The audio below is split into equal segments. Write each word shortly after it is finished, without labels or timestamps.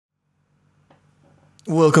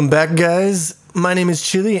Welcome back, guys. My name is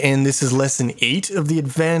Chili, and this is lesson 8 of the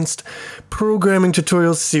Advanced Programming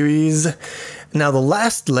Tutorial series. Now, the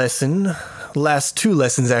last two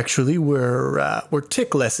lessons actually, were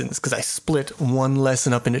tick lessons, because I split one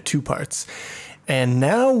lesson up into 2 parts. And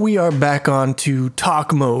now we are back on to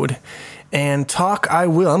talk mode. And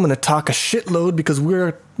I'm going to talk a shitload because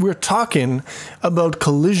we're talking about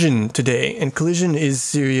collision today, and collision is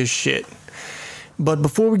serious shit. But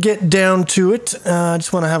before we get down to it, I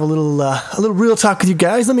just want to have a little real talk with you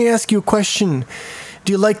guys. Let me ask you a question.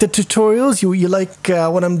 Do you like the tutorials? You like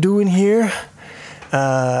what I'm doing here?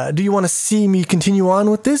 Do you want to see me continue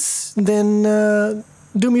on with this? Then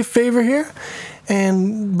do me a favor here.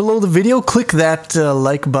 And below the video, click that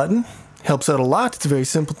like button. Helps out a lot. It's a very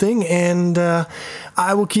simple thing. And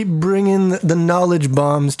I will keep bringing the knowledge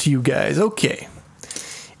bombs to you guys. Okay.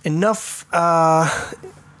 Enough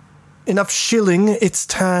shilling, it's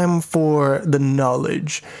time for the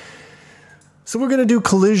knowledge. So we're gonna do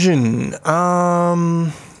collision.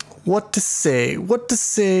 What to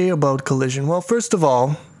say about collision? Well, first of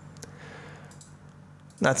all,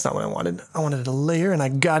 that's not what I wanted. I wanted a layer, and I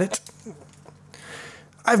got it.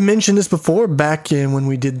 I've mentioned this before back in when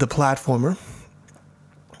we did the platformer.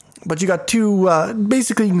 But you got two,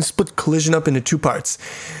 basically you can split collision up into 2 parts.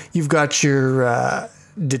 You've got your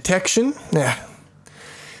detection.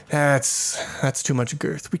 That's too much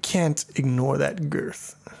girth. We can't ignore that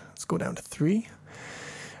girth. Let's go down to 3.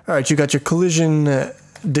 All right, you got your collision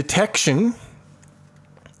detection,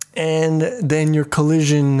 and then your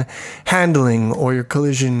collision handling or your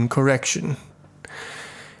collision correction.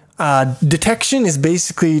 Detection is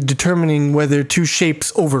basically determining whether 2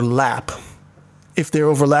 shapes overlap. If they're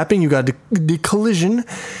overlapping, you got the collision,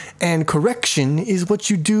 and correction is what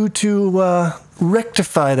you do to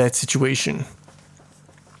rectify that situation.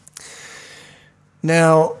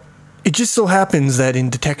 Now, it just so happens that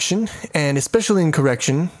in detection, and especially in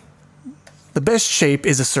correction, the best shape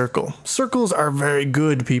is a circle. Circles are very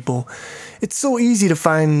good, people. It's so easy to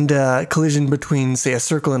find collision between, say, a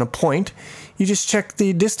circle and a point. You just check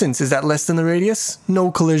the distance. Is that less than the radius?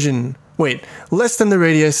 No collision. Wait, less than the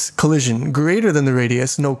radius, collision. Greater than the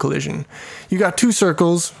radius, no collision. You got 2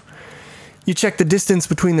 circles. You check the distance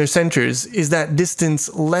between their centers. Is that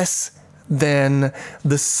distance less than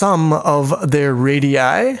the sum of their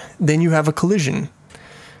radii? Then you have a collision.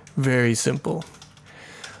 Very simple.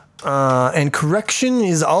 And correction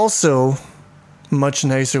is also much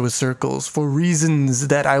nicer with circles for reasons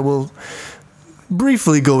that I will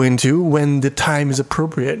briefly go into when the time is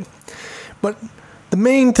appropriate. But the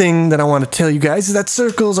main thing that I want to tell you guys is that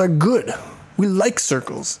circles are good. We like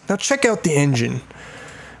circles. Now check out the engine.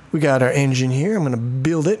 We got our engine here. I'm going to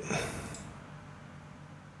build it.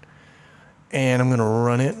 And I'm going to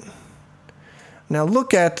run it. Now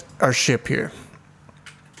look at our ship here.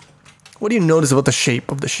 What do you notice about the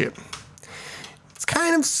shape of the ship? It's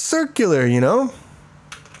kind of circular, you know?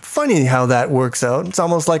 Funny how that works out. It's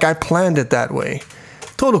almost like I planned it that way.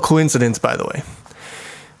 Total coincidence, by the way.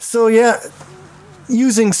 So yeah,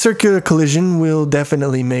 using circular collision will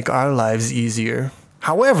definitely make our lives easier.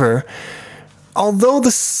 However, although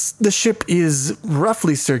the ship is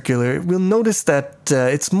roughly circular, we'll notice that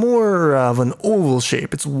it's more of an oval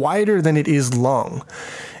shape. It's wider than it is long.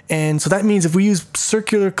 And so that means if we use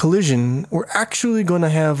circular collision, we're actually going to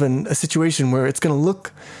have a situation where it's going to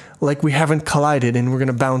look like we haven't collided and we're going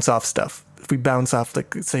to bounce off stuff. If we bounce off,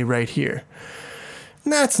 like, say, right here.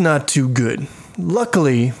 That's not too good.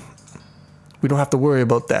 Luckily, we don't have to worry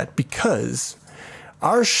about that because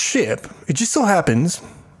our ship, it just so happens,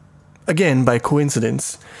 again, by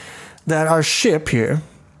coincidence, that our ship here,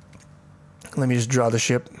 let me just draw the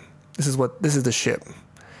ship. This is the ship.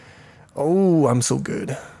 Oh, I'm so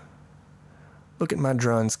good. Look at my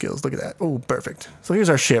drawing skills. Look at that. Oh, perfect. So here's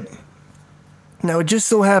our ship. Now, it just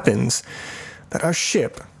so happens that our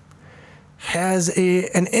ship has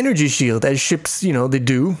an energy shield, as ships, you know, they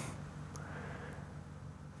do.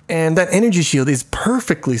 And that energy shield is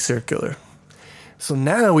perfectly circular. So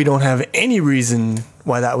now we don't have any reason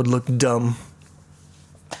why that would look dumb.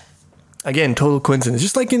 Again, total coincidence.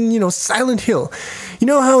 Just like in, you know, Silent Hill. You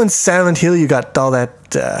know how in Silent Hill you got all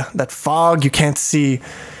that fog, you can't see,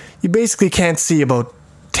 you basically can't see about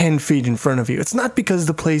 10 feet in front of you. It's not because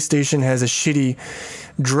the PlayStation has a shitty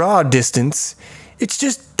draw distance. It's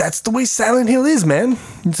just, that's the way Silent Hill is, man.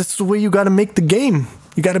 That's the way you gotta make the game.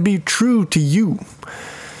 You gotta be true to you.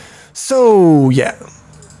 So, yeah.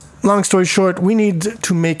 Long story short, we need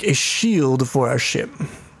to make a shield for our ship.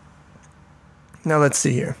 Now let's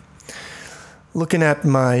see here. Looking at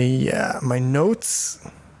my my notes.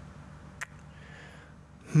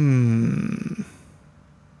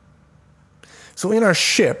 So in our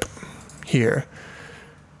ship here,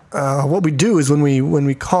 what we do is when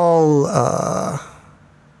we call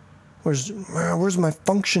where's my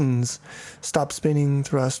functions? Stop spinning,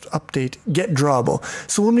 thrust, update, get drawable.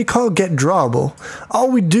 So when we call get drawable, all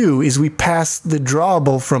we do is we pass the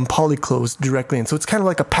drawable from polyclosed directly in. So it's kind of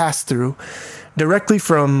like a pass through directly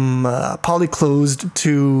from polyclosed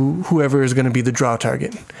to whoever is going to be the draw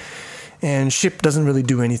target. And ship doesn't really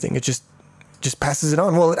do anything. It just passes it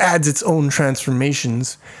on. Well, it adds its own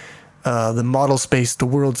transformations. The model space, the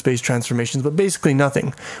world space transformations, but basically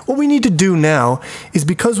nothing. What we need to do now is,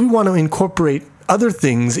 because we want to incorporate other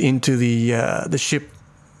things into the ship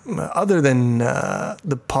other than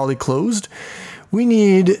the polyclosed, we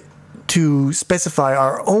need to specify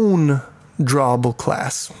our own drawable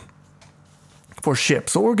class for ship.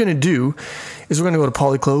 So what we're going to do is we're going to go to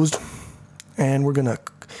polyclosed, and we're going to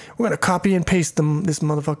copy and paste this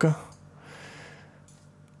motherfucker.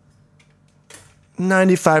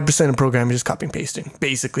 95% of programming is just copy and pasting,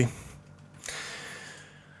 basically.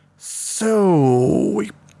 So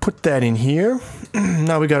we put that in here.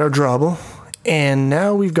 Now we got our drawable, and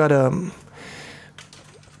now we've got to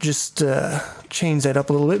just change that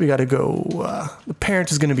up a little bit. We got to go. The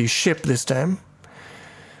parent is going to be ship this time.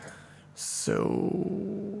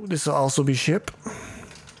 So this will also be ship.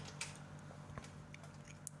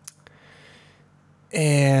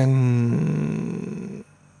 And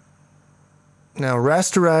now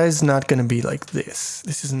rasterize not going to be like this.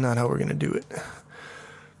 This is not how we're going to do it.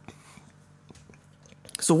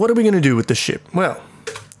 So what are we going to do with the ship? Well,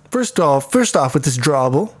 first off with this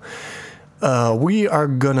drawable, we are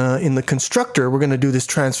gonna, in the constructor, we're gonna do this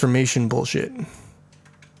transformation bullshit.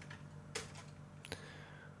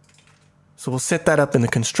 So we'll set that up in the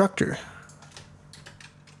constructor,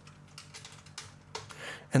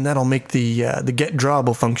 and that'll make the get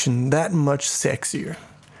drawable function that much sexier.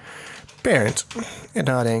 Parent and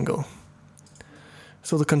not angle.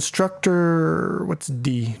 So the constructor, what's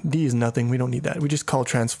D? D is nothing. We don't need that. We just call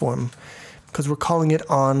transform because we're calling it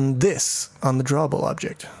on this, on the drawable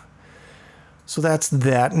object. So that's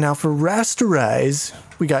that. Now for rasterize,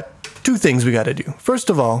 we got two things we got to do.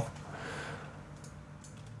 First of all,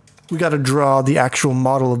 we got to draw the actual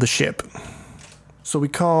model of the ship. So we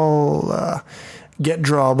call get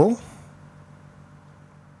drawable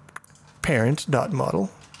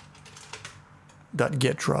parent.model dot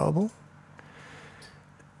get drawable,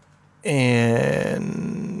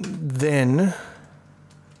 and then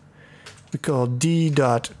we call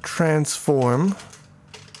d.transform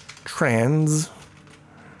trans.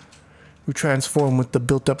 We transform with the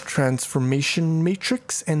built-up transformation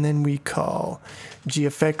matrix, and then we call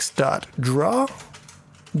gfx.draw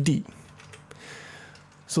d.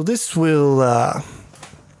 So this will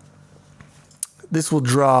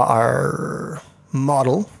draw our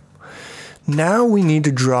model. Now we need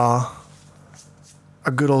to draw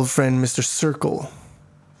our good old friend Mr. Circle.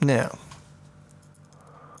 Now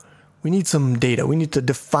we need some data. We need to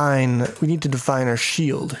define our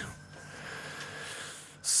shield.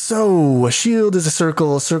 So a shield is a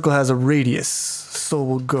circle has a radius. So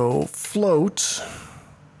we'll go float.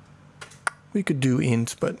 We could do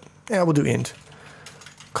int, but yeah, we'll do int.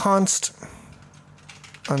 Const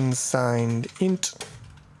unsigned int.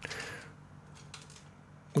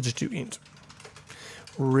 We'll just do int.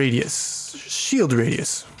 Radius, shield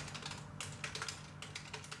radius,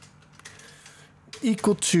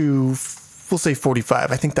 equal to, we'll say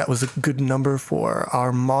 45. I think that was a good number for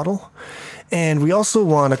our model. And we also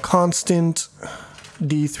want a constant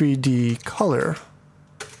d3d color,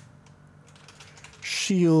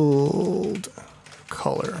 shield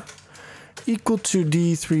color, equal to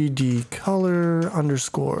d3d color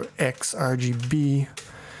underscore x RGB.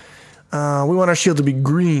 We want our shield to be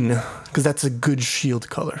green because that's a good shield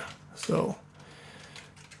color. So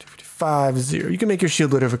 255, 0. You can make your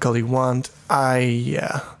shield whatever color you want.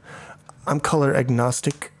 I'm color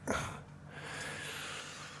agnostic.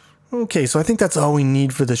 Okay, so I think that's all we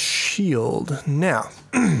need for the shield. Now,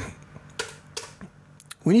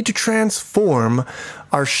 we need to transform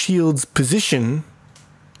our shield's position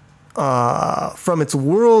from its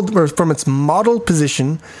world, or from its model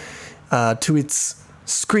position to its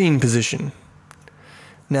screen position.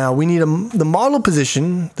 Now we need the model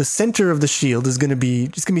position. The center of the shield is going to be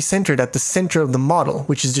centered at the center of the model,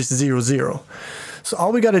 which is just 0, 0. So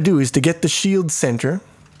all we got to do is to get the shield center.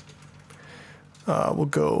 We'll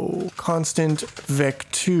go constant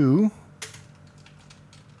vec2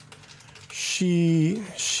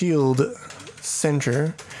 shield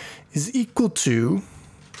center is equal to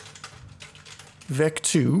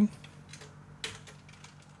vec2,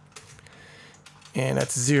 and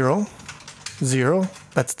that's 0, 0.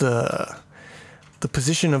 That's the the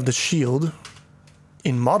position of the shield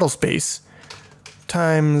in model space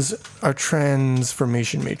times our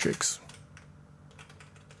transformation matrix.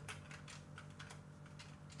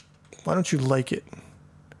 Why don't you like it?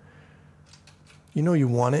 You know you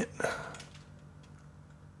want it.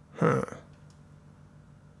 Huh.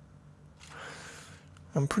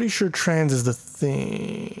 I'm pretty sure trans is the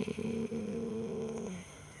thing.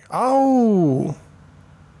 Oh!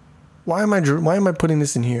 Why am I putting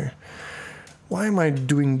this in here? Why am I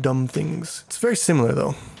doing dumb things? It's very similar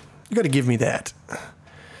though. You gotta give me that.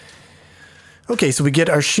 Okay, so we get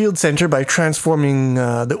our shield center by transforming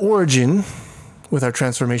the origin with our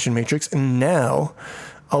transformation matrix, and now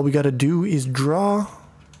all we gotta do is draw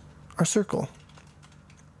our circle.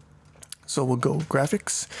 So we'll go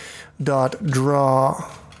graphics dot draw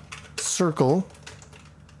circle,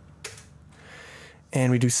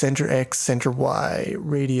 and we do center X, center Y,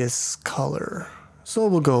 radius, color. So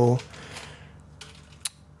we'll go,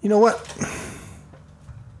 you know what?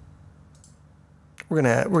 We're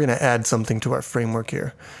gonna add something to our framework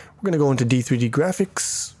here. We're gonna go into D3D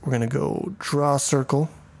graphics. We're gonna go draw circle.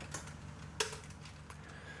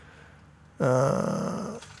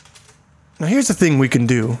 Now here's the thing we can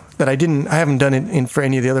do that I haven't done it for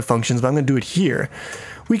any of the other functions, but I'm gonna do it here.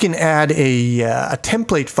 We can add a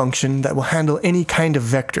template function that will handle any kind of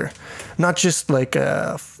vector, not just like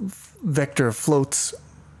a vector of floats,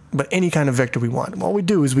 but any kind of vector we want. All we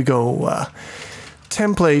do is we go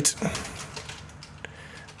template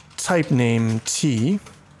type name T,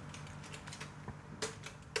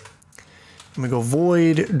 and we go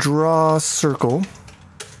void draw circle,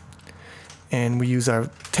 and we use our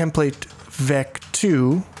template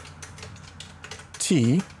vec2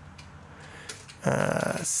 T,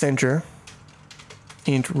 center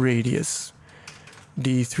int radius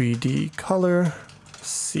D3D color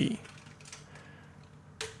C.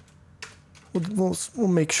 We'll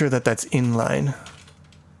make sure that that's inline.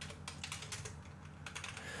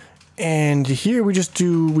 And here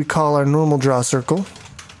we call our normal draw circle,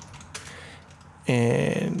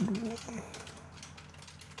 and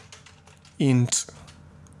int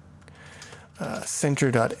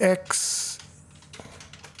center.x,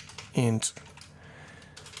 int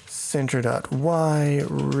center.y,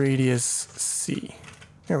 radius C.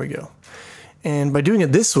 There we go. And by doing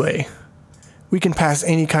it this way, we can pass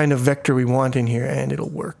any kind of vector we want in here and it'll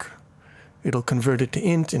work. It'll convert it to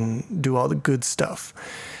int and do all the good stuff.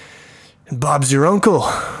 And Bob's your uncle.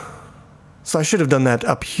 So I should have done that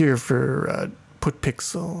up here for put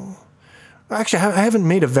pixel. Actually, I haven't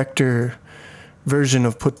made a vector version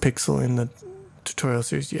of put pixel in the tutorial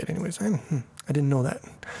series yet anyways. I didn't know that.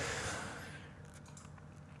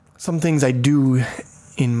 Some things I do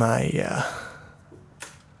in my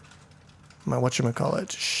my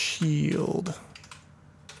whatchamacallit, shield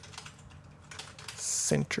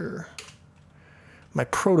center, my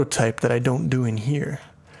prototype that I don't do in here.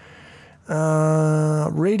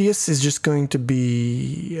 Radius is just going to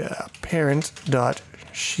be parent dot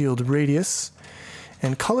shield radius,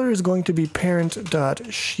 and color is going to be parent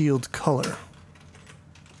dot shield color.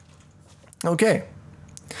 Okay,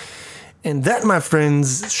 and that, my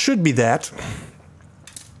friends, should be that.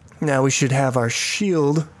 Now we should have our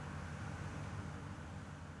shield.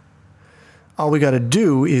 All we got to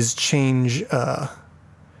do is change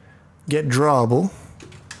get drawable.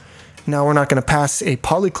 Now we're not going to pass a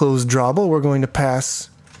polyclosed drawable. We're going to pass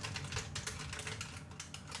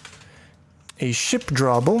a ship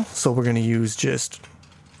drawable. So we're going to use just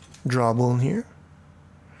drawable in here.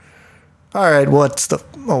 All right, what's the...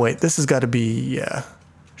 Oh, wait, this has got to be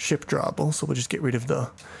ship drawable. So we'll just get rid of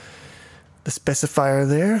the specifier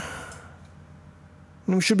there.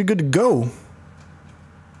 And we should be good to go.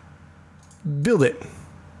 Build it.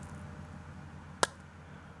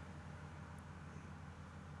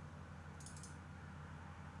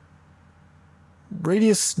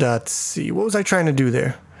 Radius.c. What was I trying to do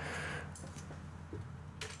there?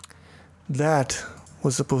 That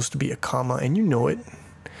was supposed to be a comma, and you know it.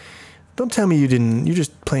 Don't tell me you didn't. You're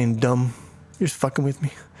just playing dumb. You're just fucking with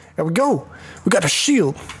me. There we go. We got a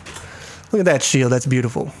shield. Look at that shield. That's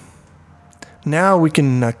beautiful. Now we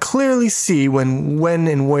can clearly see when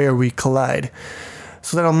and where we collide.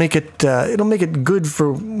 So that'll make it it'll make it good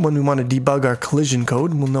for when we want to debug our collision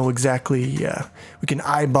code. We'll know exactly, we can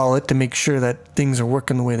eyeball it to make sure that things are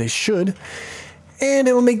working the way they should. And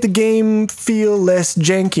it will make the game feel less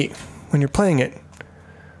janky when you're playing it,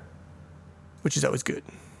 which is always good.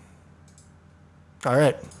 All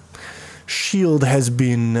right, shield has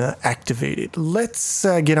been activated. Let's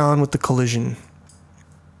get on with the collision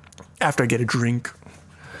after I get a drink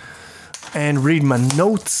and read my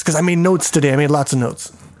notes, because I made notes today. I made lots of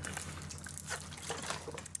notes.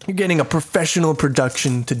 You're getting a professional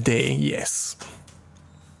production today, yes.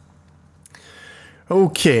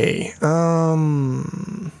 Okay, all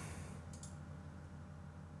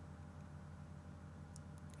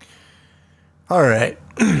right.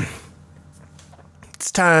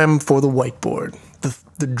 It's time for the whiteboard,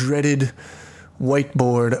 the dreaded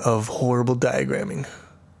whiteboard of horrible diagramming.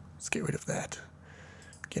 Let's get rid of that.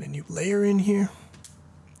 Get a new layer in here.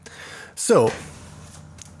 So,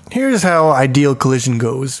 here's how ideal collision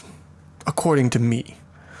goes, according to me.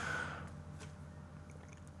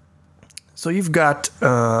 So you've got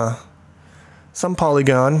some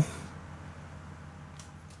polygon.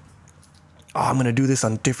 Oh, I'm gonna do this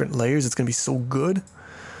on different layers. It's gonna be so good.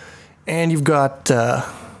 And you've got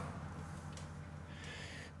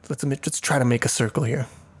let's try to make a circle here.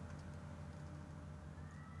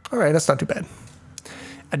 All right, that's not too bad.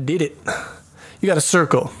 I did it. You got a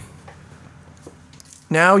circle.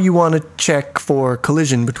 Now you want to check for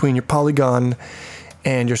collision between your polygon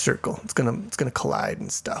and your circle. It's gonna collide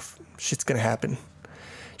and stuff. Shit's gonna happen.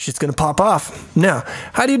 Shit's gonna pop off. Now,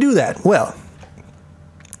 how do you do that? Well,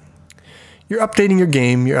 you're updating your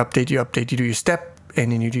game. You update. You do your step,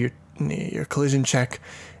 and then you do your collision check,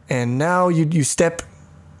 and now you step,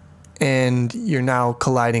 and you're now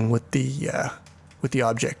colliding with the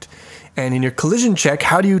object. And in your collision check,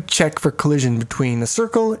 how do you check for collision between the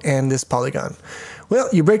circle and this polygon? Well,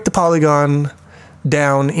 you break the polygon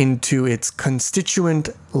down into its constituent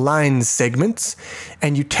line segments,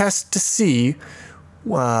 and you test to see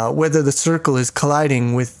whether the circle is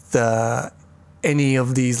colliding with any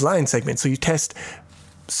of these line segments. So you test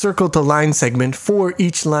circle to line segment for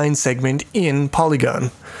each line segment in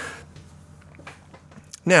polygon.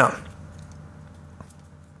 Now,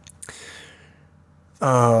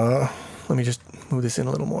 let me just move this in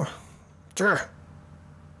a little more. Sure.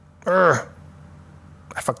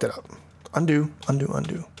 I fucked it up. Undo.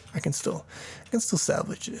 I can still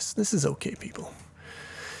salvage this. This is okay, people.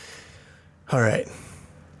 All right.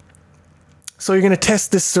 So you're gonna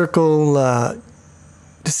test this circle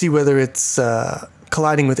to see whether it's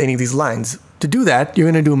colliding with any of these lines. To do that, you're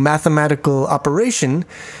gonna do a mathematical operation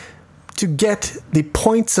to get the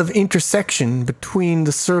points of intersection between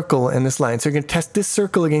the circle and this line. So you're going to test this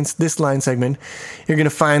circle against this line segment. You're going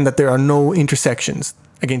to find that there are no intersections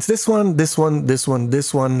against this one, this one, this one,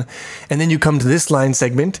 this one. And then you come to this line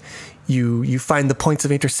segment. You find the points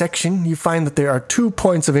of intersection. You find that there are 2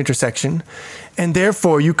 points of intersection. And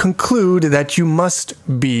therefore, you conclude that you must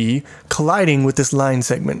be colliding with this line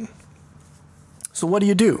segment. So what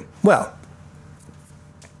do? Well,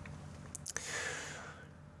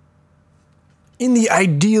 in the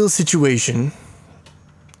ideal situation,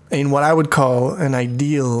 in what I would call an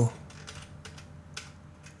ideal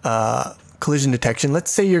collision detection, let's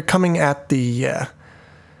say you're coming at the...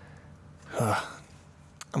 I'm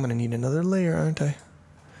going to need another layer, aren't I?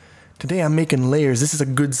 Today I'm making layers. This is a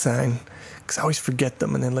good sign, because I always forget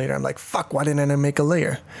them, and then later I'm like, fuck, why didn't I make a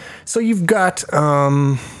layer? So you've got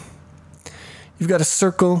a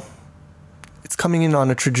circle. It's coming in on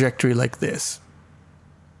a trajectory like this.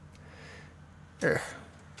 There.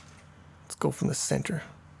 Let's go from the center.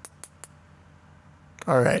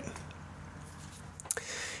 All right.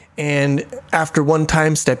 And after one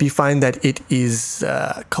time step, you find that it is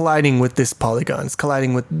colliding with this polygon. It's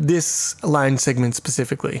colliding with this line segment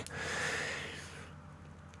specifically.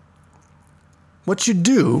 What you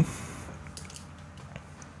do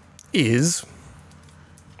is,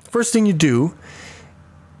 first thing you do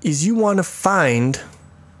is you want to find...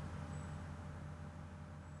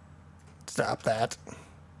 Stop that.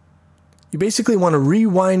 You basically want to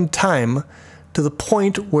rewind time to the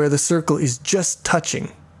point where the circle is just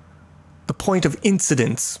touching, the point of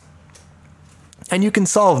incidence. And you can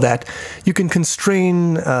solve that. You can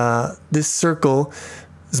constrain this circle's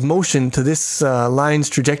motion to this line's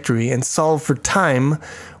trajectory and solve for time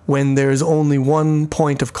when there's only one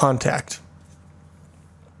point of contact.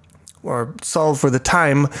 Or solve for the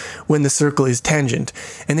time when the circle is tangent.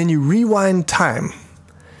 And then you rewind time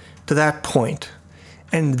to that point,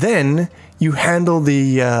 and then you handle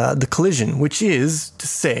the collision, which is to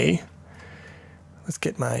say, let's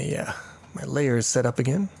get my my layers set up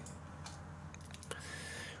again.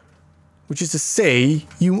 Which is to say,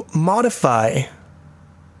 you modify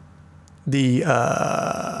the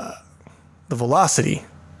velocity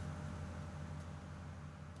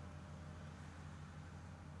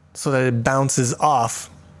so that it bounces off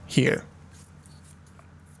here.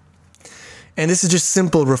 And this is just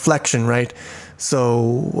simple reflection, right?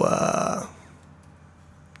 So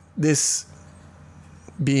this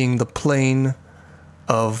being the plane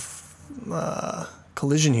of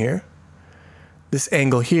collision here, this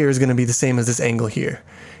angle here is going to be the same as this angle here.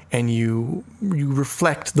 And you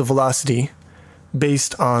reflect the velocity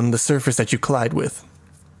based on the surface that you collide with.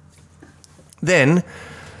 Then,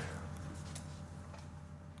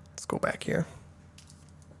 let's go back here.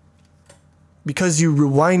 Because you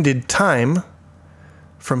rewinded time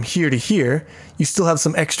from here to here, you still have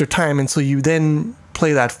some extra time, and so you then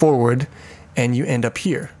play that forward and you end up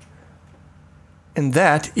here. And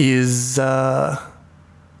that is, that's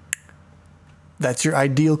your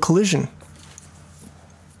ideal collision.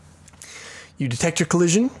 You detect your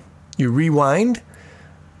collision, you rewind,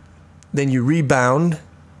 then you rebound,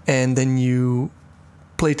 and then you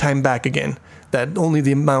play time back again. That only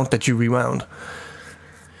the amount that you rewound.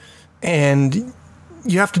 And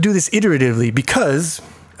you have to do this iteratively, because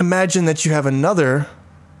imagine that you have another,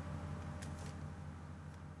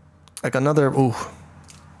 ooh,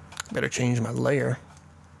 better change my layer.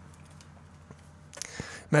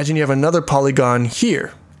 Imagine you have another polygon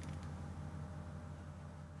here.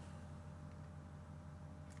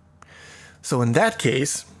 So in that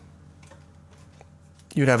case,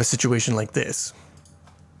 you'd have a situation like this.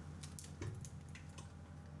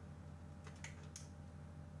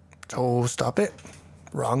 Oh, stop it.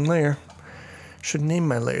 Wrong layer. Should name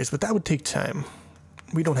my layers, but that would take time.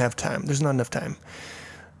 We don't have time. There's not enough time.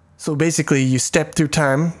 So basically, you step through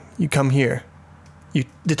time, you come here. You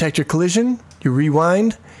detect your collision, you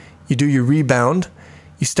rewind, you do your rebound,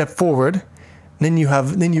 you step forward, then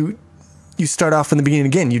you start off in the beginning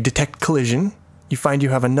again. You detect collision, you find you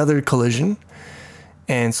have another collision,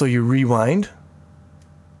 and so you rewind,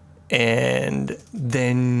 and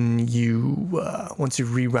then you, once you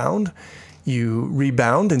rewound, you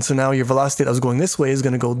rebound, and so now your velocity that was going this way is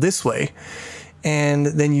going to go this way, and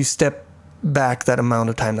then you step back that amount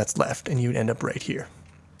of time that's left, and you'd end up right here.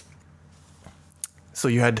 So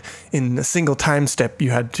you had, in a single time step, you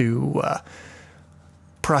had to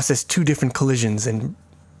process two different collisions and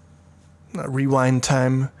rewind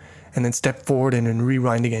time, and then step forward and then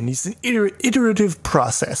rewind again. It's an iterative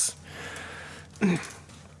process.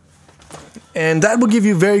 And that will give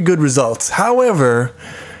you very good results. However,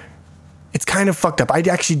 it's kind of fucked up. I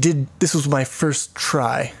actually did, this was my first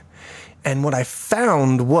try. And what I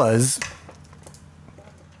found was,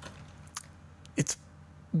 it's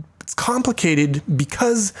complicated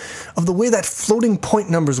because of the way that floating point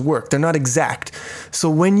numbers work. They're not exact. So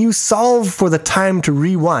when you solve for the time to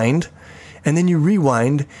rewind, and then you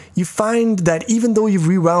rewind, you find that even though you've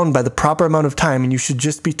rewound by the proper amount of time and you should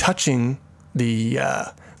just be touching the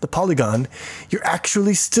polygon, you're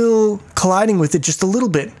actually still colliding with it just a little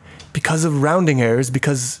bit because of rounding errors,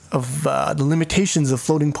 because of the limitations of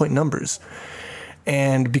floating point numbers.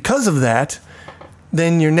 And because of that,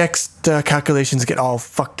 then your next calculations get all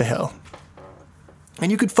fucked to hell. And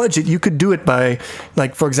you could fudge it. You could do it by,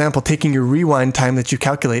 like, for example, taking your rewind time that you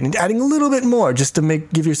calculate and adding a little bit more just to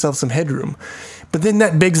give yourself some headroom. But then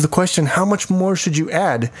that begs the question, how much more should you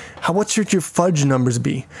add? What should your fudge numbers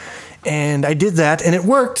be? And I did that, and it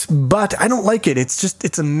worked, but I don't like it.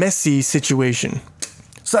 It's a messy situation.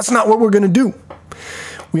 So that's not what we're going to do.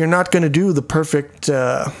 We are not going to do the perfect,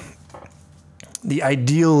 the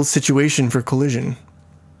ideal situation for collision.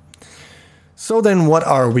 So then what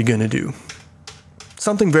are we going to do?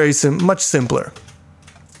 Something very much simpler.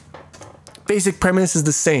 Basic premise is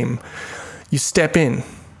the same. You step in.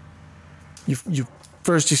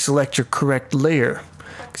 First you select your correct layer,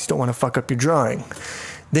 because you don't want to fuck up your drawing.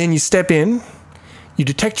 Then you step in, you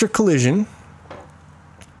detect your collision,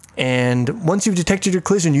 and once you've detected your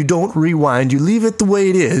collision, you don't rewind, you leave it the way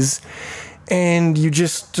it is, and you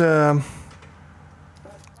just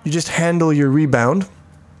handle your rebound,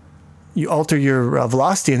 you alter your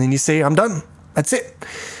velocity, and then you say, I'm done. That's it.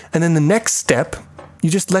 And then the next step, you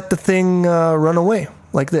just let the thing run away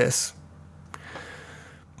like this.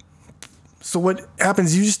 So what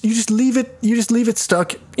happens? You just leave it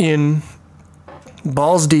stuck in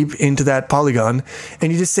balls deep into that polygon,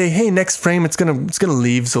 and you just say, hey, next frame it's gonna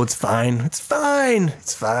leave, so it's fine. It's fine.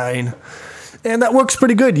 It's fine. And that works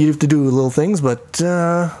pretty good. You have to do little things, but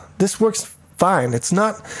this works fine. It's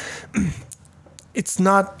not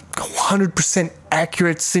 100%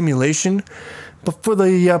 accurate simulation, but for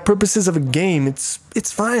the purposes of a game, it's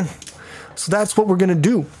fine. So that's what we're gonna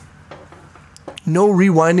do. No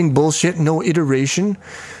rewinding bullshit, no iteration.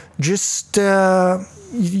 Just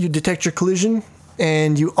you detect your collision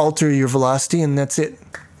and you alter your velocity, and that's it.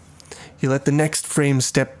 You let the next frame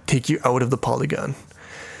step take you out of the polygon.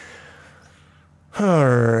 All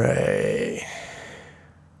right.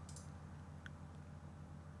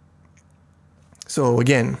 So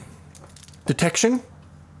again, detection.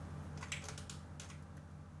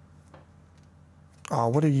 Oh,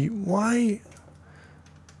 why?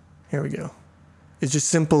 Here we go. It's just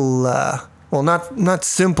simple, well, not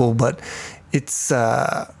simple, but it's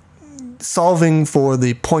solving for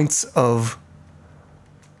the points of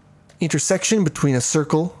intersection between a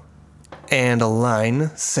circle and a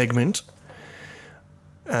line segment.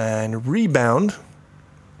 And rebound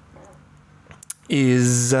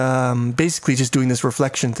is basically just doing this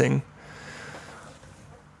reflection thing.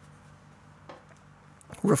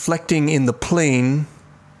 Reflecting in the plane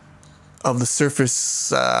of the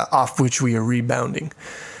surface off which we are rebounding.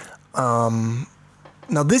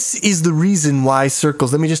 Now this is the reason why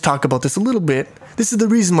circles, let me just talk about this a little bit. This is the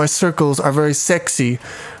reason why circles are very sexy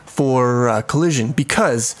for collision,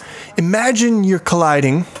 because imagine you're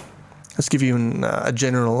colliding. Let's give you a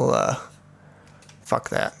general, fuck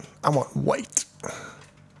that. I want white.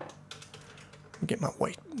 Get my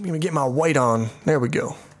white. I'm gonna get my white on. There we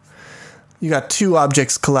go. You got two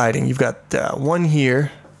objects colliding. You've got one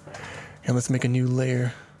here. And let's make a new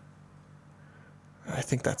layer. I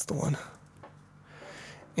think that's the one.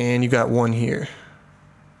 And you got one here.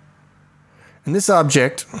 And this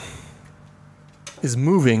object is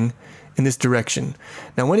moving in this direction.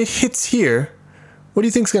 Now when it hits here, what do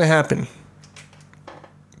you think is going to happen?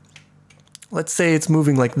 Let's say it's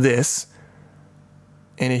moving like this,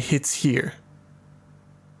 and it hits here.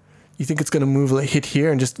 You think it's going to move, like, hit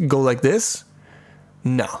here and just go like this?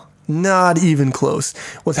 No, not even close.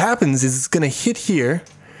 What happens is it's going to hit here,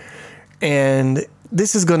 and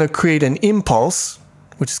this is going to create an impulse,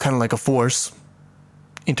 which is kind of like a force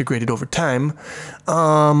integrated over time,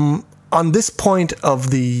 on this point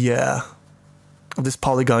of the of this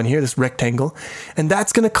polygon here, this rectangle, and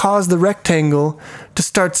that's going to cause the rectangle to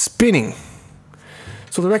start spinning.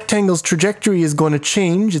 So the rectangle's trajectory is going to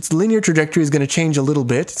change. Its linear trajectory is going to change a little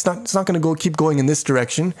bit. It's not going to keep going in this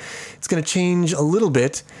direction. It's going to change a little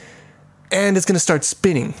bit, and it's going to start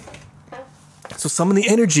spinning. So some of the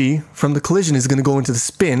energy from the collision is going to go into the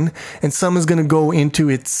spin, and some is going to go into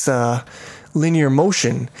its linear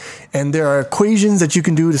motion. And there are equations that you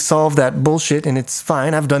can do to solve that bullshit, and it's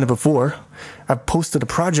fine. I've done it before. I've posted a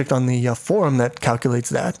project on the forum that calculates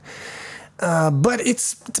that. But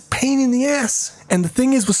it's a pain in the ass. And the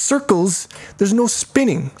thing is, with circles, there's no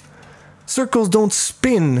spinning. Circles don't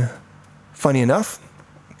spin, funny enough,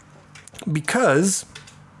 because,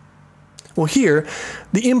 well, here,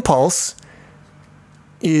 the impulse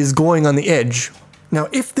is going on the edge. Now,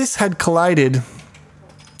 if this had collided,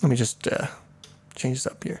 let me just change this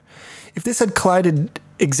up here. If this had collided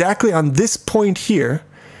exactly on this point here,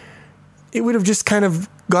 it would have just kind of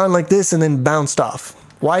gone like this and then bounced off.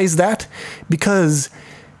 Why is that? Because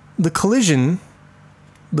the collision,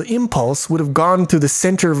 the impulse, would have gone to the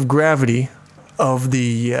center of gravity of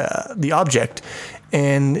the object,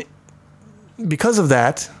 and because of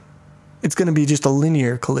that, it's going to be just a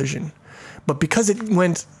linear collision. But because it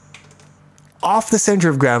went off the center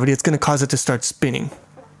of gravity, it's going to cause it to start spinning.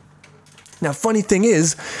 Now, funny thing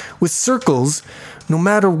is, with circles, no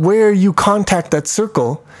matter where you contact that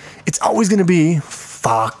circle, it's always going to be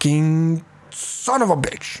fucking son of a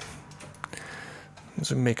bitch.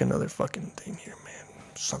 Let's make another fucking thing here, man.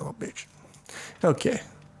 Son of a bitch. Okay.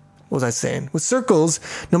 What was I saying? With circles,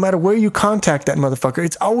 no matter where you contact that motherfucker,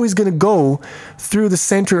 it's always going to go through the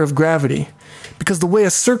center of gravity. Because the way a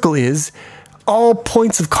circle is, all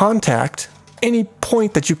points of contact, any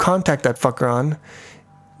point that you contact that fucker on,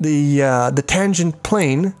 the tangent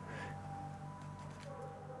plane,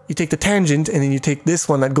 you take the tangent and then you take this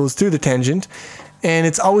one that goes through the tangent, and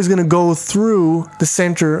it's always going to go through the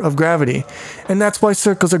center of gravity. And that's why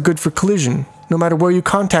circles are good for collision. No matter where you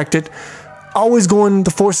contact it,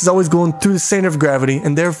 the force is always going through the center of gravity,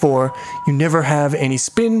 and therefore you never have any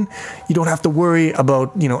spin. You don't have to worry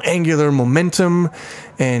about, angular momentum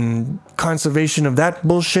and conservation of that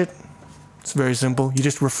bullshit. It's very simple. You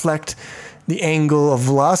just reflect the angle of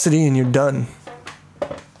velocity and you're done.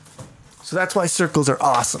 So that's why circles are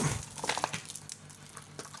awesome.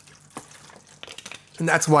 And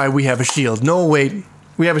that's why we have a shield. No, wait.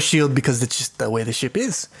 We have a shield because it's just the way the ship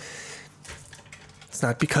is. It's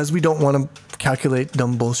not because we don't want to calculate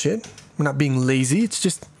dumb bullshit. We're not being lazy. It's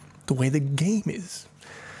just the way the game is.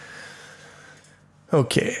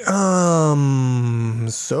 Okay.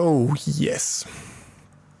 So, yes.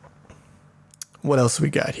 What else we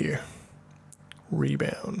got here?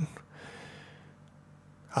 Rebound.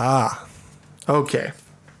 Okay.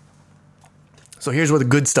 So here's where the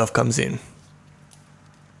good stuff comes in.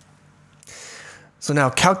 So now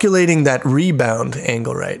calculating that rebound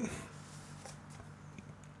angle, right?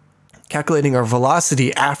 Calculating our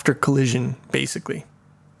velocity after collision, basically.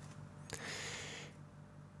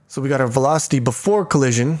 So we got our velocity before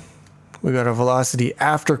collision. We got our velocity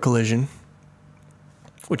after collision.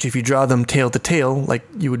 which if you draw them tail to tail, like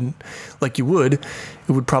you would, it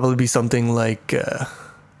would probably be something like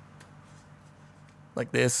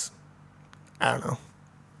this. I don't know.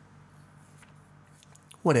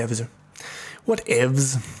 Whatevs.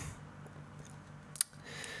 Whatevs.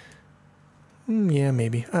 Yeah,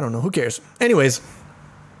 maybe. I don't know. Who cares? Anyways,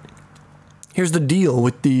 here's the deal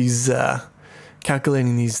with these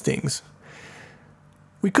calculating these things.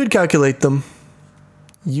 We could calculate them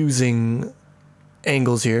using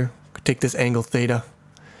angles here. Could take this angle theta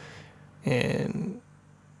and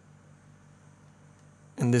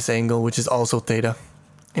this angle, which is also theta,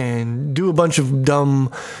 and do a bunch of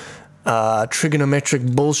dumb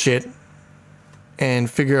trigonometric bullshit and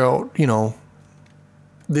figure out, you know,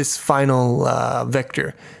 this final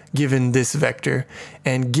vector given this vector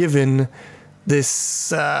and given this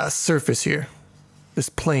surface here, this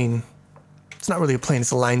plane. It's not really a plane,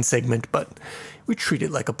 it's a line segment, but we treat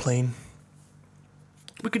it like a plane.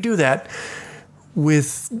 We could do that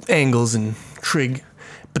with angles and trig,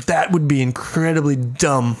 but that would be incredibly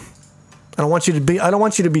dumb. I don't want you to be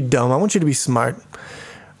dumb. I want you to be smart.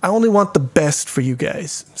 I only want the best for you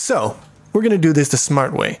guys. So, we're going to do this the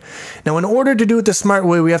smart way. Now, in order to do it the smart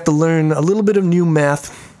way, we have to learn a little bit of new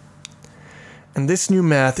math. And this new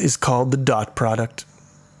math is called the dot product.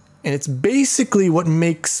 And it's basically what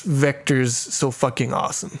makes vectors so fucking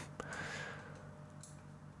awesome.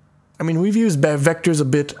 I mean, we've used vectors a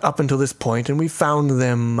bit up until this point, and we found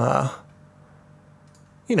them,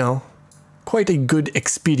 you know, quite a good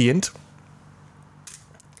expedient.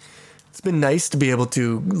 It's been nice to be able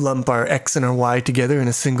to lump our x and our y together in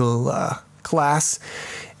a single class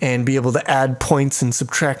and be able to add points and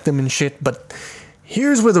subtract them and shit, but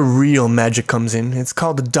here's where the real magic comes in. It's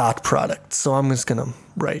called the dot product. So I'm just gonna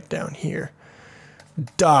write down here.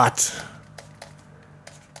 Dot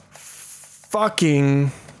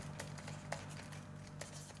fucking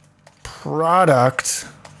product,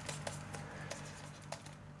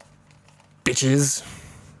 bitches.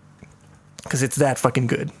 Because it's that fucking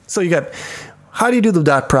good. So you got, how do you do the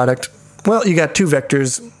dot product? Well, you got two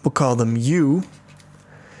vectors. We'll call them u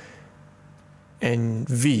and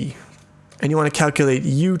v. And you want to calculate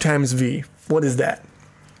u times v. What is that?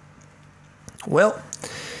 Well,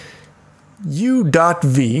 u dot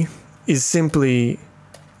v is simply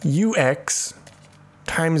ux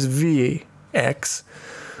times vx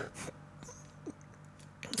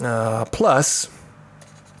plus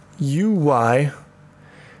uy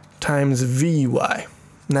times vy.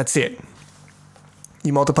 And that's it.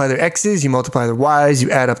 You multiply their x's, you multiply their y's, you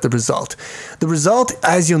add up the result. The result,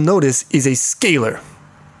 as you'll notice, is a scalar.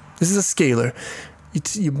 This is a scalar.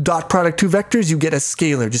 You dot product two vectors, you get a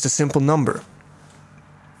scalar, just a simple number.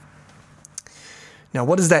 Now,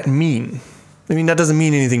 what does that mean? I mean, that doesn't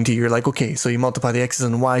mean anything to you. You're like, okay, so you multiply the x's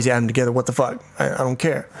and the y's, you add them together, what the fuck? I don't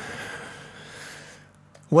care.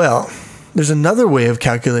 Well, there's another way of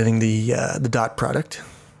calculating the dot product,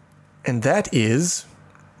 and that is,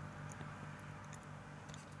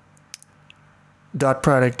 dot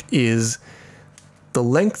product is the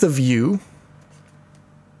length of u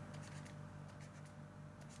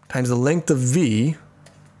times the length of v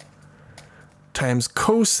times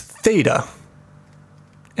cos theta.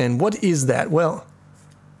 And what is that? Well,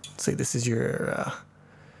 let's say this is your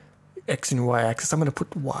x and y axis. I'm going to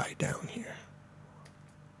put y down here.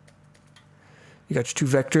 You got your two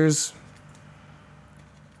vectors,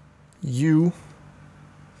 u.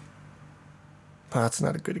 Oh, that's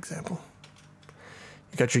not a good example.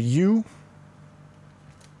 You got your u,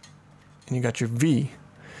 and you got your v.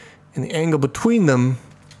 And the angle between them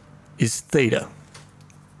is theta.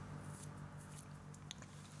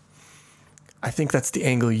 I think that's the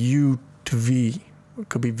angle u to v. It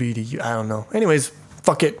could be v to u. I don't know. Anyways,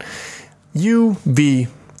 fuck it. U, v,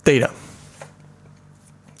 theta.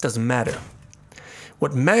 Doesn't matter.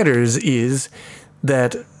 What matters is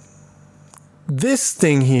that this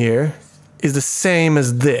thing here is the same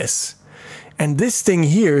as this. And this thing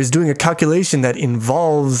here is doing a calculation that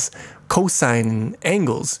involves cosine and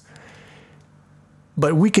angles.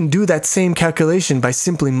 But we can do that same calculation by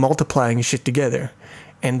simply multiplying shit together.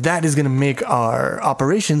 And that is going to make our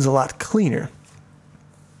operations a lot cleaner.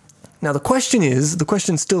 Now the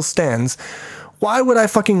question still stands, why would I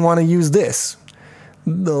fucking want to use this?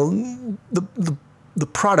 The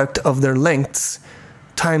product of their lengths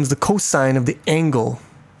times the cosine of the angle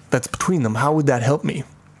that's between them. How would that help me?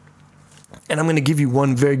 And I'm going to give you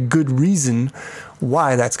one very good reason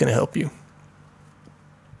why that's going to help you.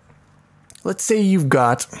 Let's say you've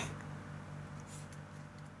got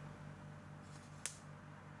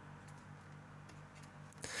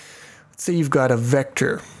a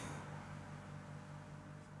vector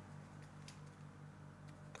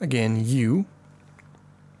again, u.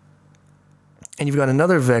 And you've got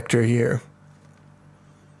another vector here.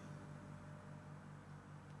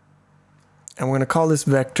 And we're going to call this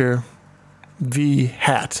vector v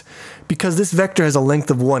hat, because this vector has a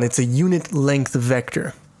length of 1. It's a unit length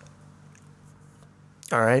vector.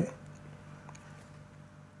 All right.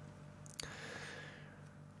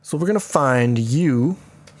 So we're going to find u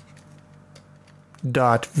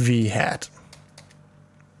dot v hat.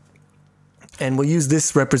 And we'll use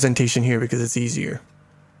this representation here because it's easier.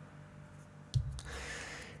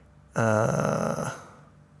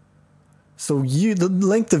 So u, the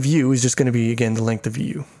length of u is just going to be, again, the length of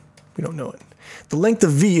u. We don't know it. The length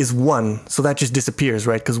of v is 1, so that just disappears,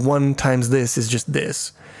 right? Because 1 times this is just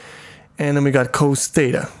this. And then we got cos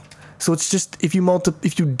theta. So it's just, if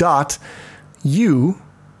you dot u,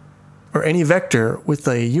 or any vector with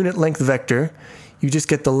a unit length vector, you just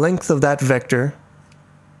get the length of that vector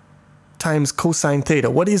times cosine theta.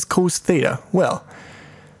 What is cos theta? Well,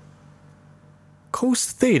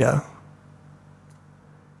 cos theta,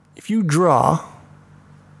 if you draw,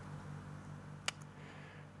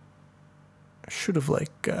 I should have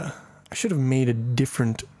made a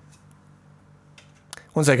different,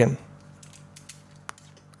 one second.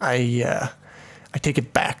 I take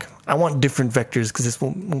it back. I want different vectors because it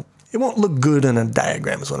won't look good in a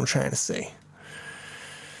diagram is what I'm trying to say.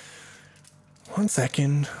 One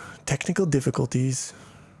second. Technical difficulties.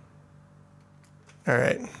 All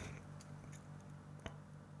right.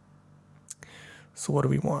 So what do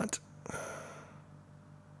we want? We'll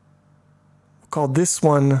call this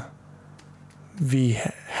one v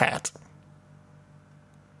hat.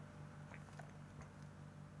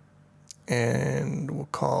 And we'll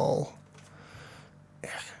call,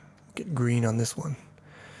 get green on this one.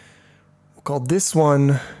 We'll call this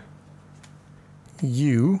one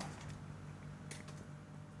u.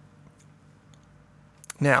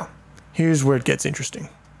 Now, here's where it gets interesting.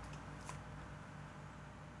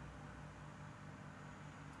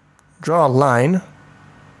 Draw a line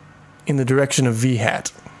in the direction of v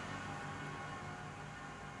hat.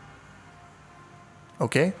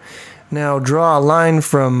 Okay? Now draw a line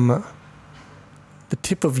from the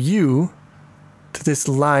tip of u to this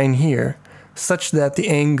line here, such that the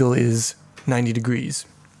angle is 90 degrees.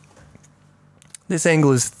 This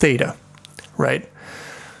angle is theta, right?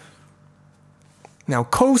 Now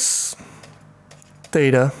cos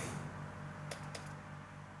theta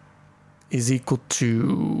is equal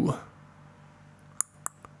to,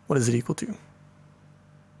 what is it equal to?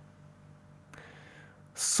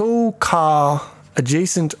 So ca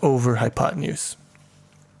adjacent over hypotenuse.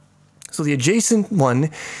 So the adjacent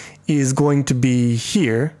one is going to be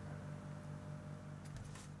here.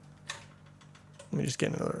 Let me just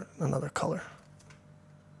get another color.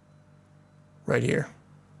 Right here.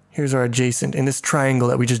 Here's our adjacent in this triangle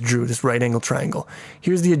that we just drew, this right angle triangle.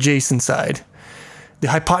 Here's the adjacent side. The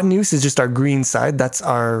hypotenuse is just our green side. That's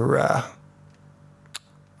our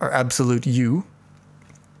absolute u.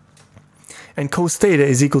 And cos theta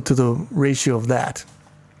is equal to the ratio of that.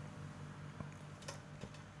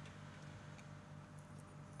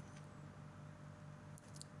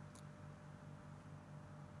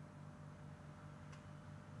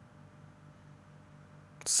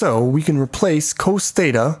 So we can replace cos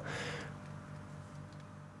theta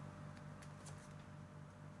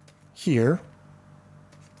here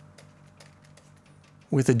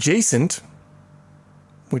with adjacent,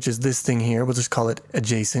 which is this thing here. We'll just call it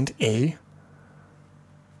adjacent A,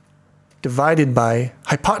 divided by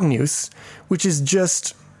hypotenuse, which is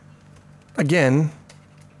just, again,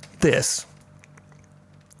 this.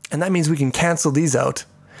 And that means we can cancel these out.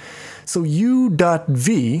 So u dot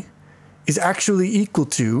v is actually equal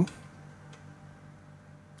to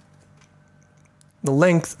the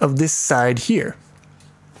length of this side here.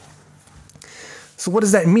 So what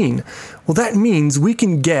does that mean? Well, that means we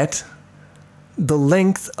can get the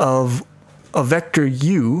length of a vector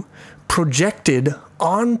u projected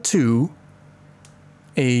onto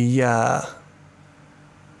a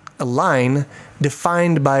line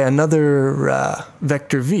defined by another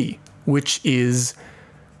vector v, which is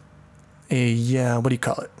a, what do you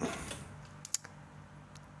call it?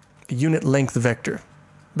 A unit length vector,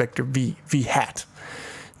 vector v hat.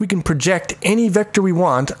 We can project any vector we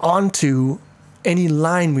want onto any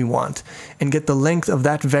line we want and get the length of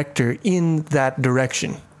that vector in that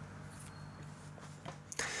direction.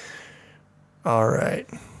 All right.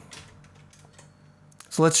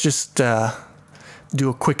 So let's just do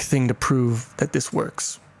a quick thing to prove that this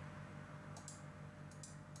works.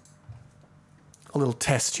 A little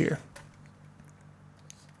test here.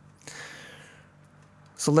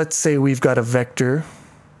 So let's say we've got a vector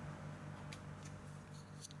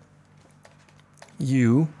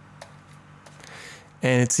u,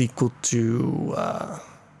 and it's equal to,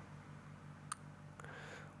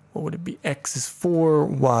 what would it be? X is 4,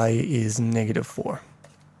 y is -4.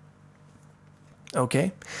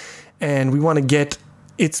 Okay, and we want to get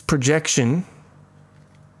its projection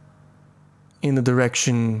in the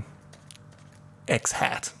direction x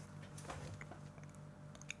hat.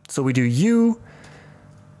 So we do u,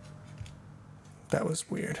 that was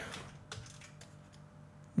weird,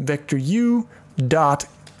 vector u dot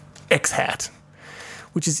x hat,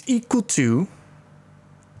 which is equal to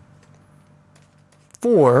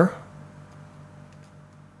 4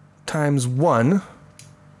 times 1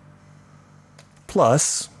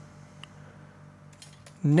 plus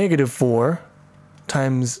 -4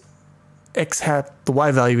 times x hat, the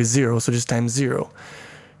y value is 0, so just times 0,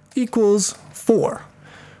 equals 4.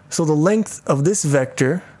 So the length of this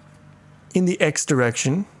vector in the x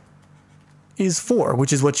direction is 4,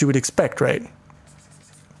 which is what you would expect, right?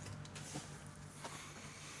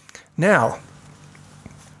 Now,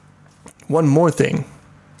 one more thing.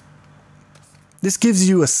 This gives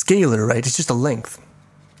you a scalar, right? It's just a length.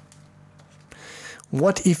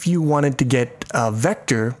 What if you wanted to get a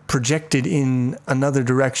vector projected in another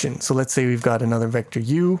direction? So let's say we've got another vector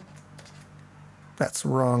u. That's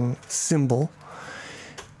wrong symbol.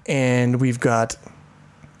 And we've got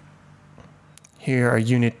here our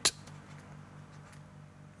unit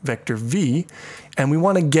vector v. And we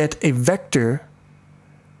want to get a vector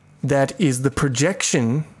that is the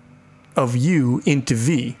projection of u into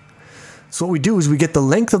v. So what we do is we get the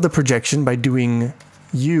length of the projection by doing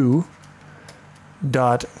u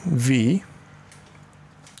dot v.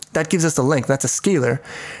 That gives us the length, that's a scalar.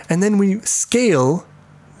 And then we scale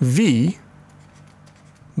v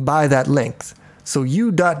by that length. So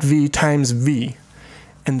u dot v times v.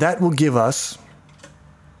 And that will give us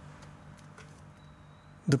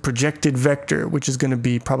the projected vector, which is going to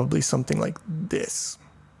be probably something like this,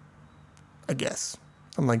 I guess.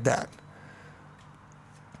 Something like that.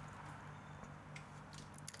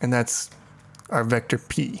 And that's our vector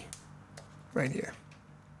p right here.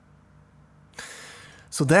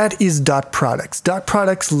 So that is dot products. Dot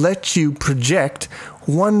products let you project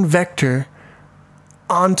one vector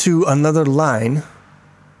onto another line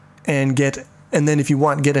and then if you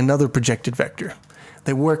want, get another projected vector.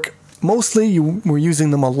 They work mostly, we're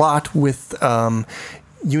using them a lot with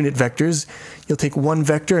unit vectors. You'll take one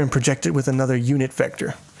vector and project it with another unit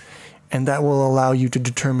vector. And that will allow you to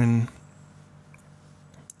determine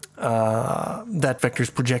that vector's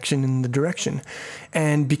projection in the direction.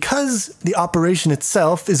 And because the operation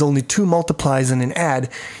itself is only 2 multiplies and an add,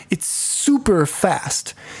 it's super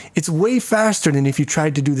fast. It's way faster than if you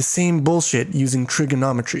tried to do the same bullshit using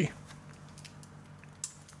trigonometry.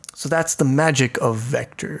 So that's the magic of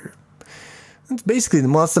vector. It's basically,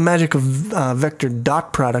 well, it's the magic of vector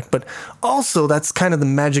dot product, but also that's kind of the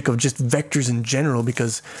magic of just vectors in general,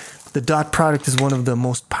 because the dot product is one of the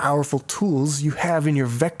most powerful tools you have in your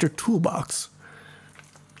vector toolbox.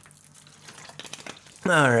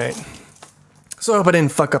 All right. So I hope I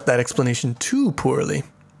didn't fuck up that explanation too poorly.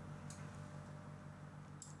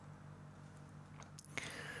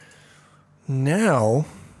 Now,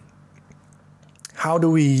 how do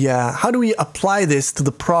we apply this to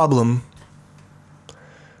the problem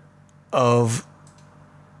of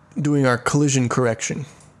doing our collision correction?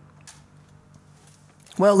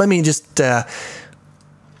 Well, let me just give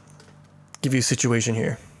you a situation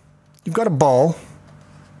here. You've got a ball.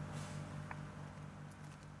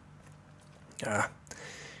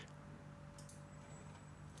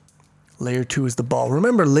 Layer 2 is the ball.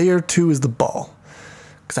 Remember, layer 2 is the ball,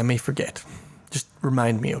 because I may forget. Just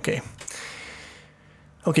remind me, okay?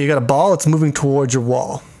 Okay, you got a ball. It's moving towards your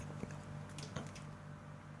wall.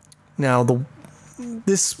 Now,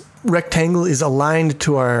 this rectangle is aligned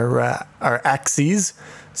to our axes,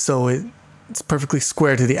 so it's perfectly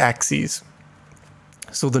square to the axes.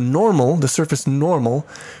 So the normal, the surface normal,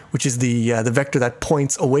 which is the vector that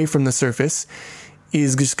points away from the surface,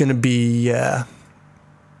 is just going to be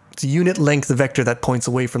it's a unit length vector that points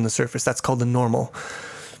away from the surface. That's called the normal.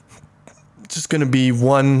 It's just going to be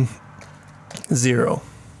 1, 0.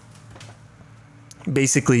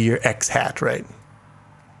 Basically your x hat, right?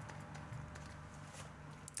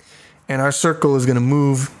 And our circle is going to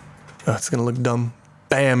move, oh, it's going to look dumb,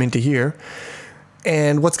 bam, into here.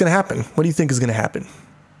 And what's going to happen? What do you think is going to happen?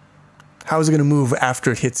 How is it going to move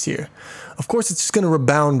after it hits here? Of course, it's just going to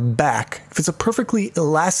rebound back. If it's a perfectly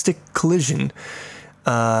elastic collision,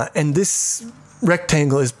 and this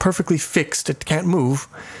rectangle is perfectly fixed, it can't move,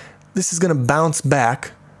 this is going to bounce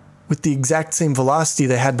back with the exact same velocity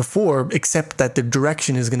they had before, except that the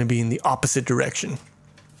direction is going to be in the opposite direction.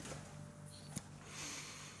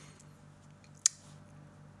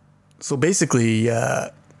 So basically,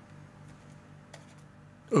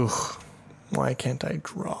 why can't I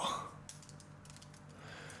draw?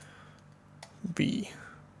 V.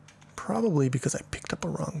 Probably because I picked up a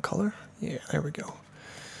wrong color. Yeah, there we go.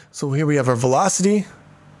 So here we have our velocity.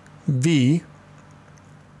 V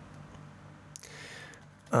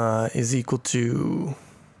is equal to,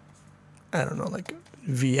 I don't know, like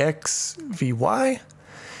Vx, Vy.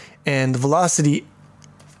 And the velocity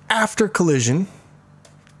after collision,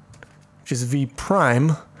 which is V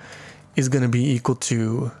prime, is going to be equal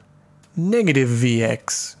to negative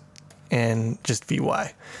Vx and just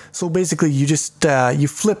Vy. So basically you just, you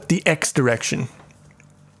flip the X direction.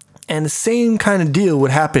 And the same kind of deal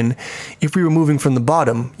would happen if we were moving from the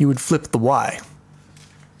bottom. You would flip the Y.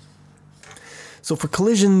 So for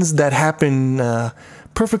collisions that happen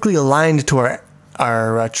perfectly aligned to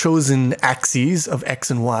our chosen axes of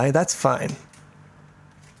X and Y, that's fine.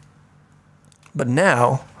 But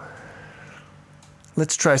now,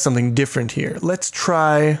 let's try something different here. Let's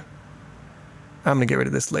try... I'm going to get rid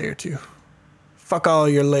of this layer too. Fuck all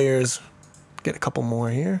your layers. Get a couple more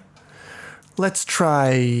here. Let's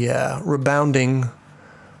try rebounding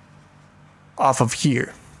off of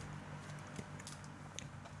here.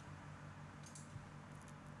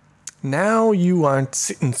 Now you aren't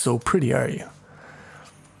sitting so pretty, are you?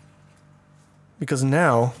 Because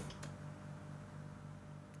now,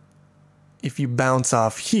 if you bounce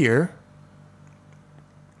off here,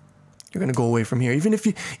 you're going to go away from here. Even if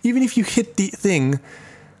you hit the thing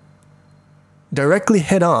directly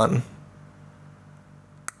head on,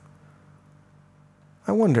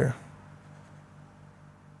 I wonder,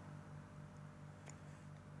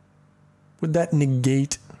 would that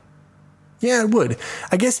negate? Yeah, it would.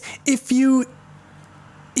 I guess if you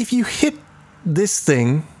hit this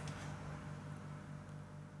thing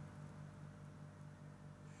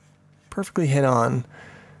perfectly head on,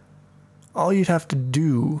 all you'd have to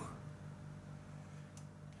do,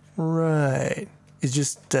 right, is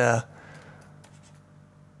just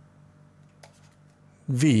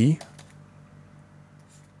V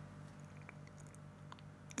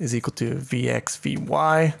is equal to Vx,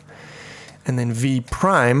 Vy, and then V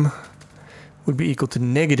prime would be equal to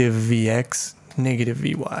negative Vx, negative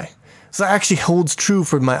Vy. So that actually holds true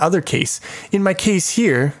for my other case. In my case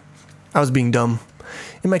here, I was being dumb.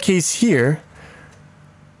 In my case here,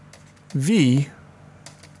 V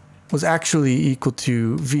was actually equal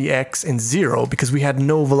to Vx and 0 because we had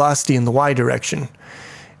no velocity in the y direction.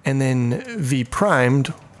 And then V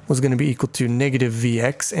primed was going to be equal to negative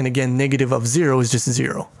Vx, and again, negative of 0 is just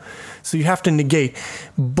 0. So you have to negate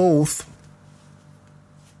both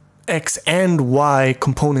x and y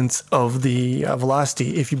components of the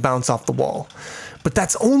velocity if you bounce off the wall. But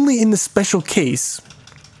that's only in the special case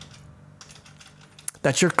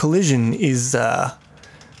that your collision is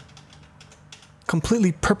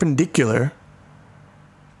completely perpendicular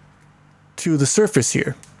to the surface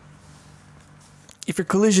here. If your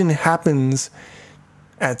collision happens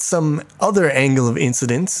at some other angle of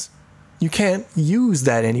incidence, you can't use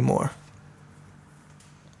that anymore.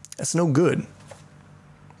 That's no good.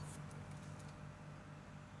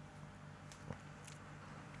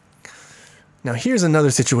 Now here's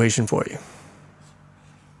another situation for you.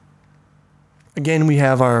 Again, we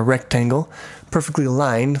have our rectangle perfectly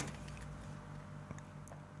aligned,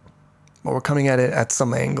 but we're coming at it at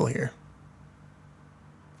some angle here.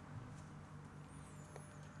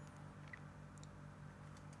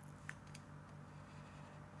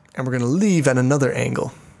 And we're going to leave at another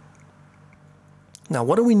angle. Now,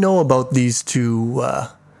 what do we know about these two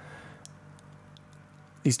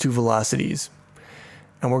velocities?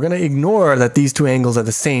 And we're going to ignore that these two angles are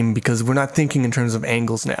the same because we're not thinking in terms of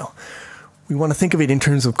angles now. We want to think of it in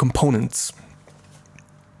terms of components.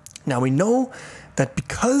 Now, we know that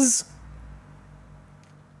because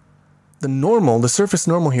the surface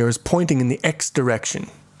normal here is pointing in the x direction,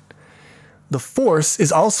 the force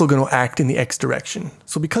is also going to act in the x direction.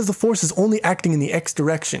 So because the force is only acting in the x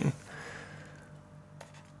direction,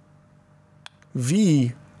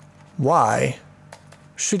 Vy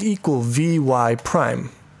should equal Vy prime.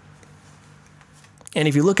 And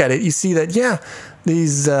if you look at it, you see that, yeah,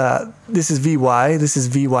 this is Vy, this is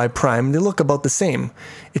Vy prime. They look about the same.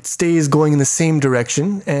 It stays going in the same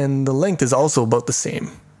direction, and the length is also about the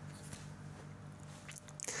same.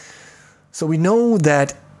 So we know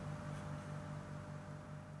that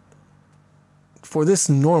for this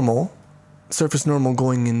normal, surface normal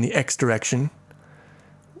going in the x direction,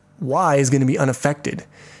 y is going to be unaffected.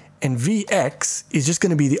 And Vx is just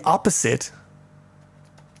going to be the opposite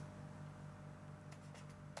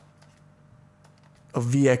of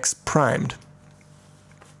Vx primed.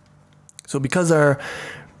 So because our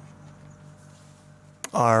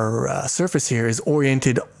our surface here is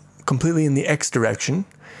oriented completely in the x direction,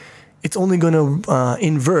 it's only going to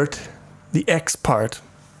invert the x part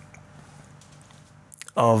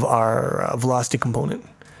of our velocity component.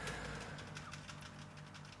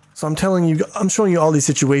 So I'm showing you all these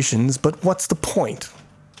situations, but what's the point?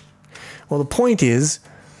 Well, the point is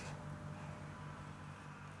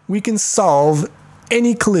we can solve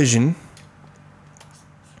any collision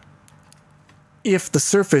if the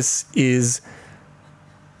surface is,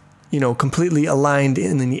 completely aligned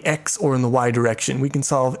in the x or in the y direction. We can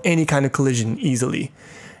solve any kind of collision easily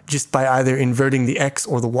just by either inverting the x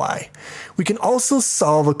or the y. We can also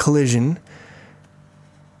solve a collision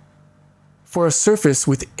for a surface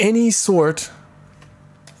with any sort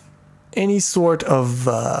of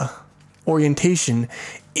orientation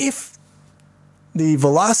if the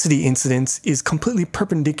velocity incidence is completely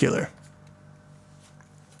perpendicular.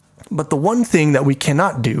 But the one thing that we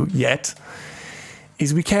cannot do yet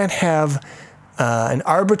is we can't have an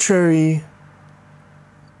arbitrary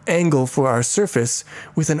angle for our surface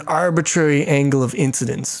with an arbitrary angle of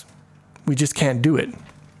incidence. We just can't do it.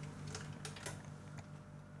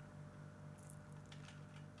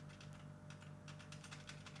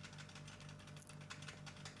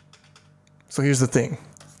 So here's the thing.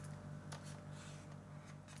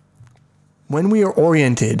 When we are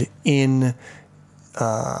oriented in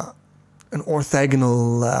an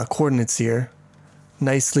orthogonal coordinates here,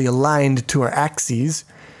 nicely aligned to our axes,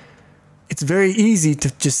 it's very easy to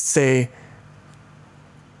just say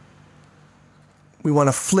we want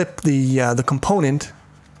to flip the component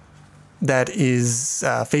that is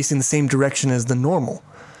facing the same direction as the normal,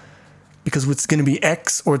 because it's going to be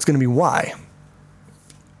x or it's going to be y.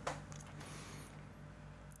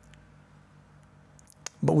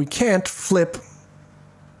 But we can't flip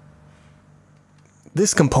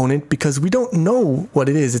this component because we don't know what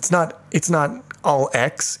it is. It's not all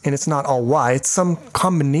x and it's not all y. It's some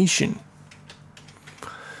combination.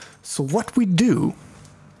 So what we do,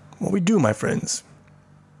 my friends,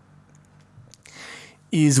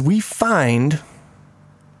 is we find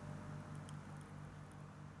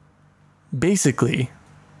basically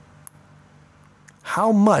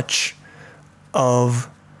how much of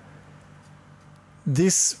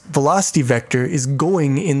this velocity vector is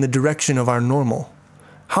going in the direction of our normal.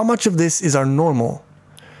 How much of this is our normal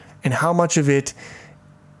and how much of it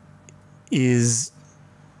is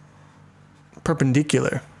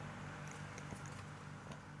perpendicular.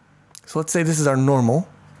 So let's say this is our normal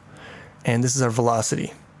and this is our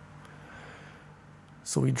velocity.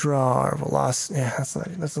 So we draw our velocity. Yeah,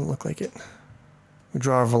 that doesn't look like it. We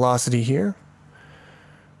draw our velocity here.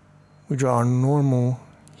 We draw our normal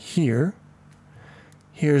here.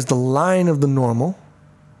 Here's the line of the normal.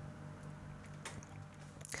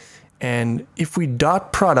 And if we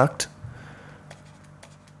dot product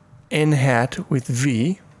n hat with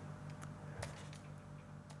v,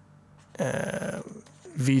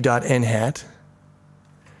 v dot n hat,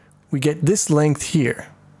 we get this length here.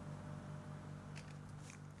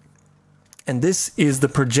 And this is the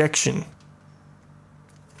projection.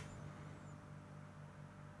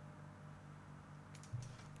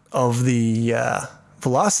 Of the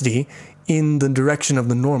velocity in the direction of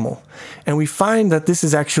the normal. And we find that this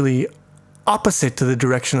is actually opposite to the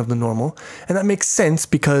direction of the normal, and that makes sense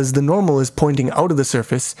because the normal is pointing out of the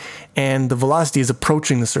surface and the velocity is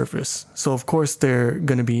approaching the surface. So of course it's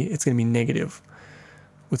going to be negative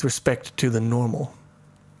with respect to the normal.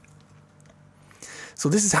 So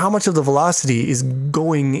this is how much of the velocity is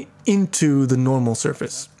going into the normal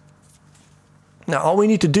surface. Now all we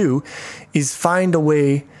need to do is find a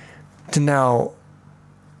way to now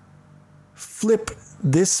flip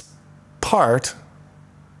this part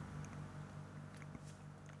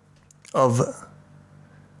of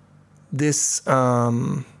this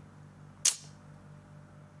the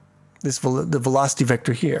velocity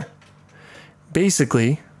vector here.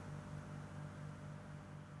 Basically,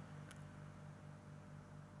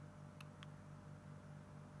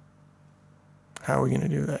 how are we going to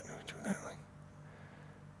do that?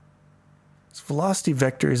 This velocity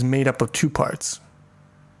vector is made up of two parts.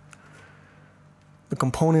 The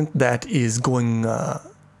component that is going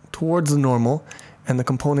towards the normal and the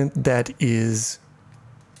component that is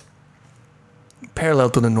parallel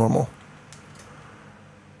to the normal.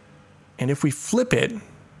 And if we flip it,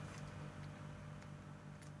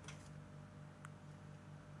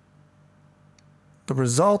 the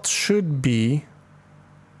result should be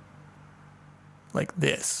like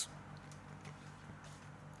this.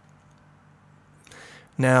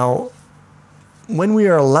 Now, when we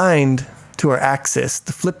are aligned to our axis,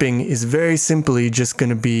 the flipping is very simply just going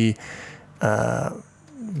to be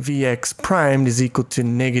Vx primed is equal to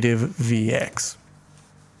negative Vx.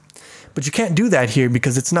 But you can't do that here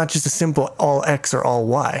because it's not just a simple all X or all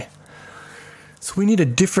Y. So we need a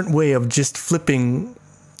different way of just flipping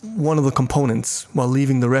one of the components while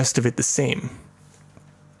leaving the rest of it the same.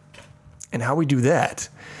 And how we do that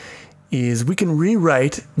is we can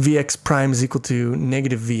rewrite Vx prime is equal to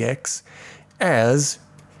negative Vx as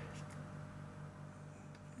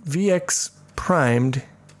Vx primed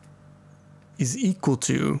is equal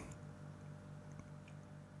to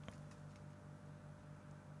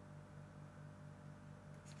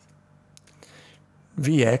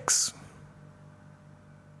Vx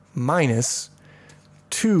minus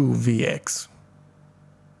 2Vx.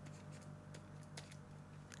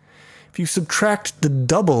 If you subtract the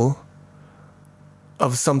double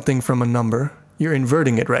of something from a number, you're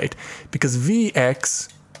inverting it, right? Because Vx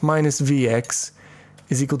minus Vx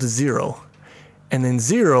is equal to 0. And then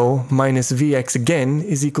 0 minus Vx again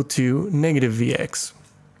is equal to negative Vx.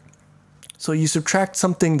 So you subtract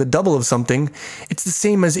something, the double of something, it's the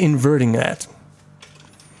same as inverting that.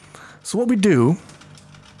 So what we do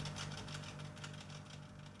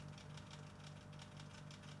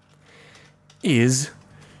is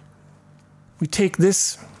we take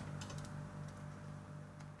this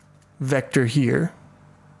vector here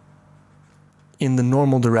in the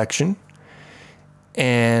normal direction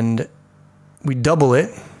and we double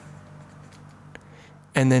it,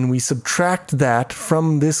 and then we subtract that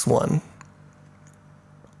from this one.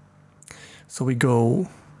 So we go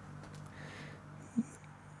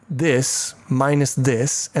this minus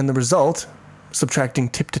this, and the result, subtracting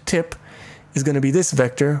tip to tip, is going to be this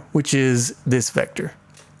vector, which is this vector.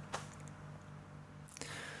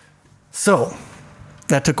 So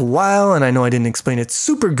that took a while, and I know I didn't explain it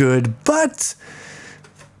super good, but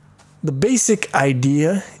the basic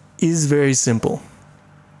idea is very simple.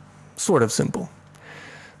 Sort of simple.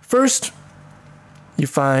 First, you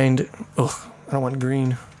find, I don't want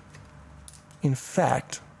green. In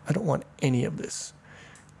fact, I don't want any of this.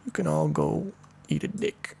 You can all go eat a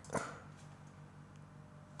dick.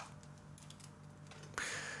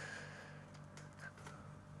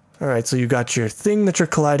 All right, so you got your thing that you're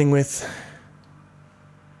colliding with.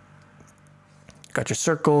 You got your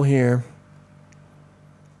circle here.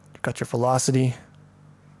 You got your velocity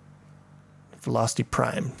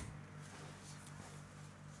prime.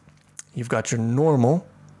 You've got your normal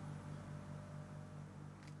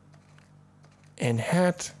and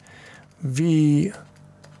hat v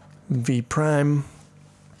prime.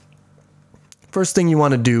 First thing you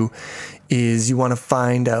want to do is you want to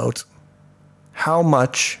find out how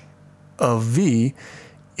much of v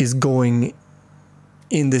is going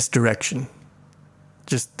in this direction.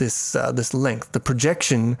 Just this this length, the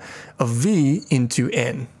projection of v into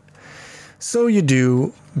n. So you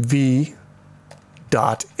do v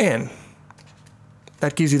dot n.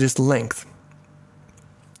 That gives you this length.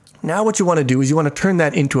 Now what you want to do is you want to turn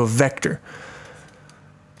that into a vector.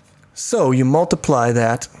 So you multiply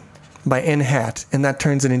that by n hat, and that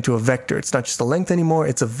turns it into a vector. It's not just a length anymore,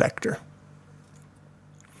 it's a vector.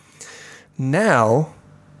 Now,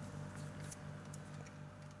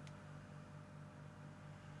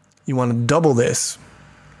 you want to double this.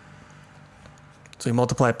 So you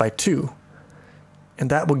multiply it by 2. And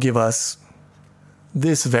that will give us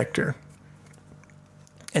this vector.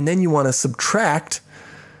 And then you want to subtract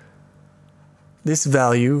this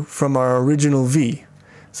value from our original v.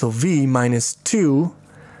 So v minus 2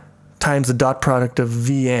 times the dot product of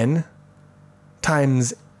vn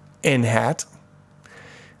times n hat.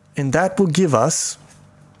 And that will give us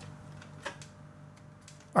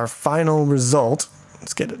our final result.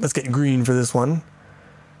 Let's get green for this one.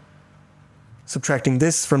 Subtracting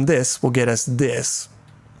this from this will get us this,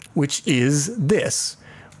 which is this,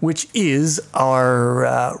 which is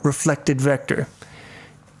our reflected vector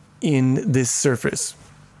in this surface.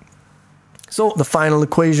 So the final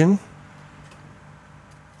equation,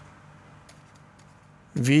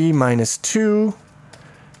 v minus 2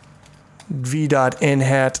 v dot n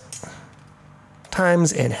hat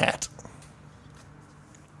times n hat.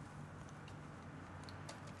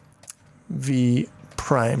 V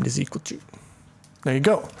primed is equal to. There you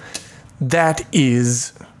go. That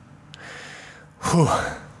is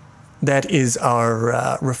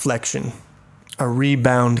our reflection, our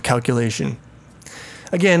rebound calculation.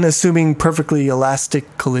 Again, assuming perfectly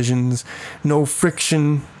elastic collisions, no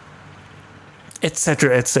friction,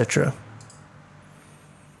 etc., etc.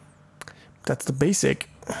 That's the basic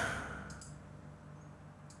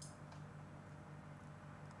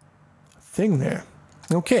thing there.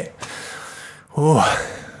 Okay. Oh,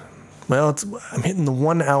 well, I'm hitting the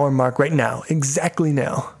 1 hour mark right now, exactly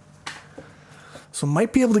now. So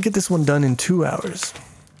might be able to get this one done in 2 hours.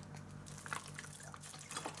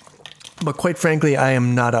 But quite frankly, I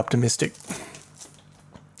am not optimistic.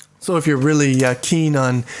 So if you're really keen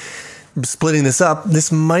on splitting this up,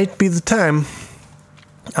 this might be the time.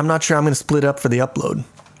 I'm not sure I'm going to split up for the upload.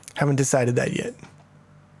 Haven't decided that yet.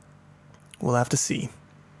 We'll have to see.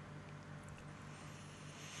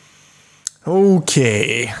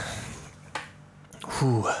 Okay.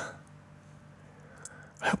 Whew.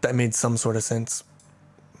 I hope that made some sort of sense.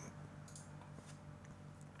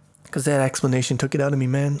 Because that explanation took it out of me,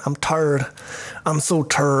 man. I'm tired. I'm so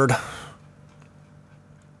tired.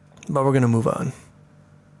 But we're going to move on.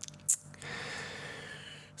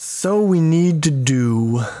 So we need to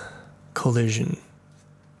do collision.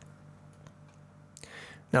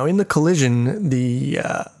 Now in the collision,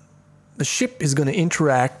 the ship is going to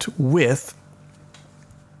interact with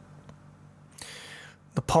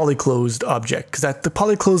the polyclosed object, because the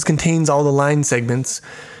polyclosed contains all the line segments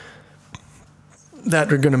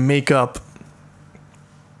that are going to make up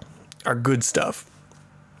our good stuff,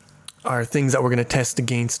 our things that we're going to test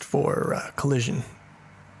against for collision.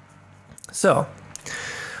 So,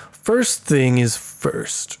 first thing is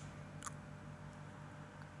first.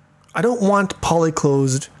 I don't want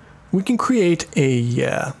polyclosed. We can create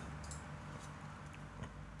a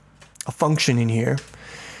function in here,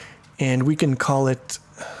 and we can call it,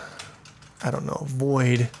 I don't know,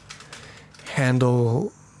 void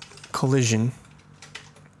handle collision.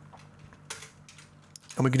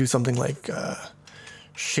 And we could do something like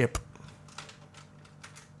ship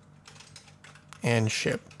and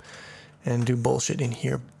ship and do bullshit in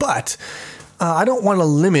here. But I don't want to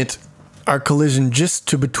limit our collision just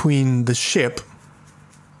to between the ship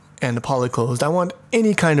and the polyclosed. I want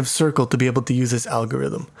any kind of circle to be able to use this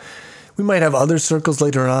algorithm. We might have other circles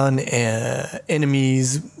later on,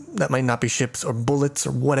 enemies that might not be ships or bullets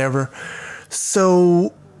or whatever.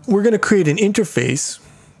 So we're going to create an interface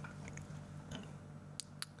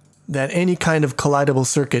that any kind of collidable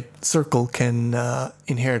circle can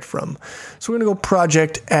inherit from. So we're going to go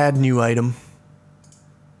project, add new item.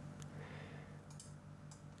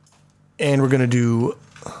 And we're going to do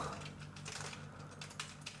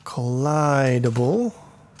collidable.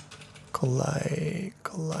 Collidable.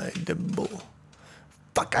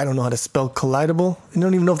 Fuck, I don't know how to spell collidable. I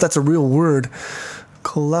don't even know if that's a real word.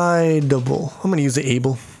 Collidable. I'm going to use the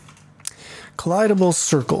able. Collidable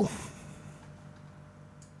circle.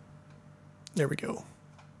 There we go.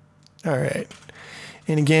 All right.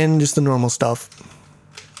 And again, just the normal stuff.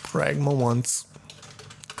 Pragma once.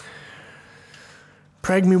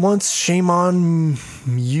 Prag me once, shame on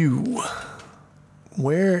you.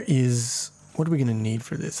 What are we going to need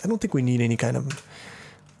for this? I don't think we need any kind of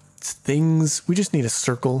things. We just need a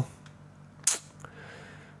circle.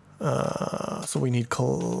 So we need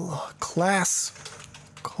class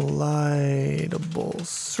collidable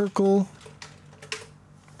circle.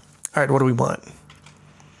 All right, what do we want?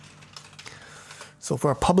 So for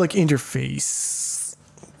our public interface,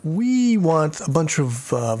 we want a bunch of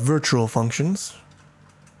virtual functions.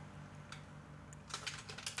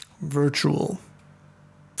 Virtual.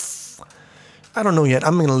 I don't know yet.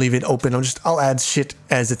 I'm gonna leave it open. I'll add shit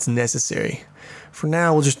as it's necessary. For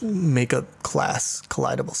now, we'll just make a class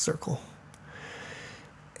collidable circle.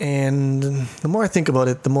 And the more I think about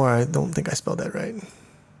it, the more I don't think I spelled that right.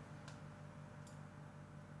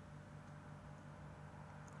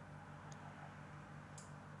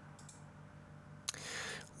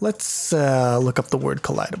 Let's look up the word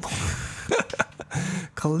collidable.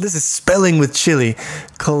 This is spelling with chili.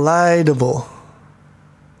 Collidable.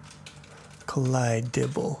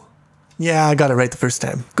 Collidable. Yeah, I got it right the first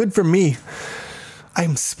time. Good for me.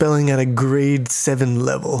 I'm spelling at a grade 7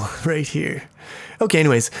 level right here. Okay,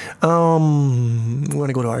 anyways. We want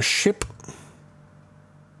to go to our ship.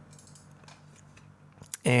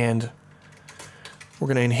 And we're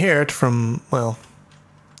going to inherit from, well,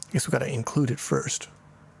 I guess we got to include it first.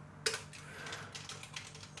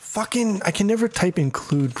 Fucking, I can never type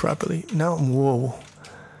include properly. Now, whoa.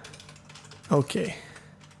 Okay.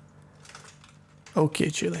 Okay,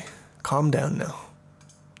 Chili. Calm down now.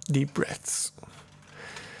 Deep breaths.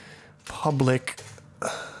 Public.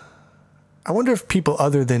 I wonder if people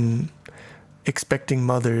other than expecting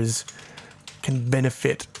mothers can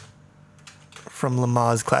benefit from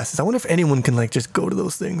Lamaze classes. I wonder if anyone can like just go to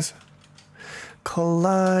those things.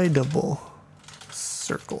 Collidable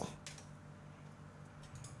circle.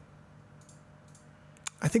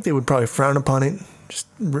 I think they would probably frown upon it. Just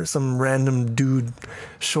some random dude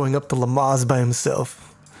showing up to Lamaze by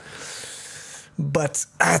himself. But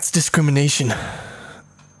that's discrimination.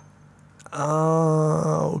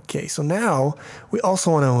 Okay, so now we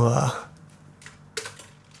also want to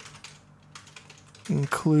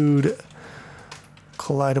include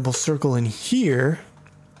collidable circle in here.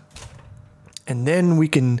 And then we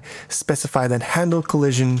can specify that handle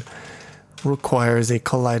collision requires a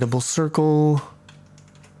collidable circle,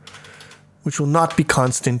 which will not be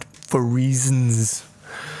constant for reasons.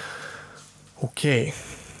 Okay.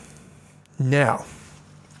 Now,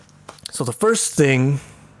 so the first thing,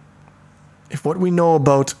 if what we know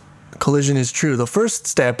about collision is true, the first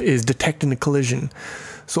step is detecting the collision.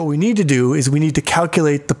 So what we need to do is we need to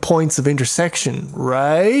calculate the points of intersection,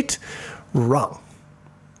 right? Wrong.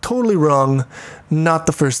 Totally wrong. Not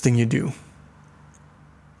the first thing you do.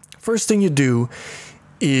 First thing you do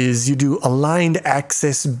is you do aligned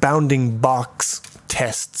axis bounding box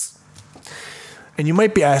tests. And you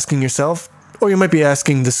might be asking yourself, or you might be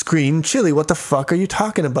asking the screen, Chili, what the fuck are you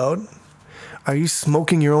talking about? Are you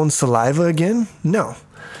smoking your own saliva again? No.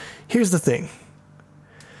 Here's the thing.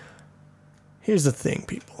 Here's the thing,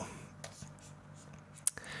 people.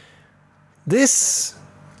 This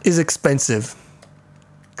is expensive.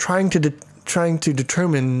 Trying to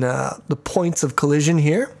determine the points of collision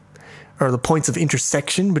here, or the points of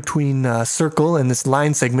intersection between circle and this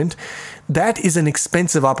line segment, that is an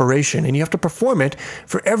expensive operation, and you have to perform it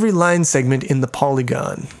for every line segment in the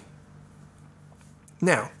polygon.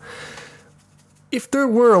 Now, if there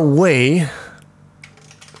were a way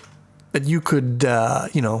that you could,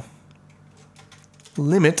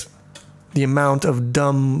 limit the amount of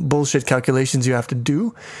dumb bullshit calculations you have to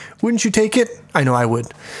do, wouldn't you take it? I know I would.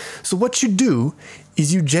 So what you do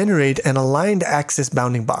is you generate an aligned axis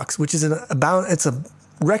bounding box, which is it's a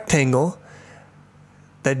rectangle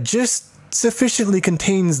that just sufficiently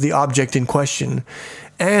contains the object in question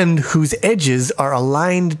and whose edges are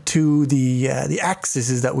aligned to the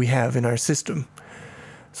axes that we have in our system.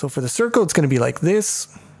 So for the circle, it's going to be like this.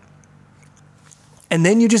 And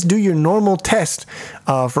then you just do your normal test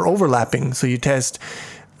for overlapping. So you test,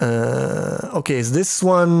 okay, is this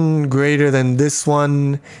one greater than this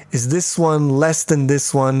one? Is this one less than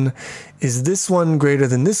this one? Is this one greater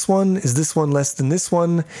than this one? Is this one less than this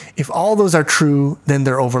one? If all those are true, then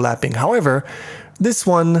they're overlapping. However, this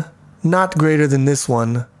one not greater than this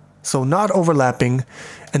one, so not overlapping,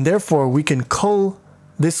 and therefore we can cull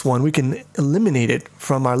this one, we can eliminate it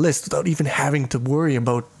from our list without even having to worry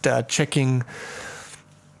about checking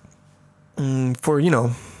for,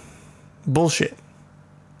 bullshit.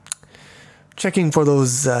 Checking for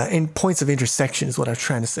those points of intersection is what I was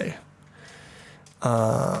trying to say.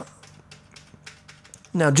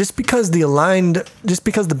 Now, just because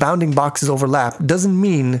the bounding boxes overlap doesn't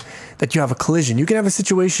mean that you have a collision. You can have a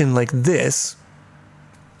situation like this,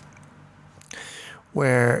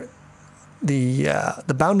 where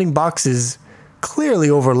the bounding boxes clearly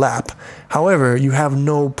overlap. However, you have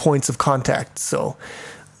no points of contact. So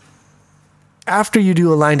after you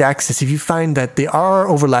do aligned axis, if you find that they are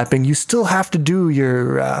overlapping, you still have to do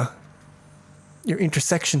your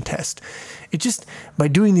intersection test. It just, by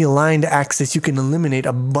doing the aligned axis, you can eliminate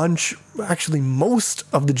a bunch, actually most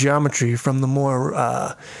of the geometry from the more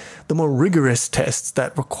rigorous tests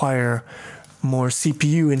that require more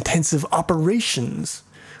CPU intensive operations.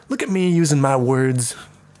 Look at me using my words.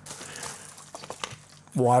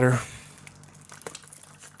 Water.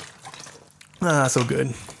 Ah, so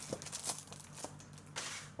good.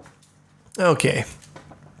 Okay.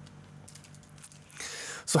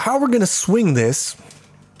 So how we're going to swing this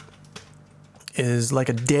is like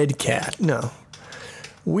a dead cat. No.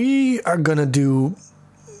 We're going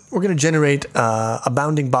to generate a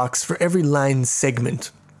bounding box for every line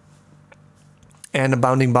segment and a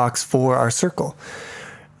bounding box for our circle.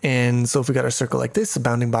 And so if we got our circle like this, a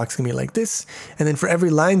bounding box can be like this. And then for every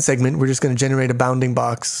line segment, we're just going to generate a bounding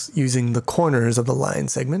box using the corners of the line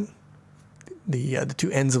segment. The two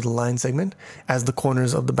ends of the line segment as the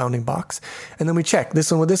corners of the bounding box. And then we check this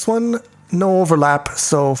one with this one, no overlap,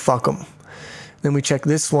 so fuck them. Then we check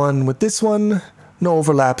this one with this one, no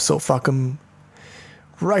overlap, so fuck them.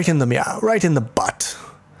 Right in the butt.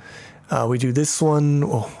 We do this one,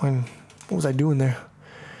 what was I doing there?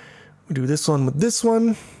 We do this one with this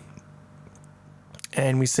one,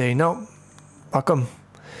 and we say, no, fuck them.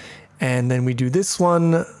 And then we do this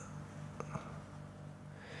one,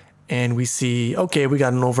 and we see, okay, we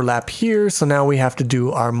got an overlap here, so now we have to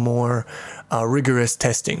do our more rigorous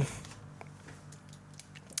testing.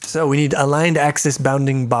 So we need aligned axis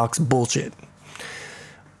bounding box bullshit.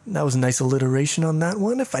 That was a nice alliteration on that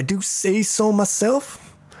one, if I do say so myself.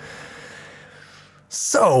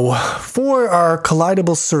 So, for our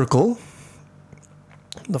collidable circle,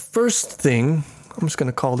 the first thing, I'm just going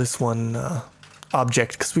to call this one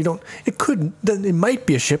object, because it might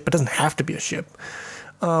be a ship, but it doesn't have to be a ship.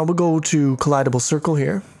 We'll go to collidable circle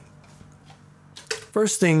here.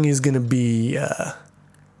 First thing is going to be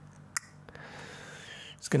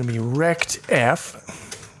rectF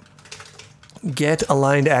get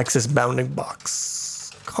aligned axis bounding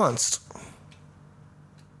box const.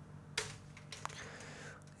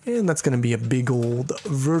 And that's going to be a big old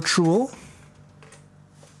virtual.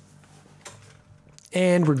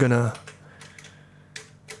 And we're going to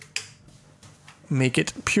make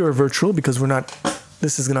it pure virtual because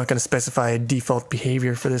this is not going to specify a default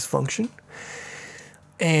behavior for this function.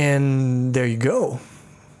 And there you go.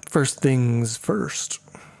 First things first.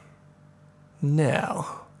 Now's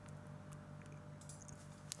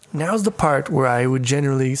the part where I would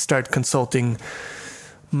generally start consulting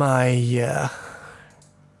my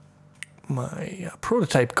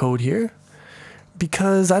prototype code here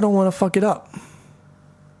because I don't want to fuck it up.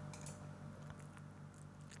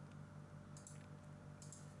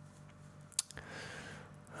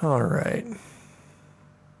 All right.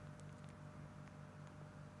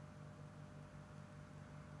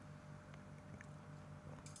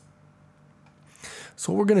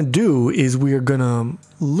 So what we're going to do is we're going to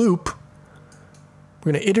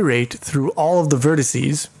iterate through all of the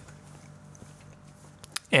vertices,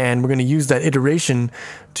 and we're going to use that iteration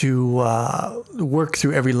to work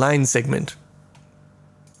through every line segment.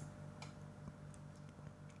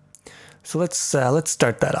 So let's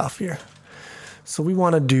start that off here. So we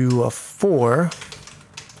want to do a for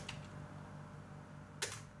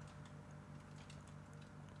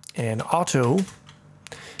and auto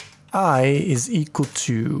I is equal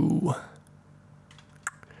to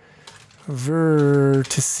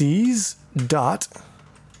vertices dot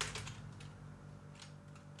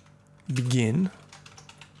begin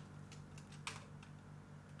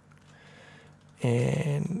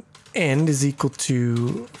and end is equal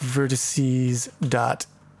to vertices dot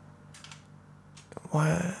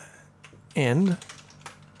end.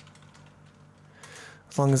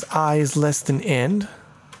 As long as I is less than end,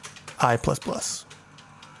 I plus plus.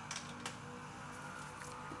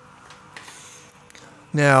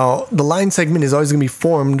 Now, the line segment is always going to be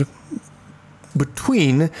formed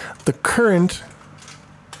between the current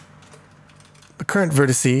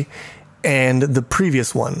vertice and the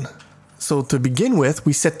previous one. So to begin with,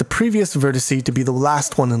 we set the previous vertice to be the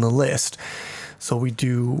last one in the list. So we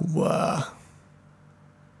do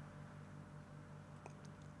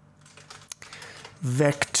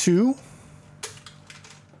vec2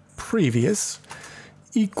 previous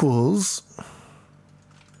equals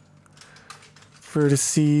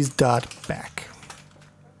vertices dot back.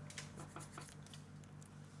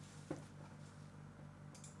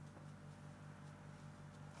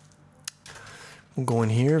 We'll go in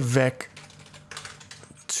here, vec2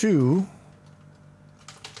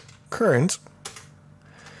 current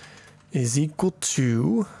is equal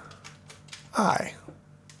to I.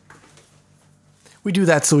 We do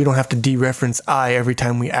that so we don't have to dereference I every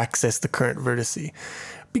time we access the current vertice,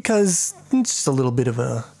 because it's just a little bit of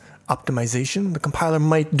a optimization. The compiler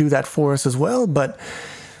might do that for us as well, but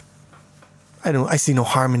I see no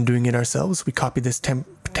harm in doing it ourselves. We copy this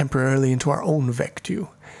temporarily into our own vec2.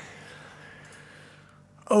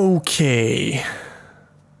 Okay.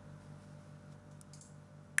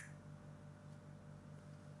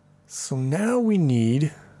 So now we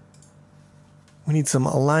need some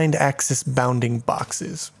aligned axis bounding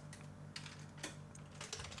boxes.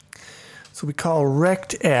 So we call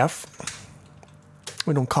rectF.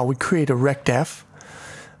 We create a rectF.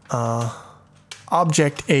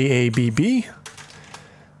 Object AABB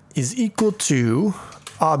is equal to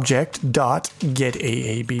object dot get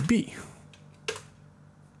AABB.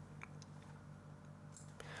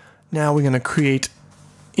 Now we're going to create,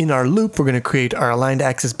 in our loop, we're going to create our aligned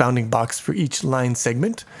axis bounding box for each line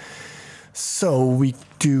segment. So we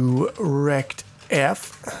do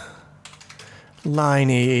rectF line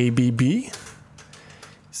AABB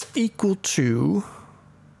is equal to,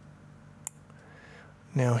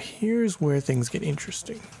 now here's where things get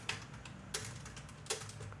interesting.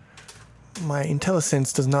 My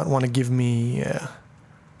IntelliSense does not want to give me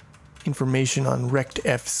information on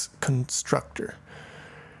rectF's constructor,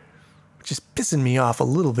 which is pissing me off a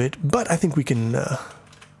little bit, but I think we can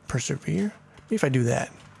persevere. Maybe if I do that.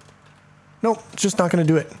 Nope, it's just not going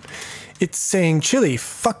to do it. It's saying, Chili,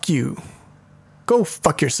 fuck you. Go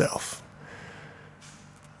fuck yourself.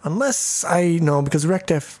 Unless I know, because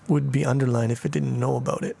rectF would be underlined if it didn't know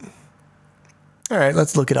about it. All right,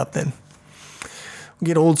 let's look it up then. We'll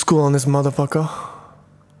get old school on this motherfucker.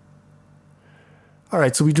 All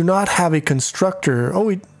right, so we do not have a constructor.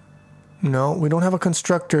 No, we don't have a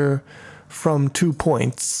constructor from 2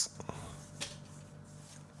 points.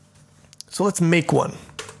 So let's make one.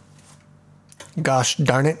 Gosh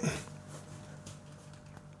darn it.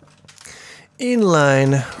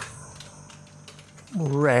 inline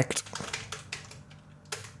rect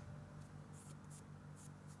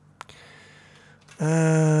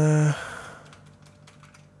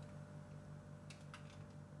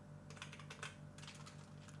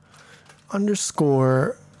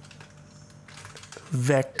underscore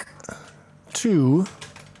vec2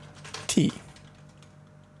 t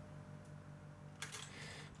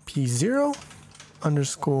p0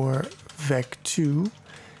 underscore vec2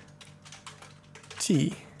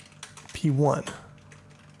 t p1.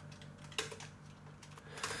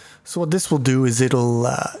 So what this will do is it's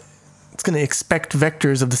going to expect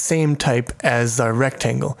vectors of the same type as our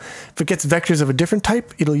rectangle. If it gets vectors of a different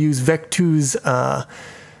type, it'll use vec2's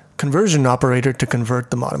conversion operator to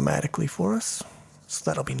convert them automatically for us. So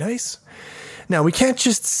that'll be nice. Now we can't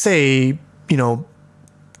just say, you know,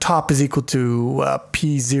 top is equal to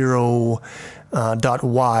p0 dot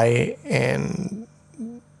y and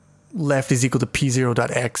left is equal to p0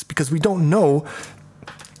 dot x, because we don't know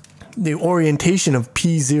the orientation of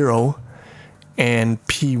p0 and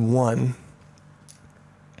p1,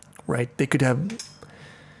 right? They could have,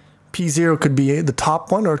 p0 could be the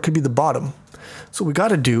top one or it could be the bottom. So what we got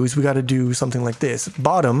to do is we got to do something like this.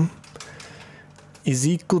 Bottom is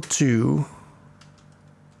equal to,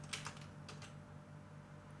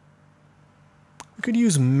 we could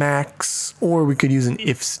use max or we could use an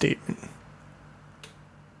if statement.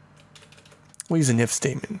 We'll use an if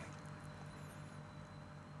statement.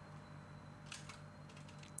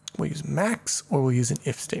 We'll use max or we'll use an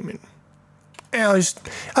if statement. And I'll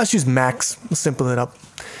just use max. We'll simple it up.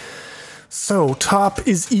 So top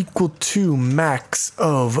is equal to max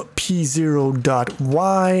of p0 dot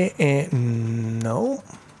y and no.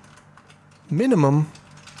 Minimum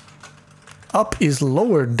up is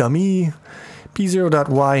lower, dummy. p0 dot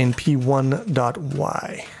y and p1 dot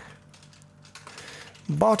y.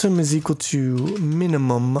 Bottom is equal to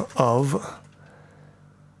minimum of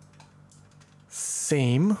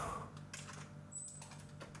same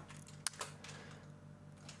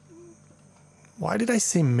Why did I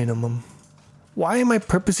say minimum? Why am I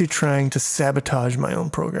purposely trying to sabotage my own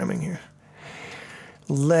programming here?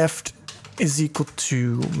 Left is equal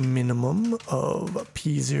to minimum of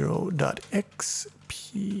p0.x,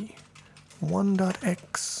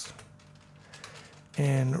 p1.x,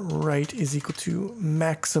 and right is equal to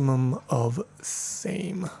maximum of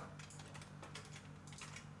same.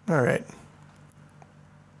 All right.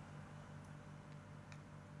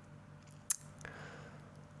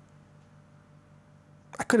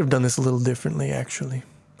 I could have done this a little differently, actually.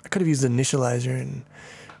 I could have used the initializer,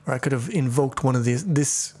 or I could have invoked one of these,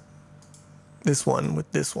 this one with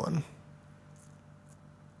this one.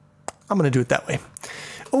 I'm going to do it that way.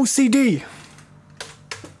 OCD.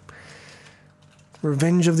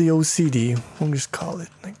 Revenge of the OCD. We'll just call it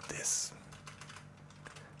like this.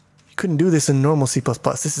 You couldn't do this in normal C++.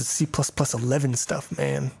 This is C++ 11 stuff,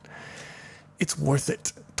 man. It's worth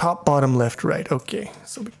it. Top, bottom, left, right. Okay,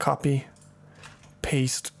 so we copy,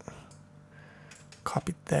 paste,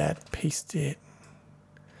 copy that, paste it.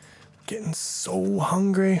 Getting so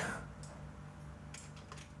hungry.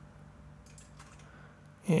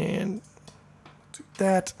 And do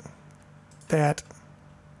that, that,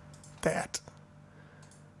 that.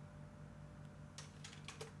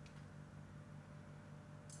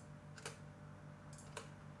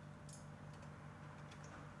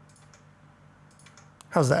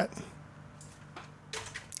 How's that?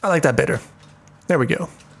 I like that better. There we go.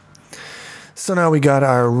 So now we got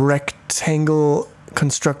our rectangle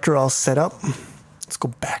constructor all set up. Let's go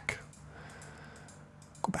back.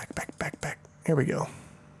 Go back, back, back, back. Here we go.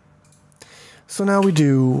 So now we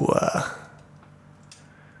do,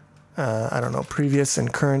 I don't know, previous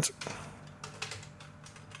and current.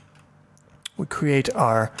 We create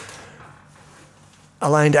our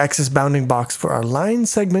aligned axis bounding box for our line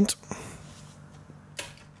segment.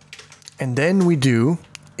 And then we do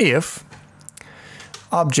if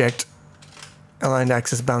object aligned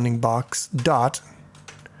axis bounding box dot.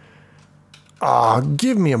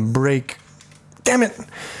 Give me a break. Damn it.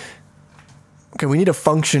 Okay, we need a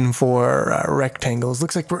function for rectangles.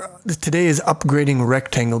 Looks like today is upgrading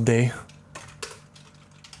rectangle day.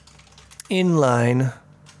 Inline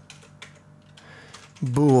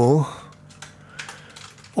bool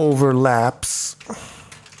overlaps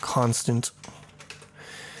constant.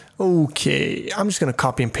 Okay, I'm just going to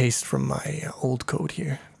copy and paste from my old code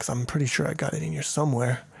here, because I'm pretty sure I got it in here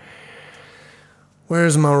somewhere.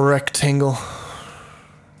 Where's my rectangle?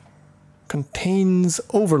 Contains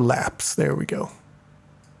overlaps. There we go.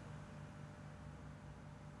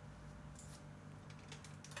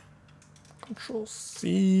 Control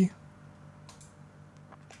C.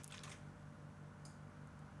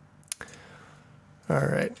 All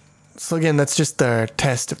right. So again, that's just our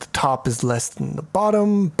test if the top is less than the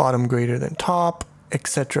bottom, bottom greater than top,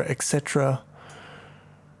 etc., etc.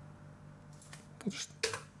 We'll just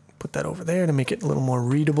put that over there to make it a little more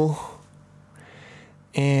readable.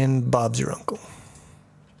 And Bob's your uncle.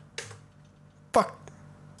 Fuck.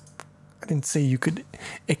 I didn't say you could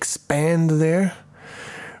expand there.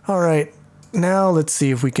 All right. Now let's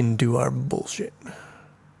see if we can do our bullshit.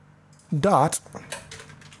 Dot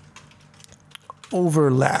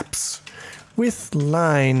overlaps with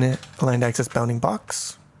aligned access bounding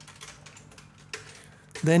box.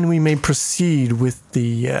 Then we may proceed with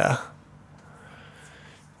the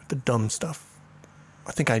dumb stuff.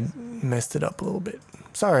 I think I messed it up a little bit.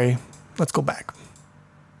 Sorry. Let's go back.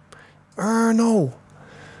 No.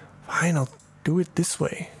 Fine, I'll do it this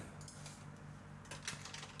way.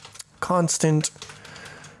 Constant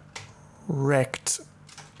rect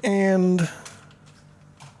and what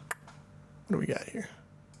do we got here?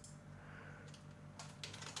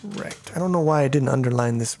 Rect. I don't know why I didn't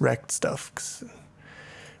underline this rect stuff,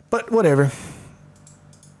 but whatever.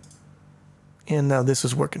 And now this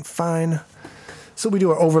is working fine. So we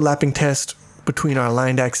do our overlapping test between our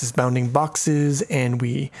aligned axis bounding boxes, and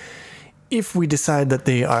if we decide that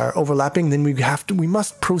they are overlapping, then we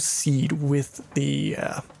must proceed with the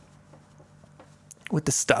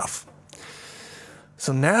stuff.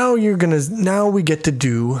 So now we get to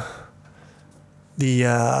do the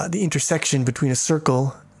intersection between a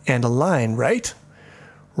circle and a line, right?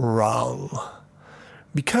 Wrong.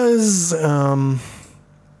 Because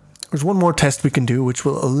there's one more test we can do, which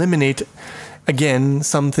will eliminate, again,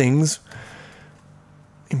 some things,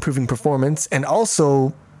 improving performance, and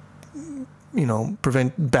also, you know,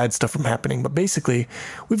 prevent bad stuff from happening. But basically,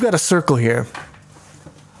 we've got a circle here,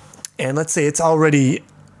 and let's say it's already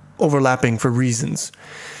overlapping for reasons.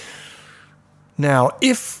 Now,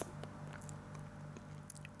 if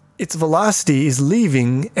its velocity is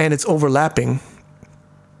leaving and it's overlapping,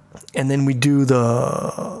 and then we do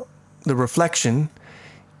the reflection,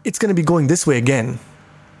 it's going to be going this way again,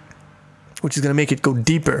 which is going to make it go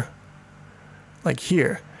deeper, like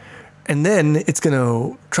here. And then it's going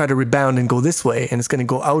to try to rebound and go this way, and it's going to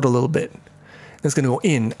go out a little bit. It's going to go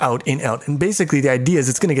in, out, in, out. And basically the idea is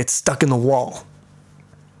it's going to get stuck in the wall.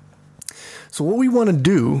 So what we want to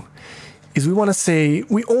do is we want to say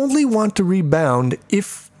we only want to rebound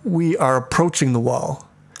if we are approaching the wall.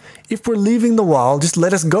 If we're leaving the wall, just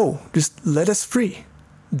let us go. Just let us free.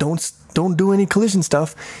 Don't do any collision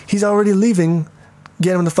stuff. He's already leaving.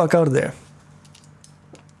 Get him the fuck out of there.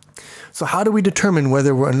 So how do we determine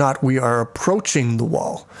whether or not we are approaching the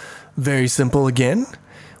wall? Very simple again.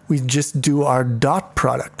 We just do our dot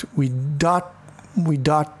product. We dot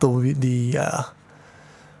the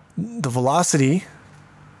velocity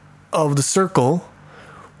of the circle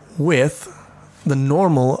with the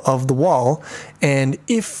normal of the wall, and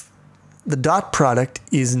if the dot product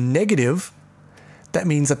is negative, that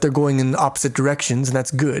means that they're going in opposite directions, and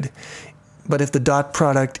that's good. But if the dot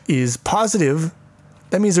product is positive,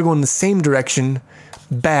 that means they're going in the same direction.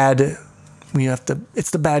 Bad. It's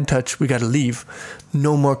the bad touch. We got to leave.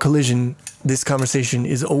 No more collision. This conversation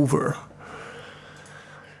is over.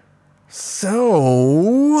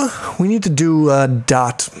 So we need to do a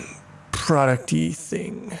dot product-y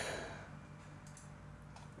thing.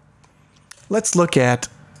 Let's look at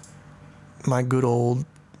my good old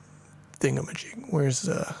thingamajig. Where's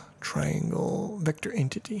the triangle vector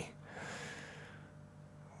entity?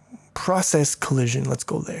 Process collision. Let's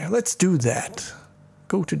go there. Let's do that.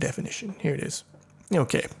 Go to definition. Here it is.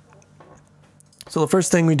 Okay. So the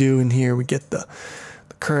first thing we do in here, we get the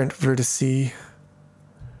current vertice.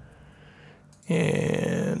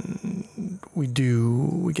 And we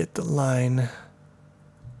get the line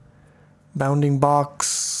bounding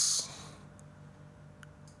box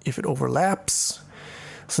if it overlaps.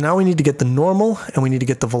 So now we need to get the normal and we need to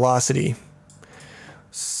get the velocity.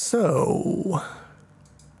 So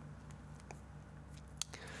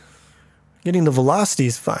getting the velocity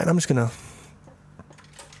is fine. I'm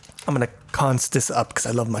gonna const this up because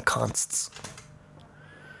I love my consts.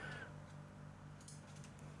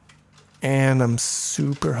 And I'm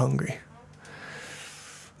super hungry.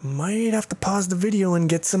 Might have to pause the video and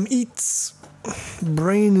get some eats.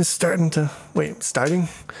 Brain is starting.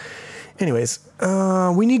 Anyways,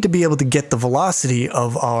 we need to be able to get the velocity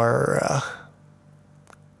of our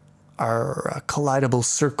collidable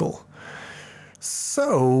circle.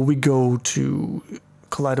 So we go to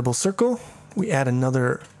collidable circle. We add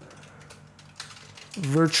another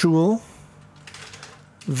virtual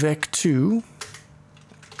vec2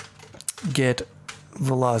 get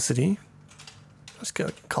velocity. Let's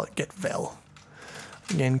go call it get vel.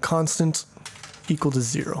 Again, constant equal to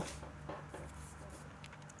 0.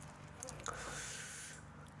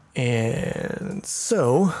 And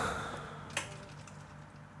so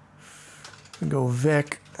we go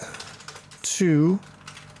vec2,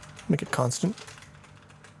 make it constant.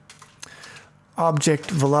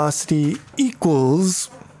 Object velocity equals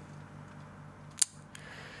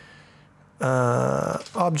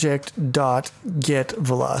object dot get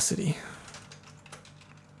velocity.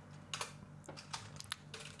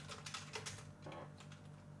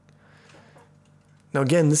 Now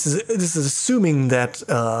again, this is assuming that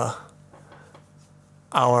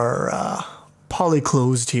our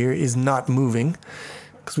polyclosed here is not moving,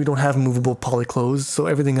 because we don't have movable polyclosed, so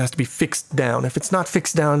everything has to be fixed down. If it's not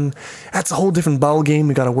fixed down, that's a whole different ball game.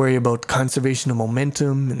 We got to worry about conservation of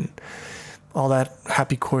momentum and all that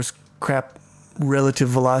happy course crap, relative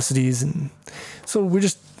velocities, and so we're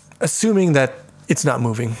just assuming that it's not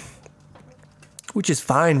moving, which is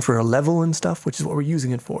fine for a level and stuff, which is what we're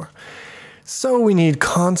using it for. So we need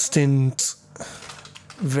constant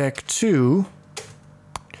vec2,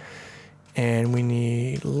 and we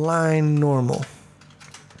need line normal.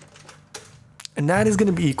 And that is going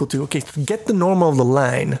to be equal to, okay, forget the normal of the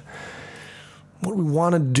line. What we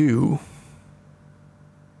want to do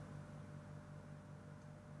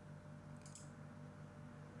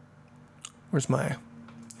where's my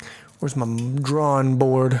drawing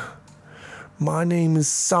board? My name is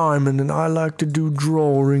Simon and I like to do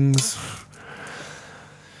drawings.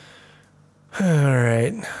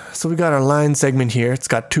 Alright, so we got our line segment here. It's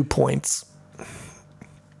got 2 points.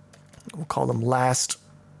 We'll call them last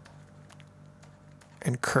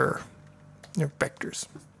and cur. They're vectors.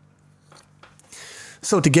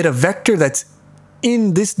 So to get a vector that's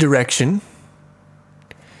in this direction,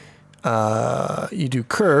 you do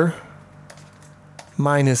cur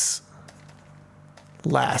minus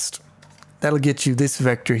last. That'll get you this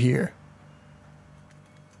vector here.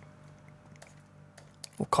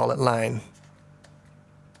 We'll call it line.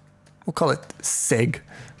 We'll call it seg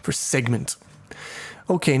for segment.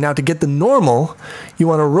 Okay, now to get the normal, you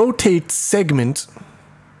want to rotate segment.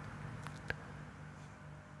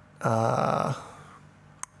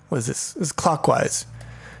 What is this? This is clockwise.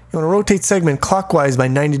 You want to rotate segment clockwise by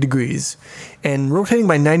 90 degrees. And rotating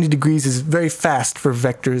by 90 degrees is very fast for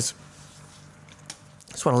vectors.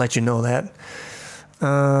 Just want to let you know that.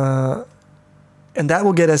 And that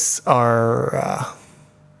will get us our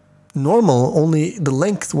normal, only the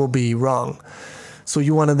length will be wrong. So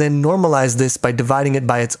you want to then normalize this by dividing it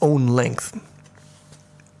by its own length.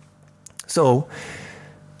 So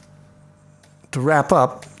to wrap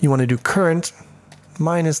up, you want to do current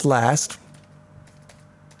minus last,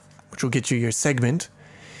 which will get you your segment.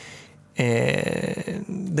 And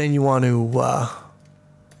then you want to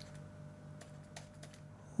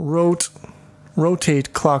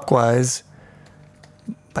rotate clockwise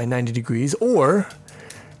by 90 degrees, or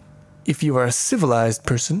if you are a civilized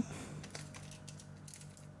person,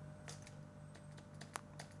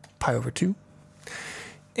 pi over 2.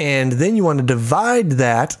 And then you want to divide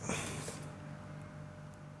that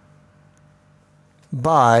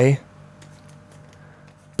by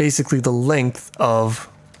basically the length of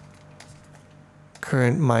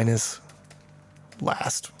current minus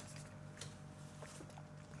last.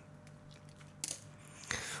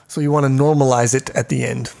 So you want to normalize it at the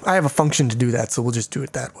end. I have a function to do that, so we'll just do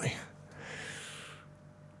it that way.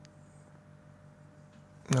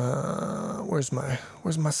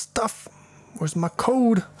 Where's my stuff? Where's my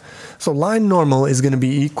code? So line normal is going to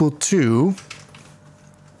be equal to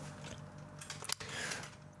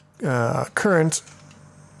current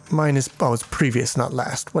minus, oh, it's previous, not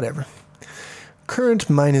last, whatever. Current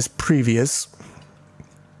minus previous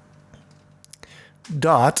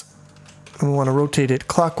dot, and we want to rotate it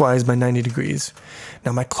clockwise by 90 degrees.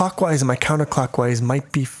 Now my clockwise and my counterclockwise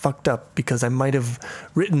might be fucked up because I might have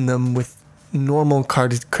written them with normal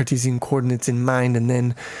Cartesian coordinates in mind, and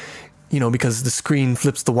then, you know, because the screen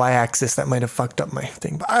flips the y-axis, that might have fucked up my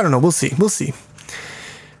thing. But I don't know, we'll see, we'll see.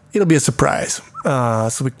 It'll be a surprise.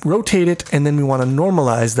 So we rotate it, and then we want to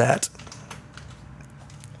normalize that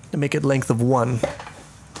to make it length of 1.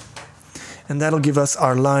 And that'll give us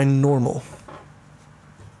our line normal.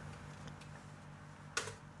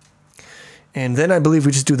 And then I believe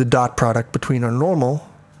we just do the dot product between our normal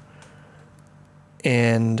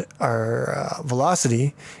and our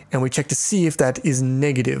velocity, and we check to see if that is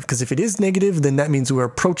negative, because if it is negative, then that means we're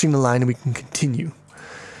approaching the line and we can continue.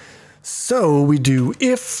 So we do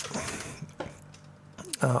if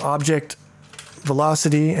object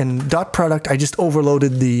velocity and dot product. I just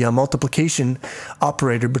overloaded the multiplication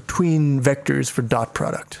operator between vectors for dot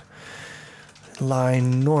product.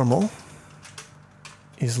 Line normal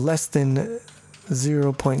is less than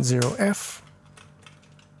 0.0f.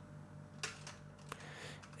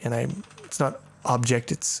 And it's not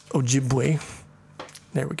object, it's Ojibwe.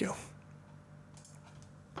 There we go.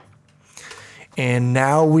 And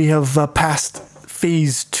now we have passed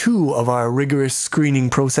phase 2 of our rigorous screening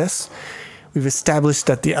process. We've established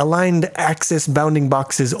that the aligned axis bounding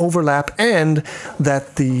boxes overlap and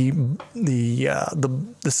that the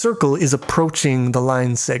circle is approaching the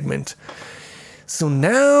line segment. So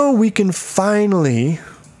now we can finally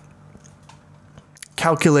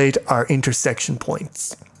calculate our intersection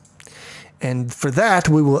points. And for that,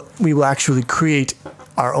 we will actually create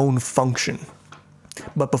our own function.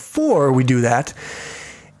 But before we do that,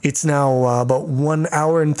 it's now about 1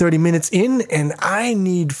 hour and 30 minutes in, and I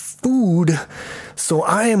need food. So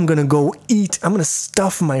I am going to go eat. I'm going to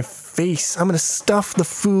stuff my face. I'm going to stuff the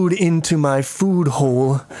food into my food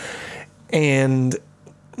hole. And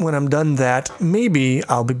when I'm done that, maybe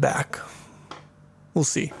I'll be back. We'll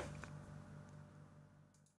see.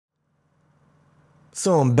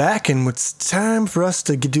 So I'm back, and it's time for us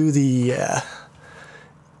to do the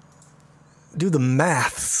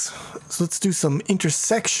maths. So let's do some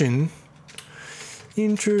intersection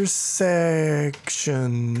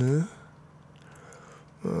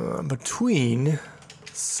between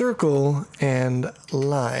circle and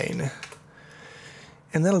line.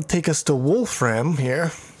 And that'll take us to Wolfram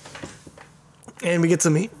here. And we get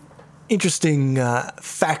some interesting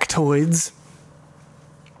factoids.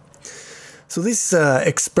 So this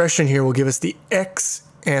expression here will give us the x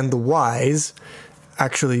and the y's.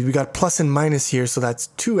 Actually, we got plus and minus here, so that's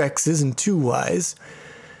 2 x's and 2 y's,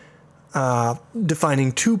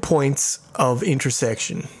 defining 2 points of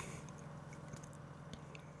intersection.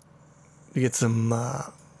 We get some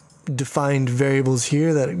defined variables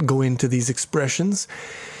here that go into these expressions,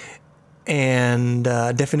 and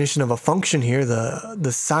definition of a function here,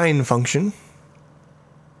 the sine function,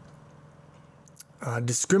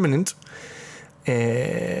 discriminant,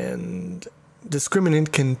 and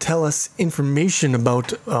discriminant can tell us information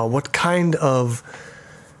about what kind of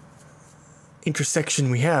intersection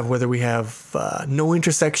we have, whether we have no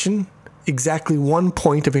intersection, exactly 1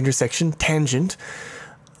 point of intersection, tangent,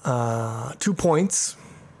 2 points,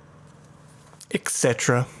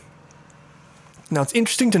 etc. Now it's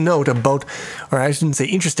interesting to note about, or I shouldn't say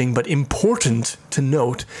interesting, but important to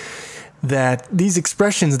note that these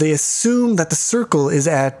expressions, they assume that the circle is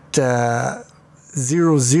at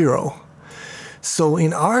 0, 0. So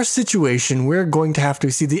in our situation, we're going to have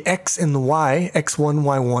to see the x and the y, x1,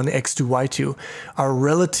 y1, x2, y2, are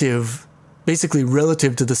relative, basically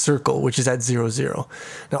relative to the circle, which is at 0, 0.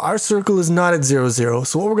 Now our circle is not at 0, 0,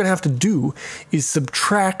 so what we're going to have to do is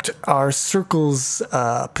subtract our circle's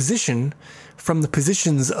position from the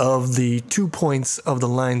positions of the 2 points of the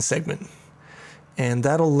line segment. And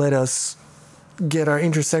that'll let us get our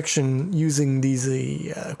intersection using these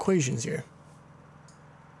equations here.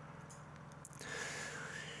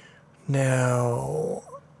 Now,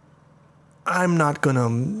 I'm not gonna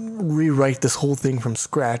rewrite this whole thing from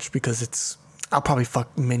scratch because I'll probably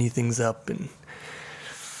fuck many things up and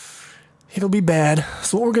it'll be bad.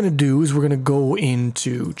 So what we're gonna do is we're gonna go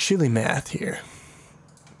into Chili Math here.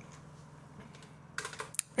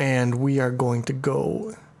 And we are going to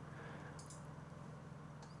go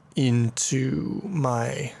into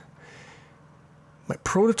my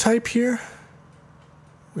prototype here.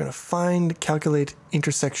 We're going to calculate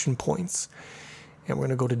intersection points. And we're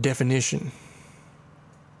going to go to definition.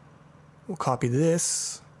 We'll copy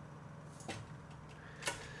this.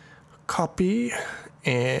 Copy.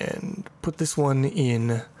 And put this one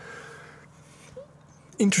in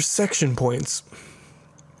intersection points.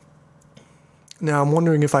 Now I'm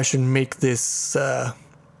wondering if I should make this... if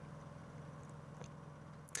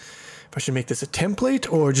I should make this a template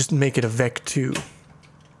or just make it a vec2.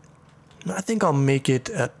 I think I'll make it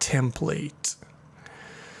a template.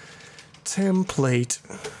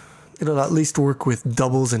 It'll at least work with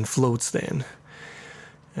doubles and floats then.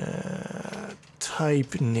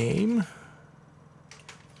 Type name.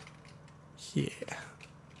 Yeah.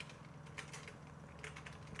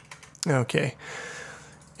 Okay.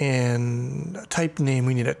 And type name,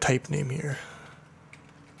 we need a type name here.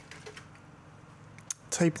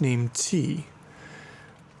 Type name T.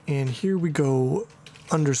 And here we go,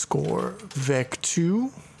 underscore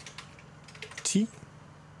vec2 T.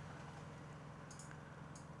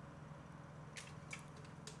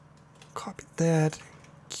 Copy that.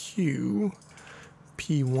 Q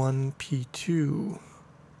P1 P2.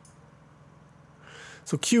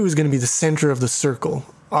 So Q is going to be the center of the circle.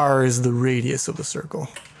 R is the radius of the circle.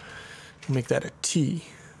 We'll make that a T.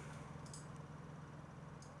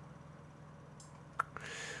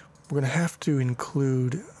 we're going to have to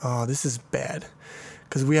include, oh, this is bad,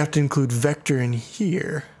 because we have to include vector in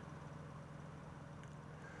here.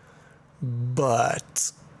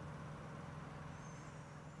 But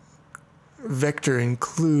vector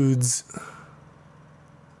includes,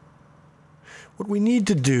 what we need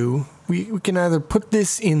to do, we can either put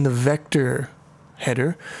this in the vector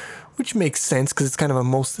header, which makes sense because it's kind of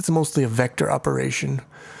it's mostly a vector operation,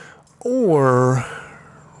 or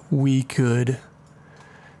we could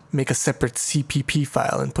make a separate CPP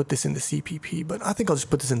file and put this in the CPP, but I think I'll just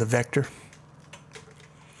put this in the vector.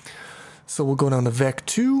 So we'll go down to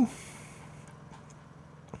vec2.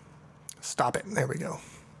 Stop it. There we go.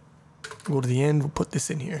 Go to the end. We'll put this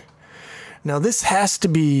in here. Now this has to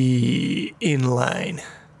be inline.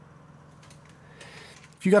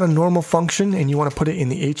 If you got a normal function and you want to put it in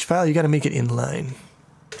the H file, you got to make it inline.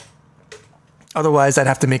 Otherwise, I'd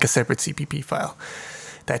have to make a separate CPP file.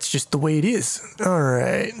 That's just the way it is. All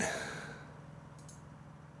right.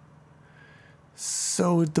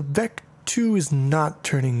 So the vec2 is not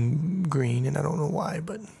turning green, and I don't know why,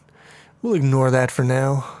 but we'll ignore that for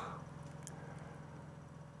now.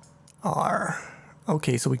 R.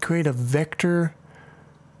 Okay, so we create a vector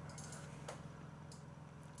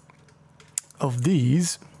of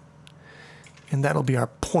these, and that'll be our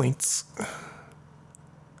points.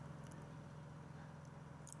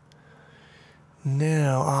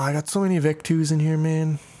 Now, I got so many vec2s in here,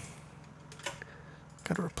 man.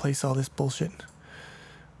 Gotta replace all this bullshit.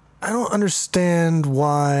 I don't understand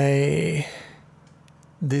why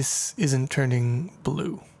this isn't turning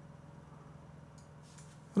blue.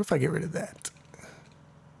 What if I get rid of that?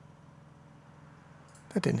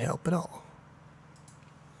 That didn't help at all.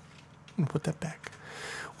 I'm gonna put that back.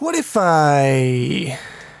 What if I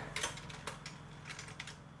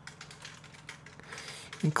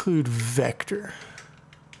include vector?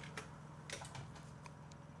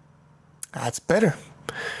 That's better.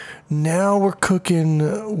 Now we're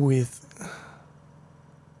cooking with...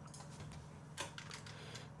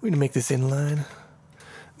 We're gonna make this inline.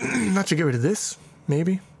 Not to get rid of this,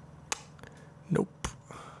 maybe. Nope.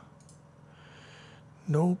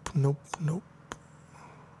 Nope, nope, nope.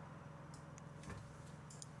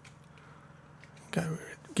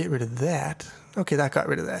 Get rid of that. Okay, that got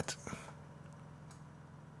rid of that.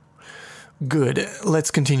 Good. Let's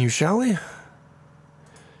continue, shall we?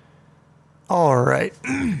 All right.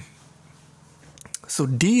 So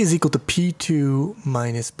D is equal to P2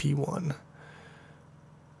 minus P1.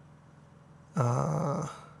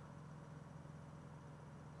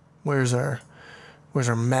 Where's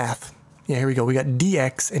our math? Yeah, here we go. We got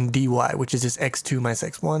dx and dy, which is just x2 minus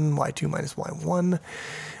x1, y2 minus y1.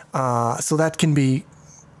 So that can be,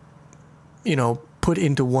 you know, put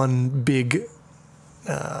into one big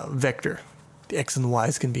vector. The x and the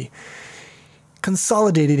y's can be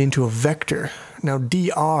consolidated into a vector. Now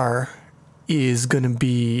dr is going to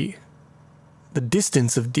be the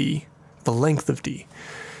distance of d, the length of d.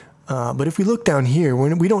 But if we look down here,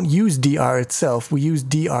 we don't use dr itself, we use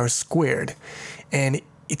dr squared. And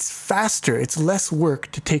it's faster, it's less work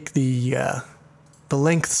to take the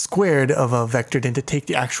length squared of a vector than to take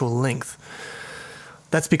the actual length.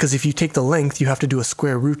 That's because if you take the length, you have to do a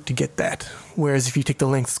square root to get that. Whereas if you take the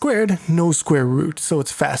length squared, no square root, so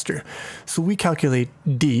it's faster. So we calculate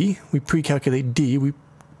d, we pre-calculate d, we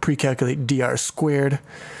pre-calculate dr squared.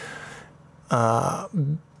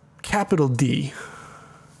 Capital D,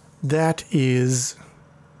 that is,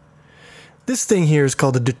 this thing here is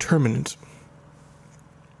called a determinant.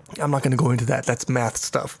 I'm not going to go into that, that's math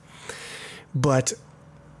stuff. But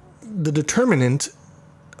the determinant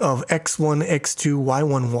of x1, x2,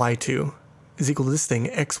 y1, y2 is equal to this thing,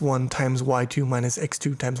 x1 times y2 minus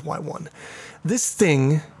x2 times y1. This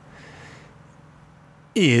thing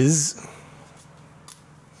is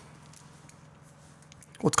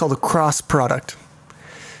what's called a cross product.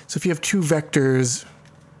 So if you have two vectors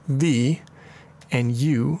v and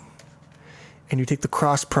u, and you take the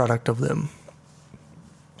cross product of them,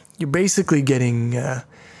 you're basically getting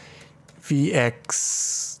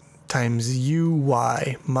vx times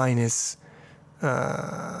uy minus ux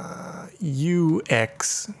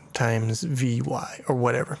times vy, or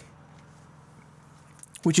whatever,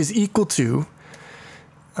 which is equal to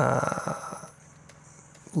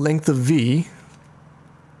length of v,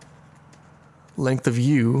 length of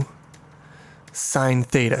u, sine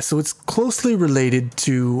theta. So it's closely related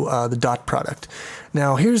to the dot product.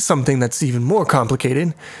 Now here's something that's even more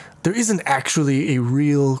complicated. There isn't actually a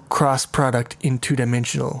real cross product in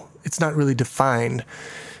two-dimensional. It's not really defined.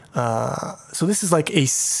 So this is like a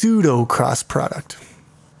pseudo cross product.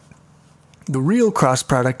 The real cross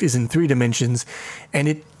product is in 3 dimensions, and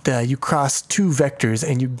it you cross two vectors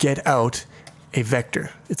and you get out a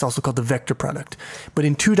vector. It's also called the vector product. But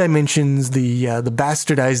in 2 dimensions, the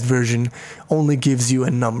bastardized version only gives you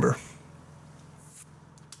a number.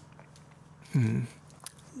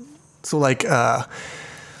 So like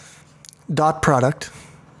dot product,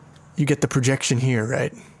 you get the projection here,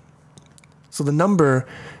 right? So the number,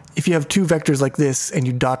 if you have 2 vectors like this and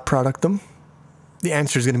you dot product them, the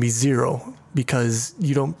answer is going to be 0 because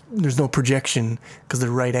there's no projection because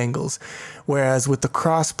they're right angles. Whereas with the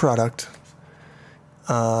cross product,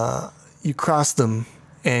 you cross them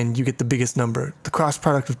and you get the biggest number. The cross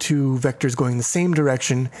product of 2 vectors going the same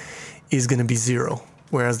direction is going to be 0.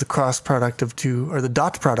 Whereas the cross product of 2, or the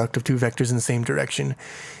dot product of 2 vectors in the same direction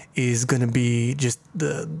is going to be just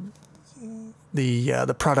the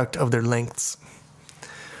product of their lengths.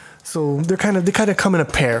 So they kind of come in a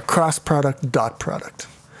pair, cross product, dot product.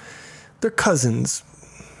 They're cousins.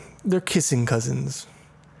 They're kissing cousins.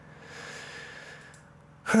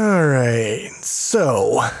 All right,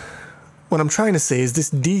 so what I'm trying to say is this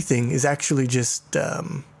D thing is actually just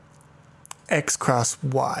X cross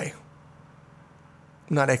Y.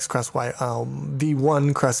 Not X cross Y,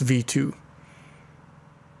 V1 cross V2.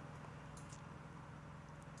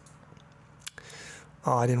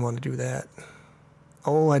 Oh, I didn't want to do that.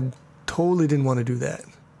 Oh, I totally didn't want to do that.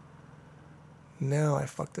 Now I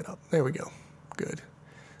fucked it up. There we go. Good.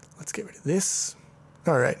 Let's get rid of this.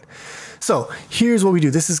 All right. So here's what we do.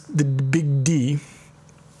 This is the big D.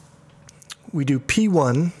 We do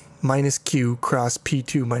P1 minus Q cross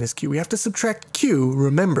P2 minus Q. We have to subtract Q,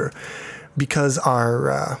 remember, because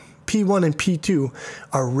our P1 and P2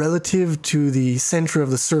 are relative to the center of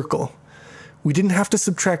the circle. We didn't have to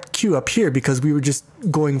subtract Q up here because we were just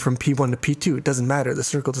going from P1 to P2. It doesn't matter. The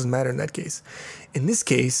circle doesn't matter in that case. In this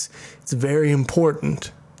case, it's very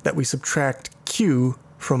important that we subtract Q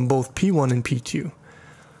from both P1 and P2,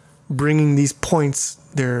 bringing these points,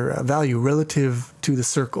 their value relative to the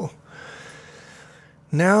circle.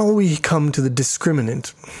 Now we come to the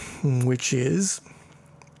discriminant, which is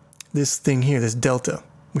this thing here, this delta,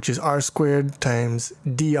 which is r squared times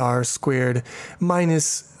dr squared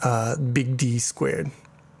minus big D squared.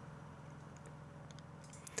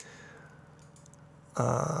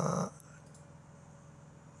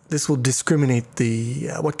 This will discriminate the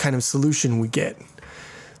what kind of solution we get.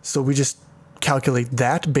 So we just calculate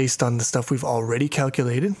that based on the stuff we've already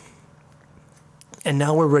calculated. And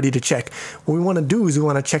now we're ready to check. What we want to do is we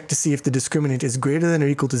want to check to see if the discriminant is greater than or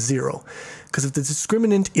equal to 0. Because if the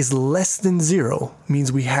discriminant is less than 0,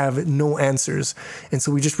 means we have no answers. And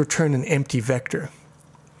so we just return an empty vector.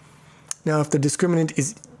 Now, if the discriminant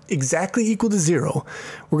is exactly equal to 0,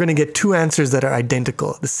 we're going to get 2 answers that are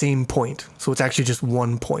identical at the same point. So it's actually just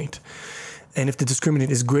 1 point. And if the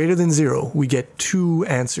discriminant is greater than 0, we get 2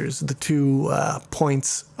 answers, the 2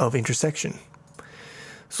 points of intersection.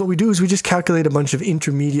 So what we do is we just calculate a bunch of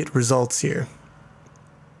intermediate results here.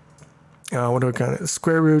 What do we call it?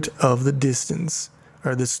 Square root of the distance,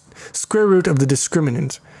 or the square root of the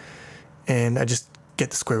discriminant. And I just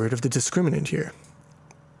get the square root of the discriminant here.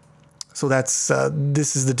 So that's,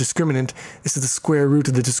 this is the discriminant. This is the square root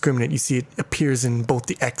of the discriminant. You see it appears in both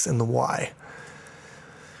the x and the y.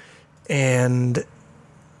 And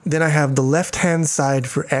then I have the left-hand side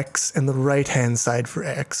for x and the right-hand side for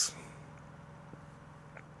x.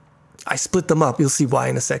 I split them up. You'll see why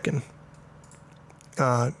in a second.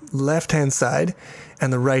 Left-hand side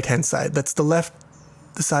and the right-hand side. That's the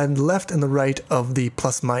side on the left and the right of the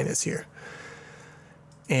plus minus here.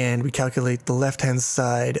 And we calculate the left-hand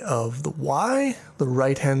side of the y, the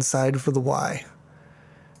right-hand side for the y.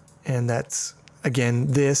 And that's, again,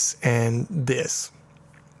 this and this.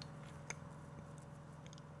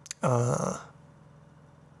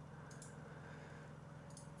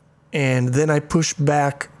 And then I push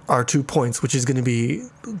back our 2 points, which is going to be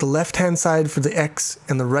the left-hand side for the x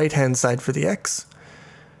and the right-hand side for the x,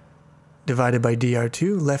 divided by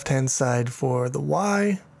dr2, left-hand side for the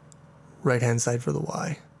y, right-hand side for the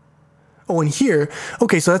y. Oh, and here,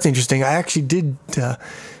 okay, so that's interesting. I actually did,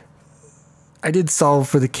 I did solve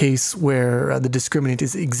for the case where the discriminant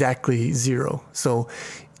is exactly 0. So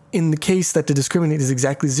in the case that the discriminant is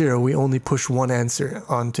exactly 0, we only push one answer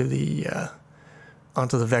onto the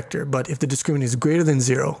vector. But if the discriminant is greater than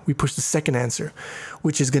 0, we push the second answer,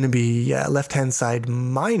 which is going to be left-hand side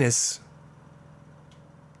minus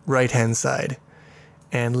right-hand side,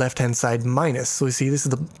 and left-hand side minus. So you see, this is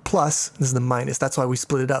the plus, this is the minus. That's why we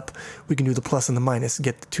split it up. We can do the plus and the minus,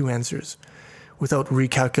 get the 2 answers without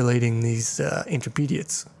recalculating these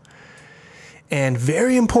intermediates. And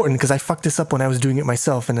very important, because I fucked this up when I was doing it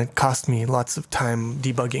myself, and it cost me lots of time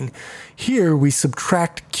debugging. Here we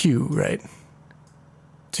subtract q, right?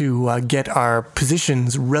 to get our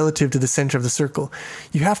positions relative to the center of the circle.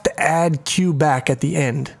 You have to add Q back at the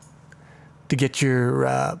end to get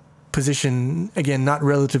your position, again, not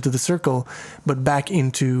relative to the circle, but back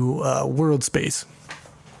into world space.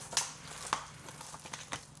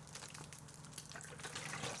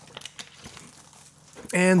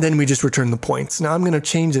 And then we just return the points. Now I'm going to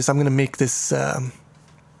change this. I'm going to make this so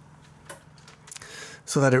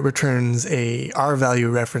that it returns a R value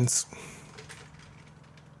reference.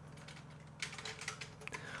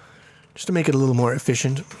 Just to make it a little more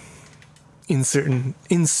efficient in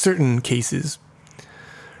certain cases.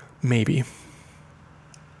 Maybe.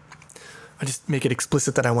 I just make it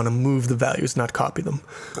explicit that I want to move the values, not copy them.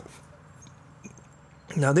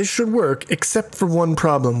 Now this should work, except for one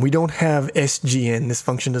problem. We don't have SGN. This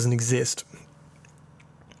function doesn't exist.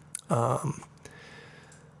 It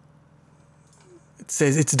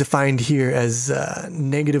says it's defined here as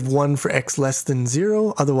 -1 for x less than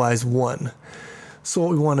 0, otherwise 1. So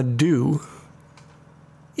what we want to do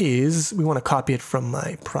is we want to copy it from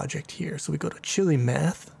my project here. So we go to Chili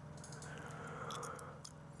Math.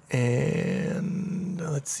 And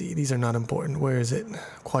let's see, these are not important. Where is it?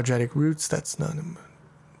 Quadratic roots, that's not important.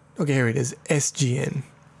 Okay, here it is, SGN,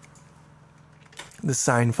 the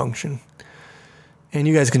sine function. And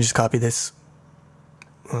you guys can just copy this.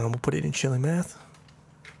 We'll put it in Chili Math.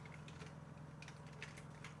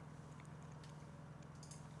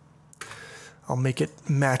 I'll make it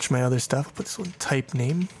match my other stuff. I'll put this one type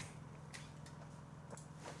name.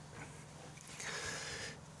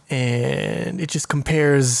 And it just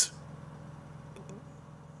compares.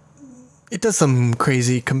 It does some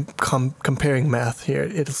crazy comparing math here.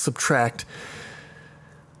 It'll subtract.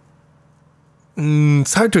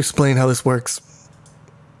 It's hard to explain how this works.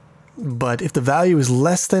 But if the value is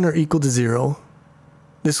less than or equal to 0,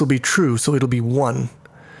 this will be true, so it'll be 1.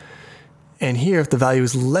 And here, if the value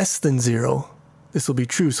is less than 0, this will be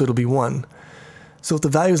true, so it'll be 1. So if the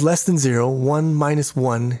value is less than 0, 1 minus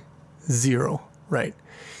 1, 0, right?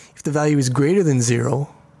 If the value is greater than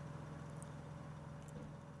 0,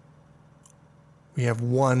 we have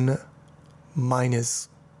 1 minus,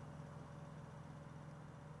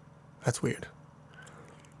 that's weird.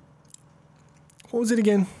 What was it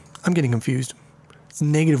again? I'm getting confused. It's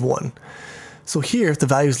 -1. So here, if the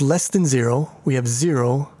value is less than 0, we have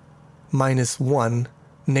 0 minus 1,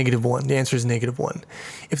 -1. The answer is -1.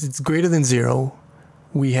 If it's greater than 0,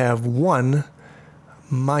 we have 1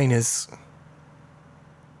 minus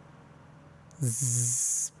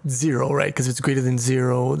 0, right? Because if it's greater than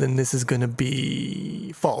 0, then this is going to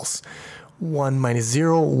be false. 1 minus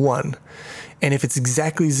 0, 1. And if it's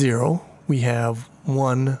exactly 0, we have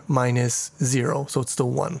 1 minus 0, so it's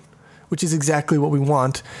still 1, which is exactly what we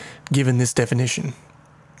want given this definition.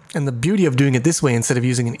 And the beauty of doing it this way instead of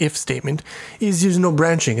using an if statement is there's no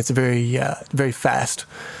branching. It's very fast.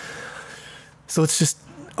 So it's just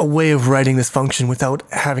a way of writing this function without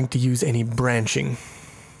having to use any branching,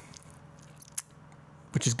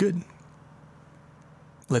 which is good.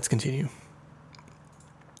 Let's continue.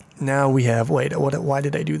 Now we have, wait, why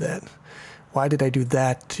did I do that? Why did I do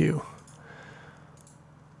that too?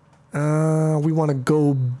 We want to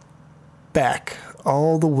go back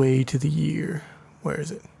all the way to the year. Where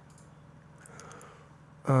is it?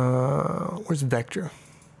 Where's vector?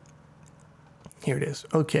 Here it is.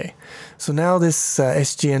 Okay. So now this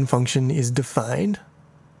SGN function is defined.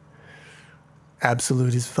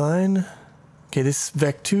 Absolute is fine. Okay, this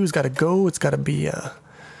vec2's got to go. It's got to be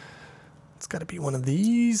one of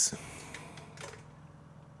these.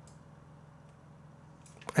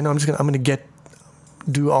 I know I'm gonna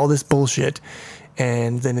do all this bullshit,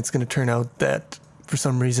 and then it's gonna turn out that for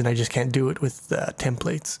some reason I just can't do it with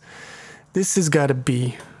templates. This has got to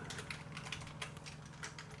be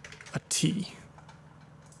a T.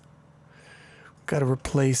 Got to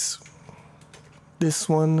replace this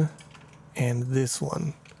one and this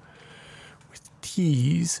one with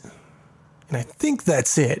T's, and I think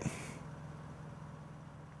that's it.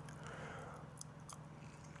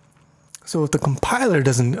 So if the compiler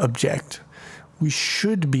doesn't object, we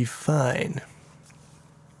should be fine.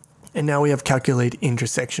 And now we have calculate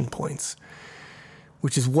intersection points,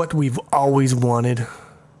 which is what we've always wanted.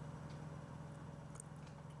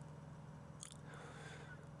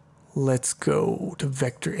 Let's go to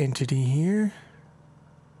vector entity here.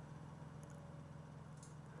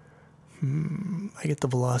 I get the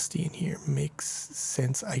velocity in here. Makes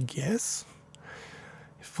sense, I guess.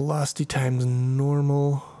 Velocity times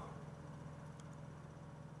normal.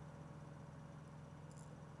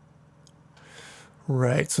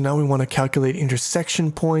 Right, so now we want to calculate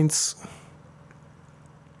intersection points.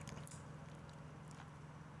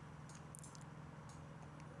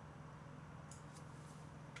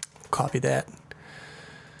 copy that.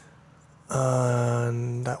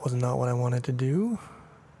 And that was not what I wanted to do.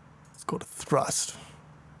 Let's go to thrust.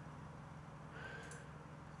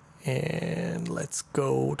 And let's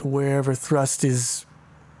go to wherever thrust is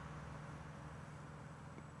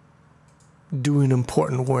doing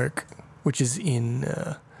important work, which is in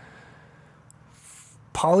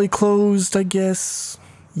polyclosed, I guess.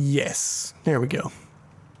 Yes, there we go.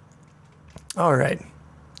 All right.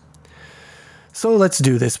 So let's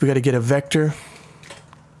do this. We got to get a vector,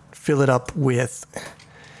 fill it up with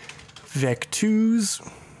vec2s,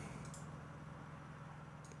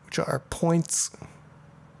 which are points.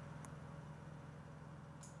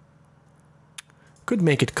 Could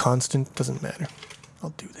make it constant, doesn't matter.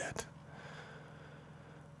 I'll do that.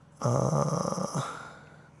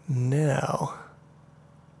 Now,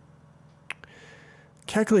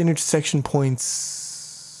 calculate intersection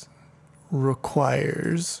points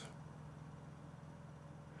requires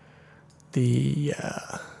the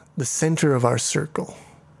center of our circle,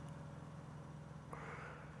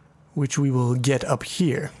 which we will get up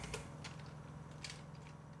here.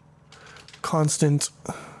 Constant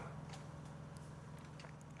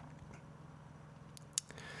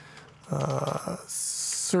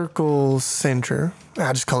circle center.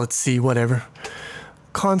 I'll just call it C, whatever.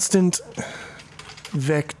 Constant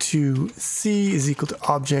vec2 C is equal to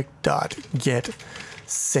object dot get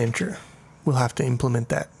center. We'll have to implement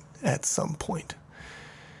that at some point.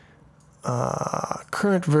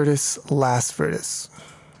 Current vertex, last vertex,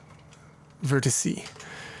 vertice.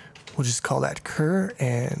 We'll just call that cur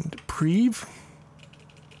and prev.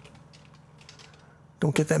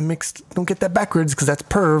 Don't get that mixed, don't get that backwards because that's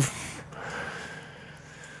perv.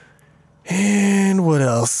 And what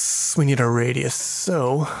else? We need a radius.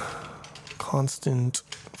 So constant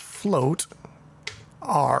float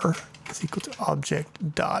r is equal to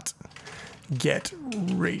object dot get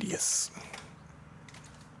radius.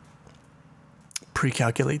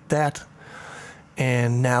 Pre-calculate that.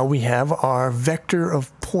 And now we have our vector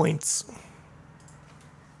of points.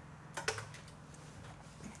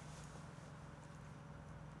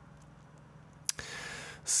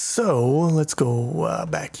 So let's go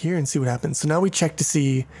back here and see what happens. So now we check to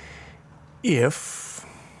see if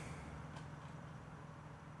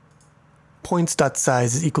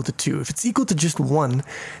points.size is equal to 2. If it's equal to just 1,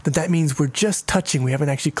 then that means we're just touching. We haven't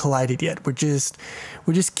actually collided yet. We're just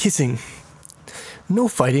kissing. No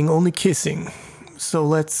fighting, only kissing. So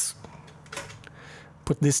let's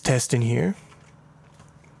put this test in here.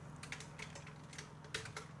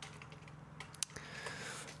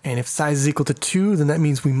 And if size is equal to 2, then that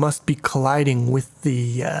means we must be colliding with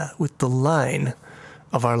the line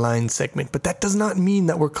of our line segment. But that does not mean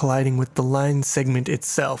that we're colliding with the line segment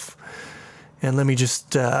itself. And let me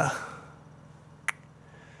just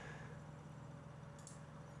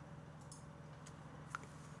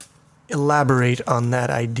elaborate on that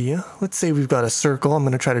idea. Let's say we've got a circle. I'm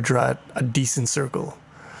going to try to draw a decent circle.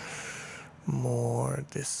 More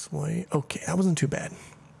this way. Okay, that wasn't too bad.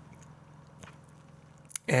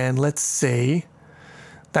 And let's say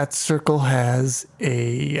that circle has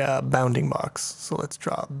a bounding box. So let's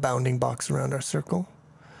draw a bounding box around our circle.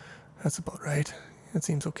 That's about right. That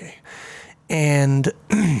seems okay. And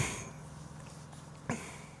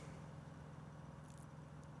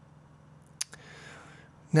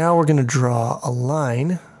now we're going to draw a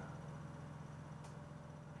line.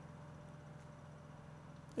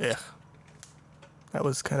 Ugh. That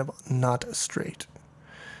was kind of not straight.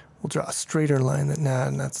 We'll draw a straighter line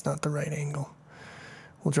that's not the right angle.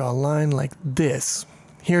 We'll draw a line like this.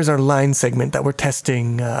 Here's our line segment that we're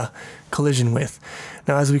testing collision with.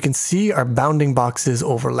 Now, as we can see, our bounding boxes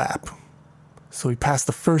overlap. So we passed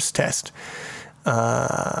the first test.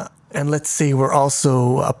 And let's say we're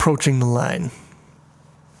also approaching the line.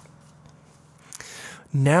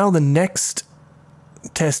 Now the next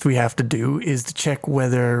test we have to do is to check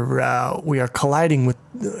whether we are colliding with,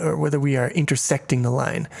 or whether we are intersecting the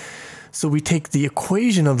line. So we take the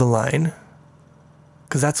equation of the line,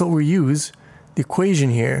 because that's what we use, the equation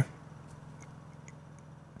here.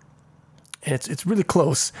 And it's really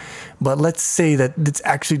close, but let's say that this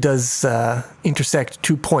actually does intersect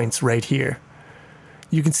 2 points right here.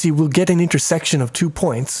 You can see we'll get an intersection of 2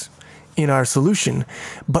 points in our solution,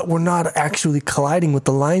 but we're not actually colliding with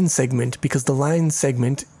the line segment because the line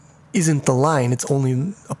segment isn't the line, it's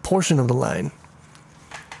only a portion of the line.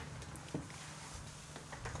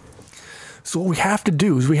 So what we have to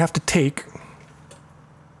do is we have to take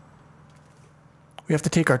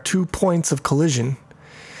our 2 points of collision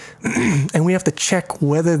and we have to check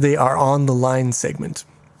whether they are on the line segment.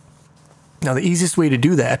 Now the easiest way to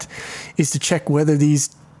do that is to check whether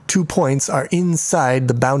these 2 points are inside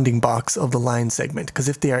the bounding box of the line segment. Because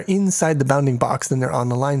if they are inside the bounding box, then they're on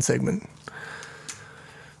the line segment.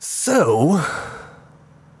 So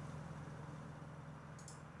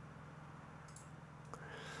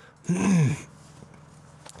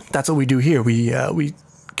that's what we do here. We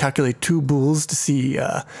calculate two bools to see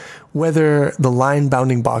whether the line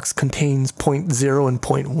bounding box contains 0.0 and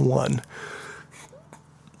 0.1.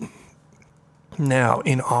 Now,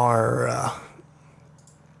 in our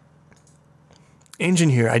engine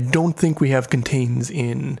here, I don't think we have contains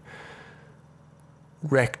in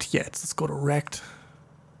rect yet. Let's go to rect.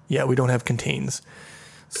 Yeah, we don't have contains.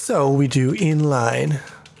 So we do inline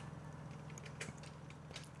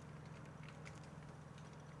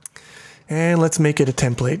and let's make it a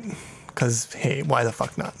template because, hey, why the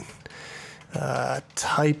fuck not?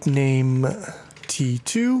 Type name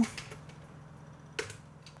T2.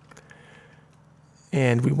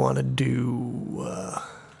 And we want to do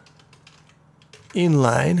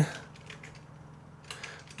inline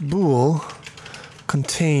bool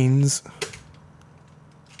contains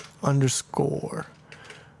underscore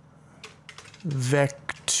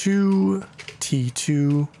vec2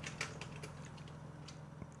 T2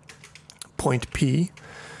 point P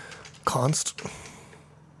const,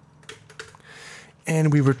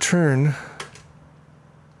 and we return,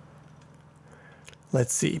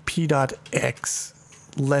 let's see, p dot x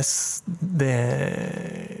less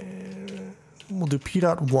than, we'll do p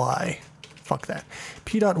dot y, fuck that,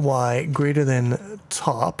 p dot y greater than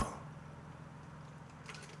top,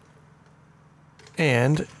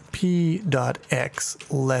 and p dot x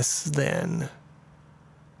less than,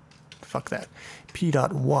 fuck that, p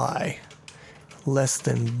dot y less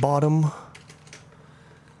than bottom,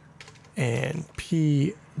 and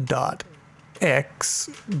p dot x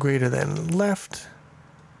greater than left,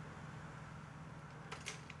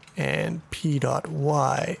 and p dot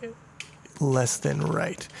y less than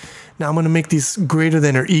right. Now I'm going to make these greater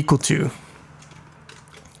than or equal to,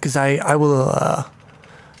 because I will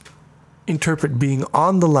interpret being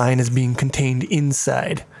on the line as being contained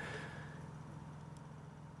inside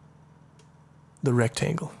the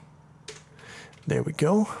rectangle. There we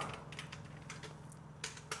go.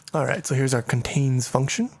 All right, so here's our contains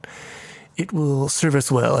function. It will serve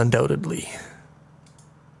us well, undoubtedly.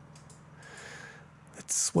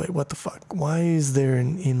 Let's, wait, what the fuck? Why is there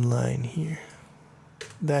an inline here?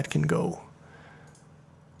 That can go.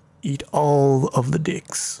 Eat all of the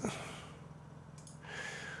dicks.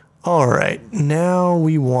 All right, now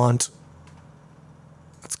we want,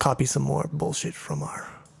 let's copy some more bullshit from our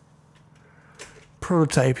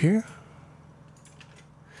prototype here.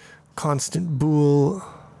 Constant bool.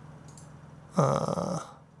 I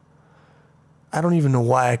don't even know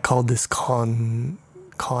why I called this con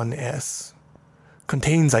s.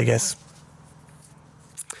 Contains, I guess.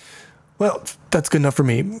 Well, that's good enough for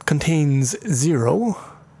me. Contains 0.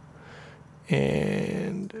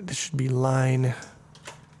 And this should be line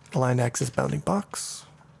axis bounding box.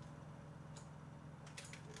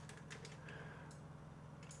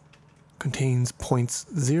 Contains points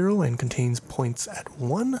 0 and contains points at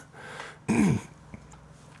 1.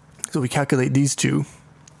 So we calculate these two.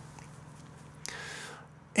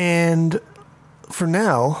 And for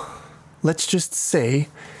now, let's just say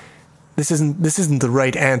this isn't the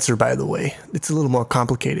right answer, by the way. It's a little more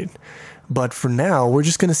complicated. But for now, we're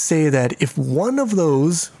just going to say that if one of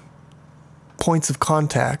those points of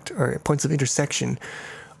contact or points of intersection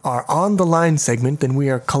are on the line segment, then we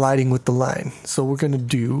are colliding with the line. So we're going to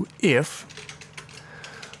do if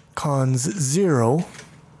cons 0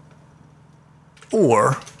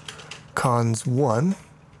 or cons 1,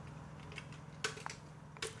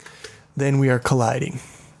 then we are colliding.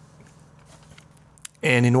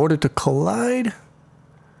 And in order to collide,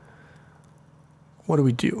 what do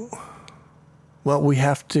we do? Well, we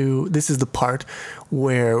have to, this is the part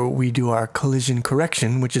where we do our collision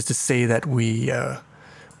correction, which is to say that we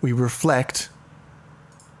reflect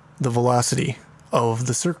the velocity of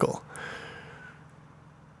the circle.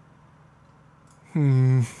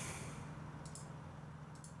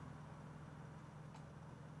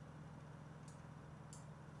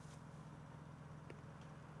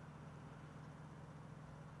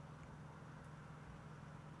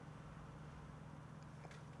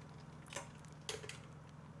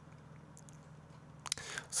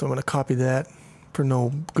 So I'm going to copy that for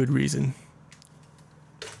no good reason.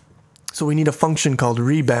 So we need a function called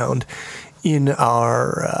rebound in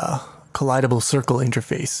our collidable circle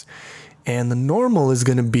interface. And the normal is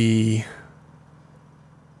going to be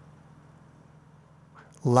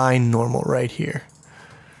line normal right here.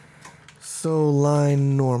 So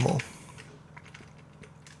line normal.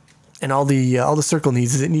 And all the circle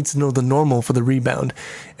needs is it needs to know the normal for the rebound,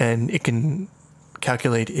 and it can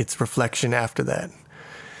calculate its reflection after that.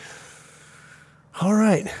 All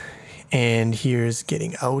right. And here's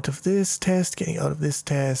getting out of this test, getting out of this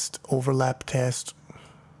test, overlap test.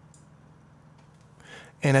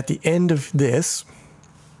 And at the end of this,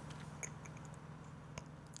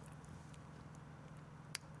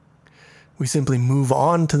 we simply move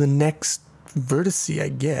on to the next vertice, I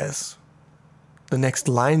guess. The next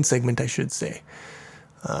line segment, I should say.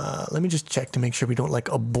 Let me just check to make sure we don't like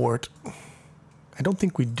abort. I don't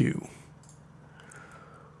think we do.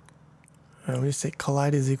 We just say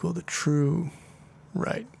collide is equal to true,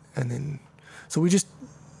 right? And then, so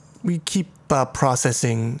we keep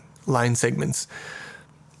processing line segments.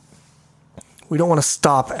 We don't want to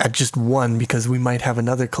stop at just one because we might have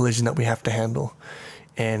another collision that we have to handle,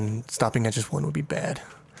 and stopping at just one would be bad.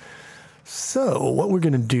 So what we're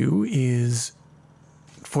going to do is,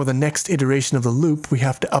 for the next iteration of the loop, we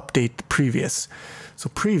have to update the previous. So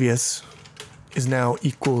previous is now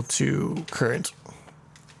equal to current.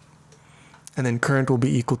 And then current will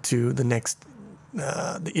be equal to the next,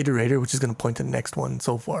 the iterator, which is going to point to the next one, and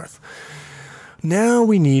so forth. Now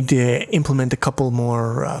we need to implement a couple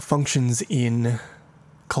more functions in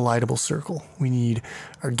collidable circle. We need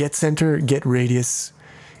our get center, get radius,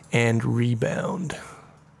 and rebound.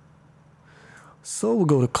 So we'll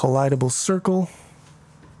go to collidable circle,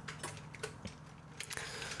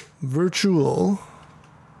 virtual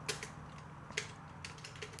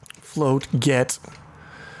float get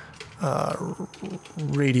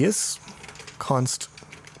radius const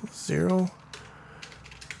 0,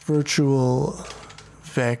 virtual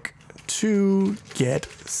vec2 get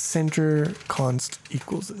center const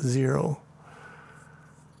equals 0.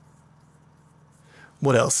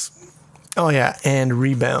 What else? Oh yeah, and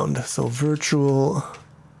rebound. So virtual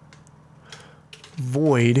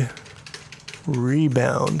void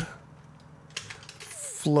rebound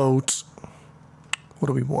float. What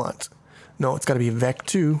do we want? No, it's got to be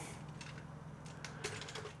vec2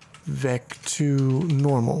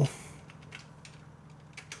 normal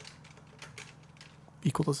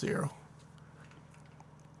equal to 0.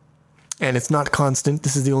 And it's not constant.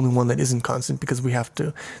 This is the only one that isn't constant because we have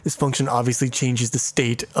to, this function obviously changes the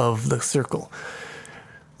state of the circle,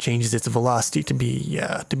 changes its velocity to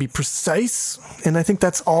be precise. And I think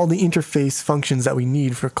that's all the interface functions that we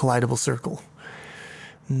need for collidable circle.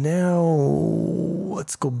 Now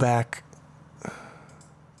let's go back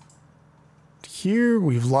here.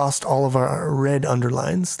 We've lost all of our red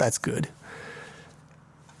underlines. That's good.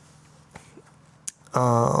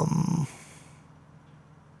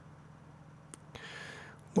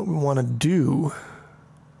 What we want to do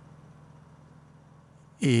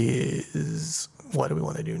is, what do we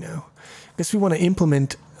want to do now? I guess we want to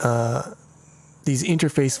implement these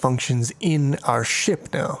interface functions in our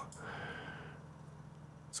ship now.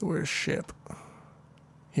 So where's ship?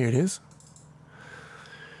 Here it is.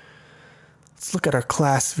 Let's look at our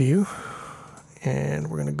class view, and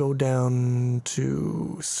we're going to go down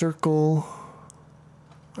to circle.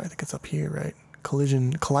 I think it's up here, right?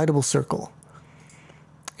 Collidable circle.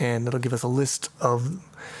 And it'll give us a list of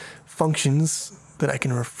functions that I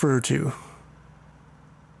can refer to.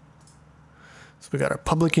 So we got our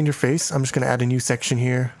public interface. I'm just going to add a new section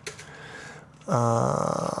here.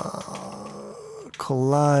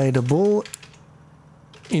 Collidable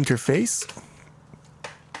interface.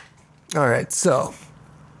 All right, so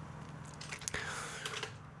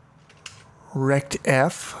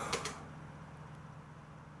rectf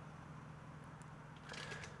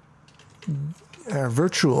our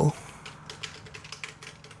virtual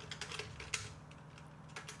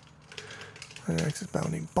axis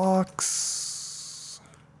bounding box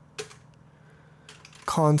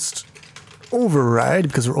const override,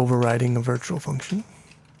 because we're overriding a virtual function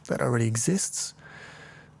that already exists,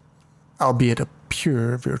 albeit a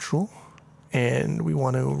pure virtual, and we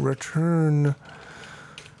want to return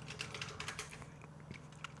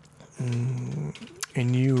a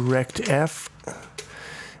new rectf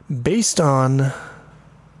based on,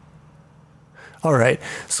 all right,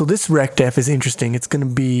 so this rectf is interesting. It's going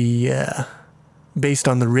to be based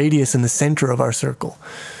on the radius in the center of our circle.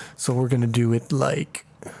 So we're going to do it like,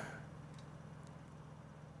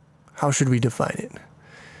 how should we define it?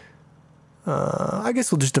 I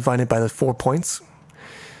guess we'll just define it by the 4 points.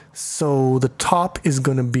 So the top is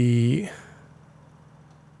going to be,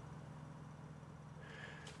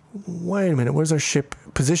 wait a minute, where's our ship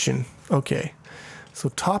position? Okay, so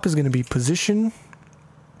top is going to be position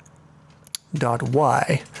dot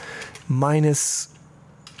y minus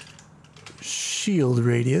shield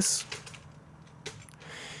radius,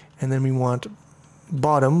 and then we want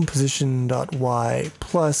bottom position.y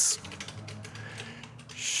plus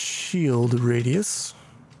shield radius,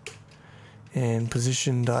 and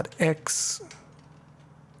position.x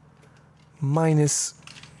minus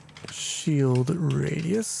shield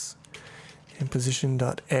radius, and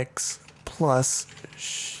position.x plus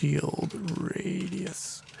shield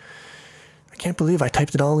radius. I can't believe I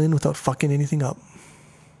typed it all in without fucking anything up.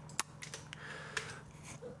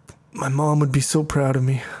 My mom would be so proud of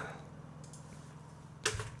me.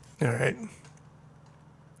 All right.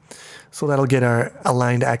 So that'll get our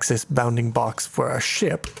aligned axis bounding box for our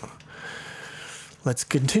ship. Let's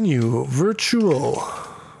continue. Virtual.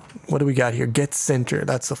 What do we got here? Get center.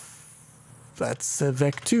 That's a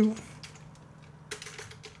vec2.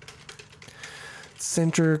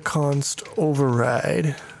 Center const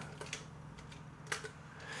override.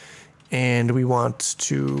 And we want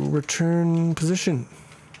to return position.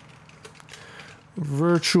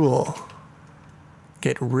 Virtual.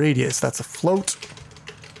 Get radius. That's a float.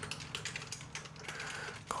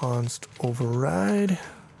 Const override.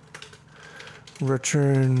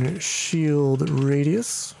 Return shield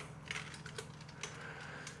radius.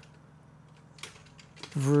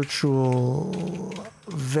 Virtual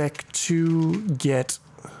vec2 get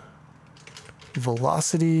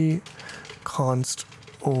velocity const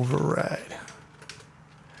override.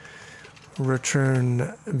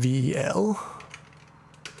 Return VL.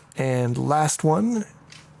 And last one,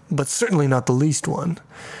 but certainly not the least one,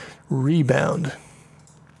 rebound.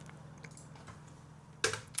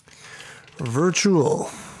 Virtual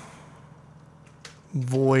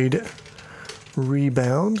void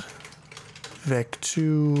rebound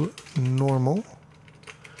vec2 normal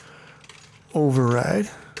override,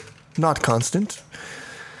 not constant.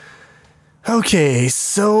 Okay,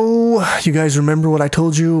 so you guys remember what I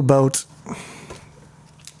told you about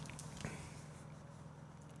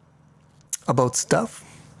stuff?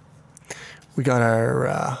 We got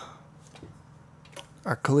our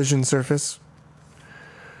collision surface.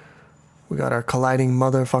 We got our colliding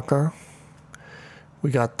motherfucker.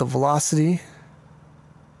 We got the velocity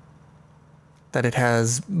that it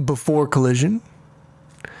has before collision.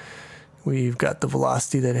 We've got the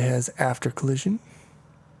velocity that it has after collision.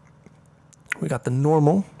 We got the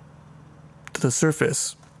normal to the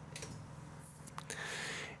surface.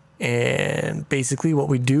 And basically what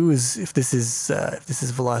we do is, if this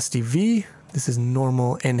is velocity v, this is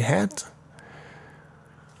normal n hat,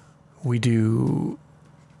 we do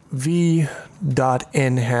v dot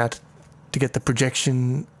n hat to get the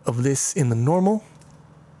projection of this in the normal,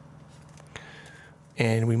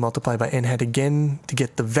 and we multiply by n hat again to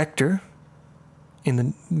get the vector in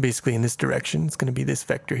the, basically in this direction. It's going to be this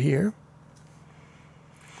vector here.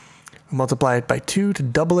 We multiply it by 2 to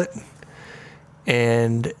double it,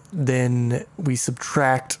 and then we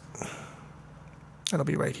subtract, that'll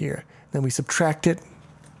be right here, then we subtract it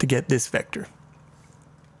to get this vector.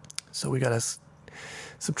 So we gotta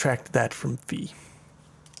subtract that from v.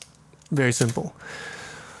 Very simple.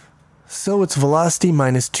 So it's velocity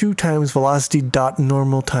minus 2 times velocity dot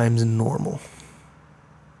normal times normal.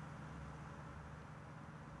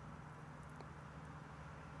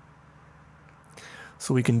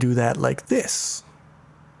 So we can do that like this.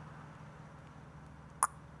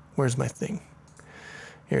 Where's my thing?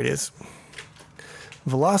 Here it is.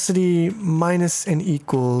 Velocity minus and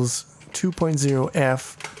equals 2.0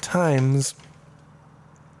 f times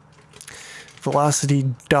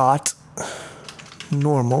velocity dot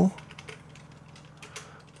normal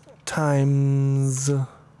times, I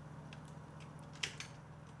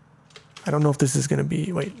don't know if this is going to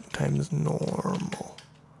be, wait, times normal.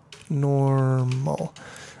 Normal.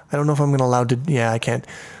 I don't know if I'm going to allow to, yeah, I can't.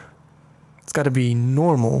 It's got to be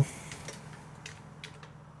normal.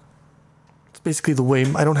 It's basically the way,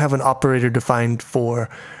 I don't have an operator defined for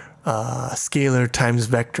scalar times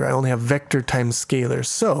vector. I only have vector times scalar.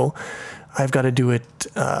 So I've got to do it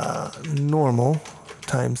normal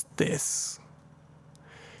times this.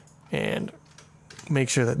 And make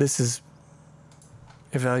sure that this is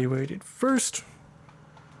evaluated first.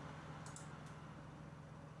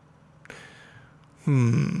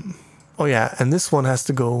 Oh yeah, and this one has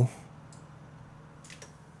to go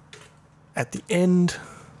at the end.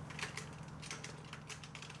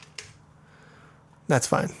 That's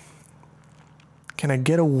fine. Can I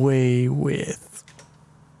get away with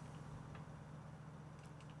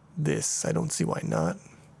this? I don't see why not.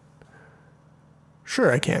 Sure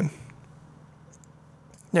I can.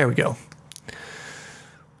 There we go.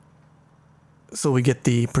 So we get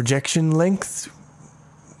the projection length.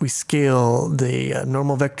 We scale the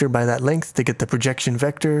normal vector by that length to get the projection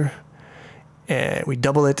vector. we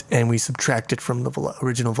double it and we subtract it from the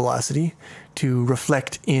original velocity to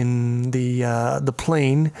reflect in the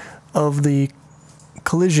plane of the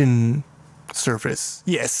collision surface.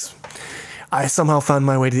 Yes, I somehow found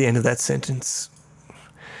my way to the end of that sentence.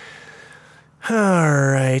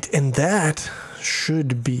 Alright, and that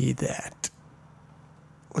should be that.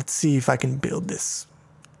 Let's see if I can build this.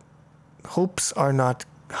 Hopes are not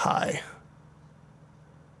high.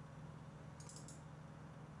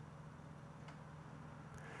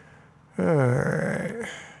 Alright.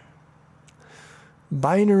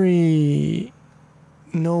 Binary,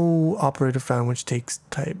 no operator found which takes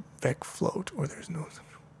type vec float, or there's no.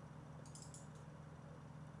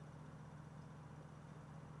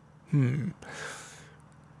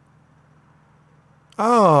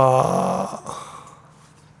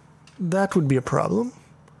 That would be a problem.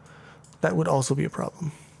 That would also be a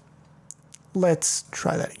problem. Let's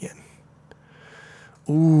try that again.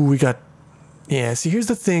 Ooh, we got... Yeah, see, here's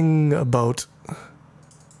the thing about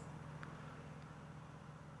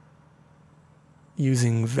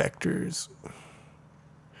using vectors.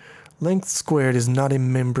 Length squared is not a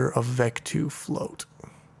member of vec2 float.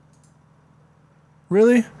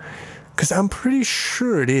 Really? Because I'm pretty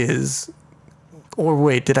sure it is. Or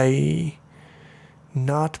wait, did I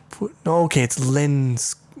not put... No, okay, it's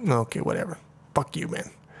lens... Okay, whatever. Fuck you, man.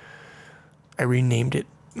 I renamed it.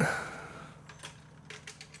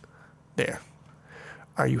 There.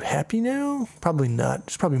 Are you happy now? Probably not.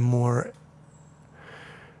 There's probably more.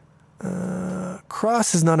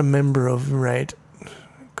 Cross is not a member of, right?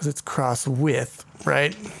 Because it's cross width,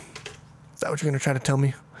 right? Is that what you're going to try to tell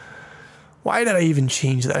me? Why did I even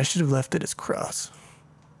change that? I should have left it as cross.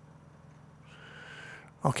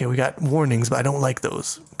 Okay, we got warnings, but I don't like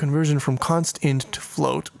those. Conversion from const int to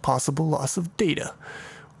float. Possible loss of data.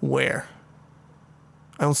 Where?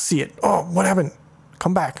 I don't see it. Oh, what happened?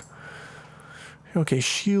 Come back. Okay,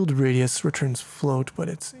 shield radius returns float, but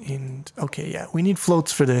it's in... Okay, yeah, we need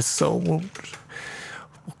floats for this, so we'll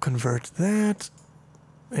convert that.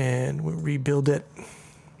 And we'll rebuild it.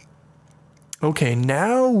 Okay,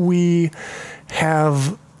 now we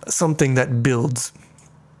have something that builds.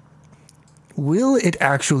 Will it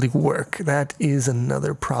actually work? That is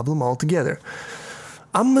another problem altogether.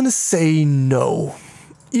 I'm going to say no.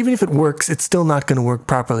 Even if it works, it's still not going to work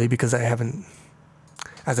properly because I haven't...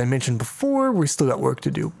 As I mentioned before, we still got work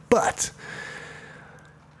to do. But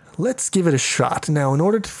let's give it a shot. Now, in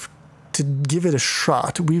order to give it a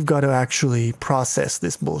shot, we've got to actually process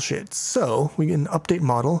this bullshit. So we can update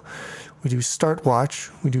model. We do start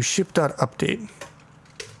watch. We do ship.update.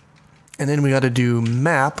 And then we got to do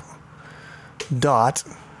map dot.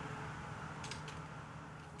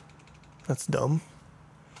 That's dumb.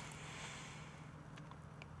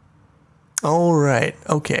 All right.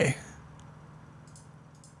 Okay.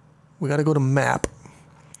 We got to go to map.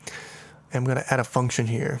 I'm going to add a function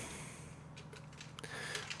here.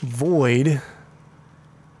 Void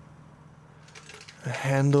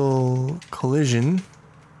handle collision.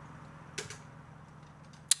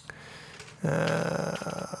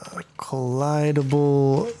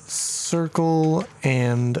 Collidable circle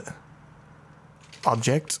and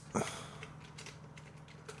object.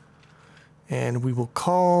 And we will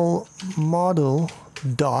call model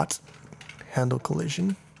dot handle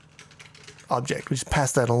collision object. We just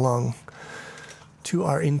pass that along to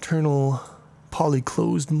our internal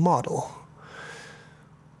polyclosed model.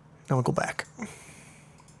 Now we'll go back.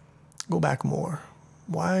 Go back more.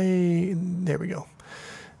 Why? There we go.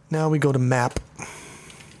 Now we go to map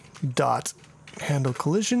dot handle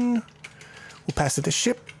collision. We'll pass it to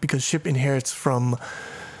ship because ship inherits from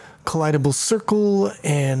collidable circle,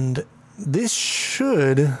 and this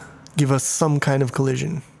should give us some kind of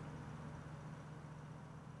collision.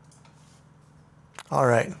 All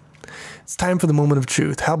right, it's time for the moment of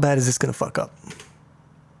truth. How bad is this gonna fuck up?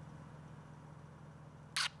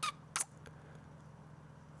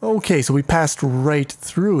 Okay, so we passed right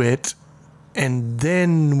through it, and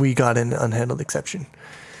then we got an unhandled exception,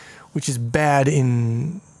 which is bad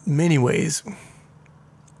in many ways.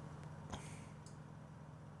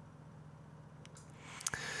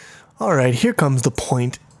 All right, here comes the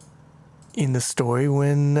point in the story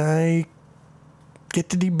when I get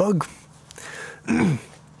to debug.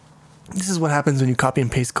 This is what happens when you copy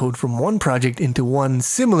and paste code from one project into one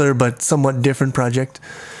similar but somewhat different project.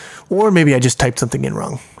 Or maybe I just typed something in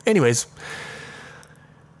wrong. Anyways,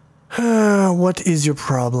 what is your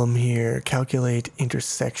problem here? Calculate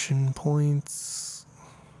intersection points.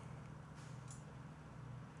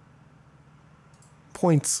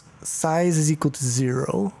 Points size is equal to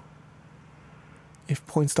 0. If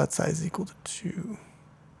points dot size is equal to 2.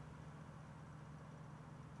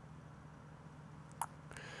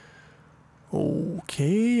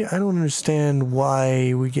 Okay, I don't understand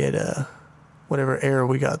why we get a whatever error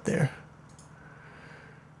we got there.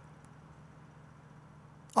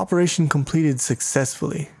 Operation completed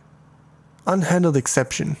successfully. Unhandled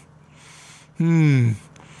exception.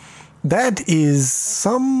 That is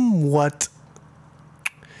somewhat...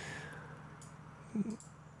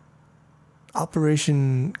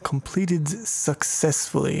 Operation completed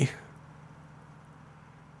successfully.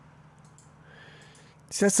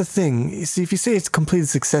 See, that's the thing. You see, if you say it's completed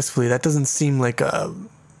successfully, that doesn't seem like a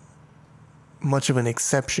much of an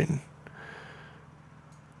exception.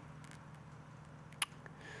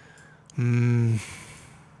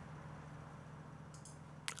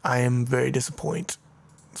 I am very disappointed.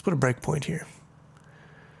 Let's put a breakpoint here.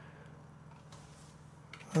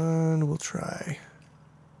 And we'll try.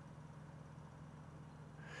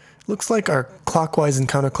 Looks like our clockwise and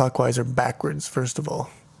counterclockwise are backwards, first of all.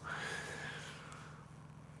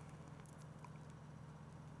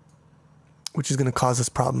 Which is going to cause us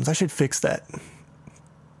problems. I should fix that.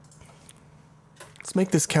 Let's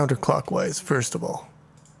make this counterclockwise, first of all.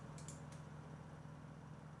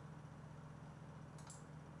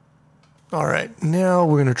 Alright, now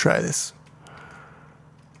we're going to try this.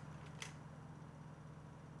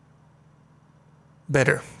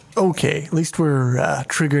 Better. Okay, at least we're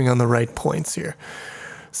triggering on the right points here.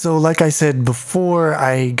 So like I said before,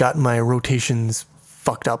 I got my rotations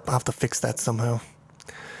fucked up. I'll have to fix that somehow.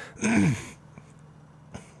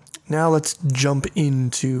 Now let's jump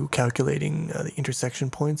into calculating the intersection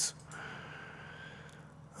points.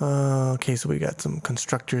 Okay, so we got some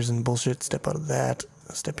constructors and bullshit. Step out of that.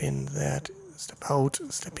 Step in that. Step out.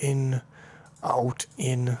 Step in. Out.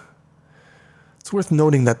 In. It's worth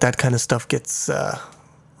noting that that kind of stuff gets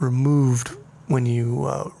removed when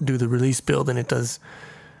you do the release build and it does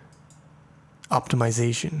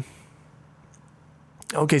optimization.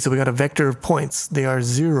 Okay, so we got a vector of points. They are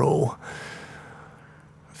 0.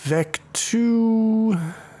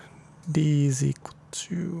 Vec2 d is equal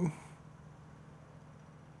to...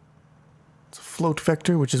 It's a float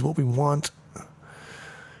vector, which is what we want.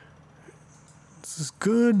 This is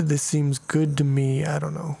good. This seems good to me. I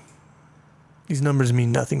don't know. These numbers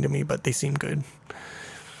mean nothing to me, but they seem good.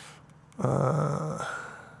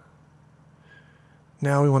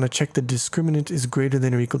 Now we want to check the discriminant is greater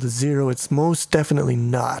than or equal to 0. It's most definitely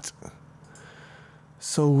not.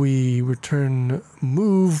 So we return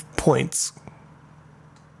move points.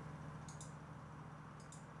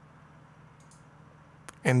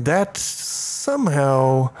 And that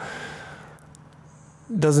somehow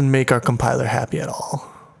doesn't make our compiler happy at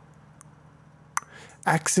all.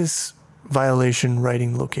 Axis violation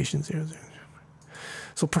writing location 0, 0.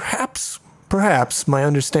 So perhaps my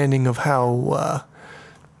understanding of how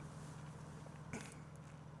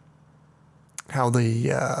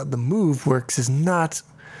the move works is not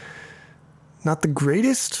the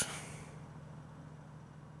greatest.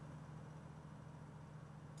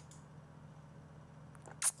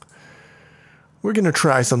 We're gonna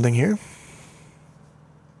try something here.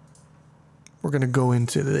 We're gonna go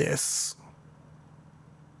into this.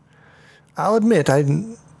 I'll admit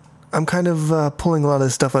I'm kind of pulling a lot of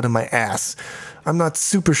this stuff out of my ass. I'm not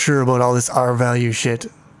super sure about all this R value shit,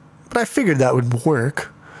 but I figured that would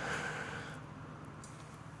work.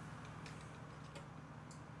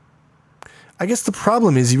 I guess the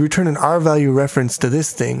problem is you return an R value reference to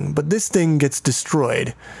this thing, but this thing gets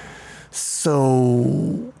destroyed.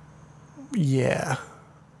 So, yeah.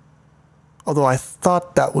 Although I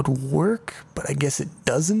thought that would work, but I guess it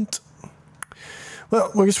doesn't.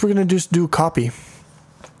 Well, I guess we're gonna just do a copy.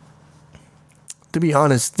 To be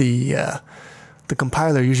honest, the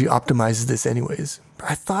compiler usually optimizes this anyways.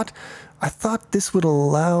 I thought this would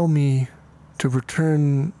allow me to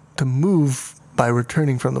move by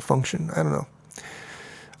returning from the function. I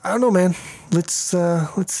don't know, man. Let's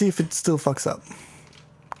see if it still fucks up.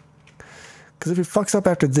 Because if it fucks up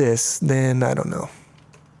after this, then I don't know.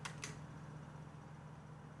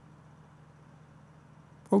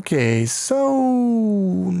 Okay,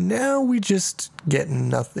 so now we just get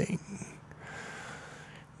nothing.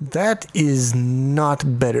 That is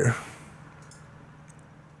not better.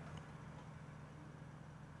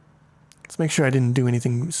 Let's make sure I didn't do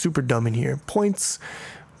anything super dumb in here. Points.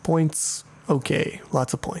 Okay,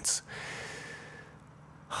 lots of points.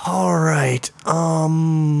 All right.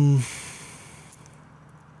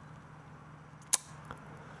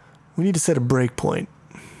 We need to set a breakpoint.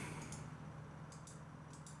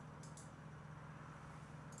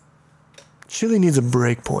 Chili needs a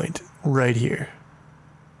breakpoint right here.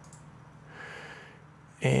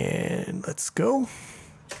 And let's go.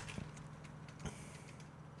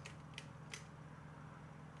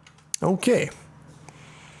 Okay.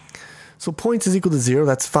 So points is equal to 0.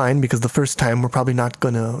 That's fine because the first time we're probably not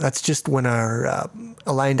gonna. That's just when our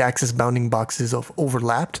aligned axis bounding boxes have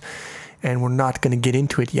overlapped, and we're not gonna get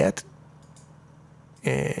into it yet.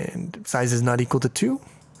 And size is not equal to 2.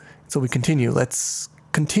 So we continue. Let's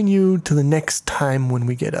continue to the next time when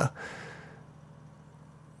we get a.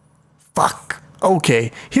 Fuck.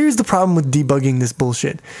 Okay. Here's the problem with debugging this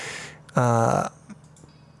bullshit. What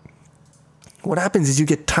happens is you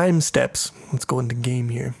get time steps. Let's go into game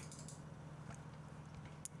here.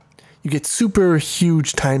 You get super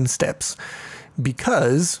huge time steps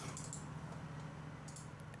because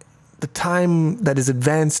the time that is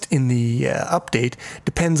advanced in the update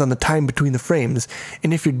depends on the time between the frames.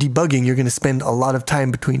 And if you're debugging, you're going to spend a lot of time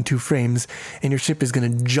between two frames and your ship is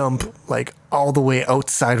going to jump like all the way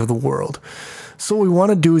outside of the world. So what we want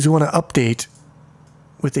to do is we want to update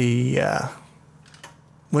with a,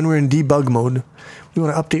 when we're in debug mode, we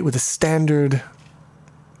want to update with a standard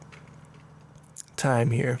time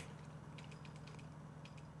here.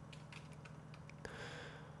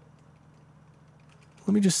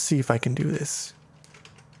 Let me just see if I can do this.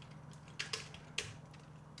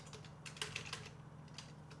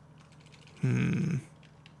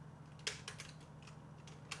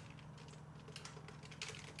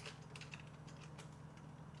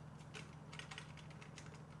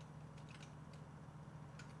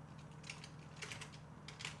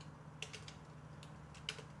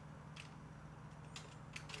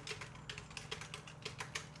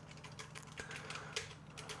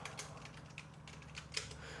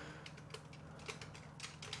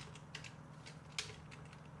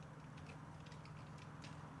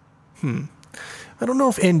 I don't know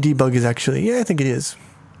if ndebug is actually, yeah, I think it is.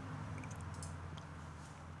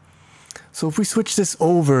 So if we switch this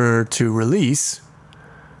over to release,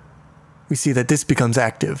 we see that this becomes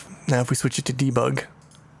active. Now if we switch it to debug,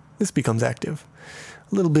 this becomes active.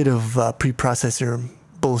 A little bit of preprocessor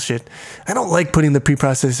bullshit. I don't like putting the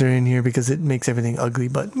preprocessor in here because it makes everything ugly,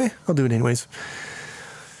 but meh, I'll do it anyways.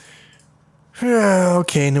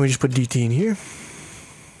 Okay, and then we just put DT in here.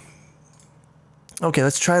 Okay,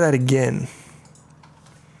 let's try that again.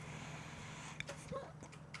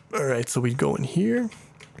 All right, so we go in here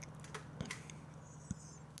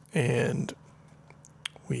and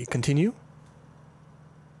we continue.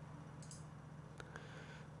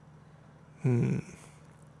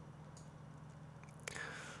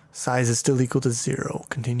 Size is still equal to 0.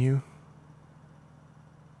 Continue.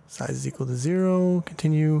 Size is equal to 0.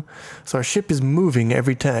 Continue. So our ship is moving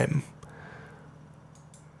every time.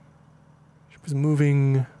 Ship is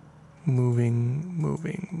moving, moving,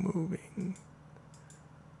 moving, moving.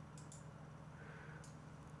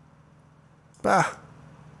 Ah.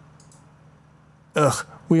 Ugh.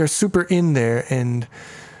 We are super in there and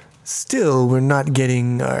still we're not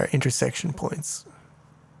getting our intersection points.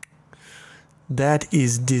 That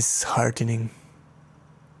is disheartening,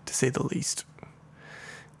 to say the least.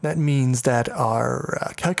 That means that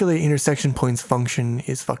our calculate intersection points function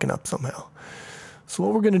is fucking up somehow. So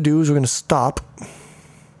what we're going to do is we're going to stop.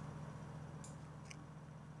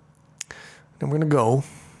 And we're going to go.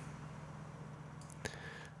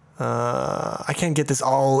 I can't get this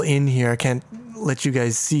all in here. I can't let you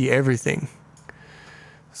guys see everything.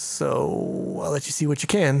 So I'll let you see what you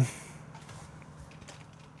can.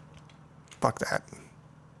 Fuck that.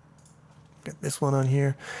 Get this one on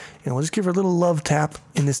here. And we'll just give her a little love tap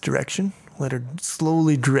in this direction. Let her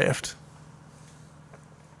slowly drift.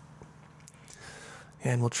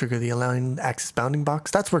 And we'll trigger the aligned axis bounding box.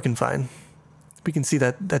 That's working fine. We can see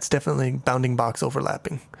that that's definitely bounding box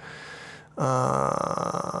overlapping.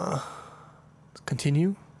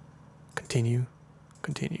 Continue. Continue.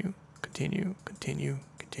 Continue. Continue. Continue.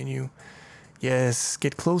 Continue. Yes,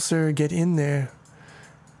 get closer, get in there.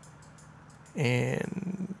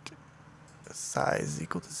 And size is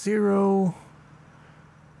equal to 0.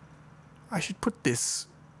 I should put this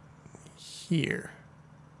here.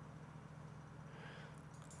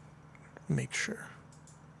 Make sure.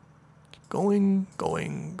 Keep going,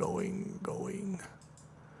 going, going, going.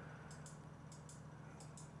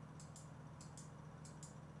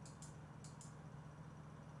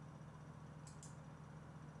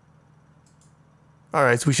 All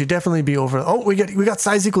right, so we should definitely be over. Oh, we got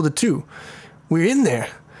size equal to 2. We're in there.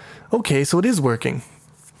 Okay, so it is working.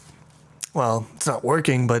 Well, it's not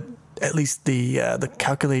working, but at least the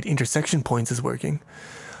calculate intersection points is working.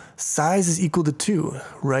 Size is equal to 2,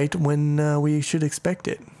 right when we should expect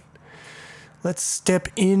it. Let's step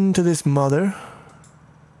into this mother.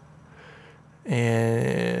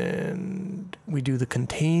 And we do the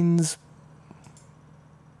contains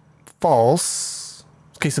false.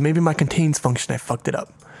 Okay, so maybe my contains function, I fucked it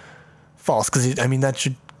up. false, because I mean, that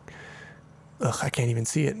should... Ugh, I can't even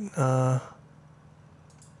see it.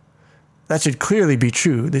 That should clearly be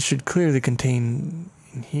true. This should clearly contain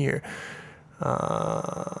in here.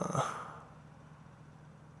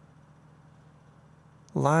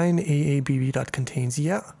 Line AABB dot contains,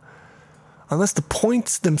 yeah. Unless the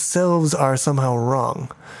points themselves are somehow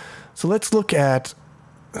wrong. So let's look at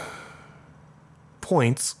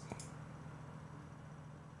points.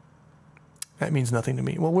 That means nothing to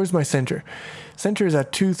me. Well, where's my center? Center is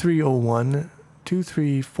at 2301,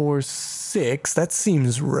 2346. That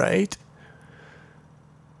seems right.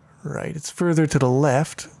 Right, it's further to the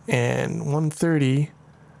left, and 130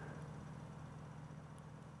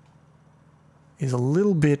 is a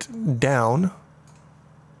little bit down.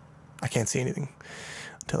 I can't see anything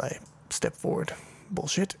until I step forward.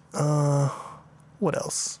 Bullshit. What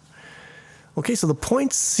else? Okay, so the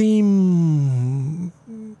points seem...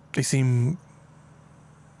 They seem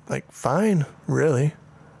like fine, really.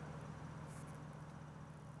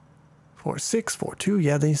 4.6, 4.2,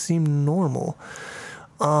 yeah, they seem normal.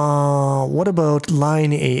 What about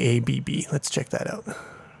line AABB? Let's check that out.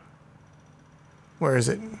 Where is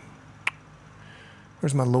it?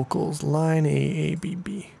 Where's my locals? Line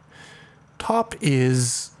AABB. Top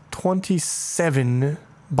is 27.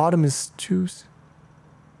 Bottom is 2.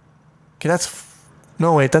 Okay, that's...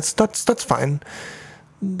 No, wait, that's fine.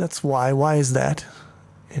 That's Y. Y is that.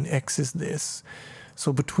 And X is this.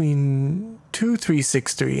 So between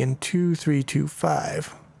 2363 and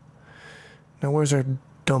 2325. Now where's our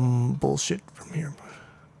dumb bullshit from here?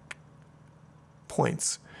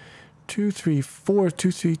 Points. 234,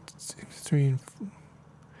 233, and 4.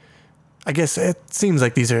 I guess it seems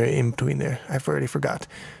like these are in between there. I've already forgot.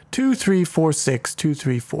 2346,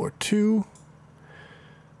 2342.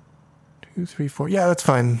 234. Yeah, that's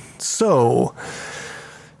fine. So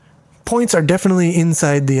points are definitely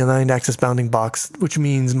inside the aligned axis bounding box, which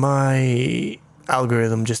means my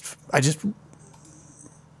algorithm I just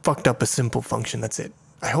fucked up a simple function. That's it.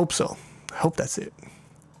 I hope so. I hope that's it.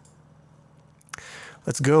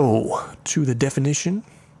 Let's go to the definition.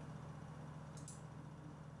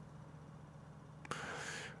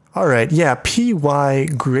 All right. Yeah. PY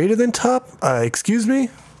greater than top. Excuse me.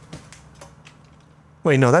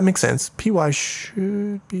 Wait, no, that makes sense. PY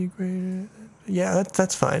should be greater than... Yeah,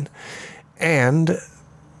 that's fine. And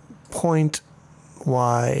point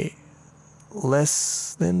Y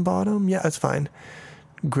less than bottom. Yeah, that's fine.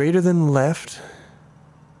 Greater than left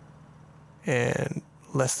and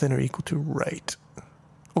less than or equal to right.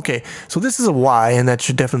 Okay, so this is a Y, and that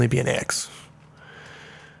should definitely be an X.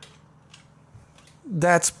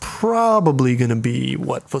 That's probably going to be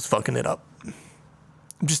what was fucking it up.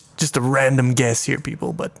 Just a random guess here,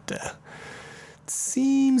 people, but it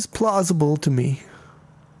seems plausible to me.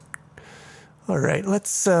 All right,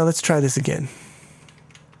 let's try this again.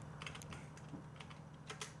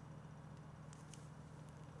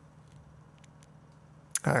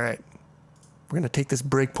 All right, we're gonna take this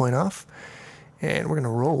breakpoint off, and we're gonna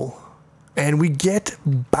roll, and we get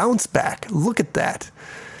bounce back. Look at that.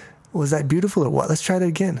 Was that beautiful or what? Let's try that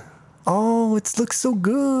again. Oh, it looks so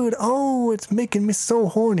good. Oh, it's making me so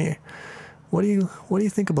horny. What do you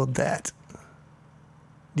think about that?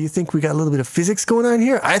 Do you think we got a little bit of physics going on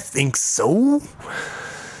here? I think so.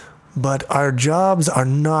 But our jobs are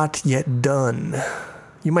not yet done.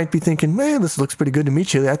 You might be thinking, man, this looks pretty good to me,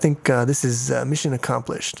 Chili. I think this is mission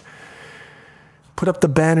accomplished. Put up the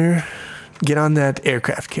banner, get on that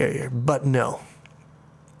aircraft carrier. But no.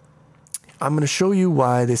 I'm going to show you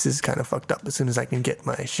why this is kind of fucked up as soon as I can get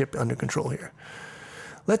my ship under control here.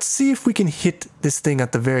 Let's see if we can hit this thing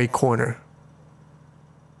at the very corner.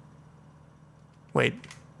 Wait,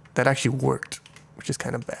 that actually worked, which is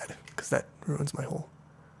kind of bad because that ruins my whole...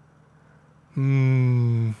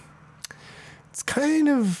 It's kind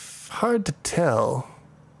of hard to tell,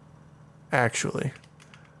 actually.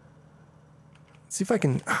 Let's see if I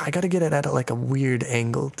can... I got to get it at like a weird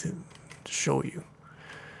angle to show you.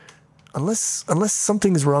 Unless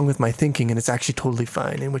something is wrong with my thinking and it's actually totally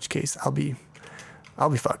fine, in which case I'll be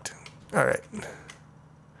fucked. All right.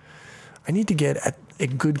 I need to get at a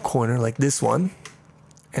good corner like this one,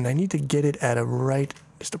 and I need to get it at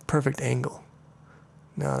just a perfect angle.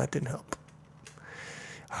 No, that didn't help.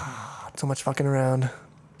 So much fucking around.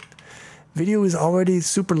 Video is already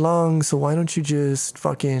super long, so why don't you just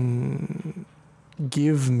fucking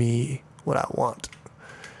give me what I want?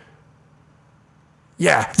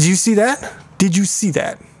 Yeah, did you see that? Did you see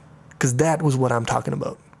that? Because that was what I'm talking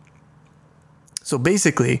about. So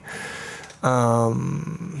basically, let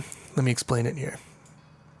me explain it here.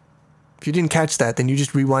 If you didn't catch that, then you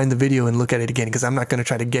just rewind the video and look at it again, because I'm not going to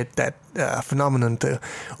try to get that phenomenon to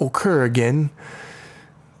occur again,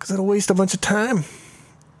 because it'll waste a bunch of time.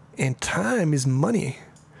 And time is money.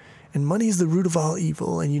 And money is the root of all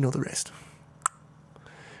evil, and you know the rest.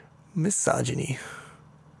 Misogyny.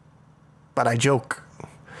 But I joke.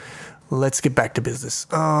 Let's get back to business.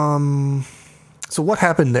 So what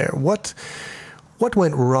happened there? What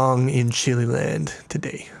went wrong in Chili Land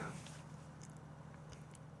today?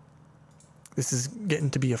 This is getting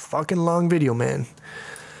to be a fucking long video, man.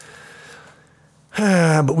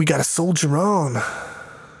 But we gotta soldier on.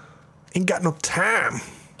 Ain't got no time.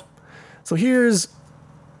 So here's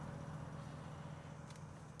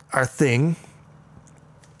our thing.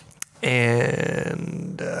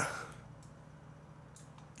 And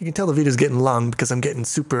you can tell the video's getting long because I'm getting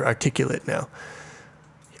super articulate now.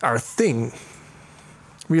 Our thing.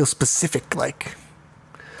 Real specific, like.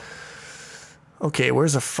 Okay,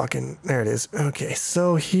 where's a fucking... There it is. Okay,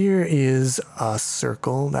 so here is a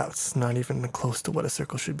circle. That's not even close to what a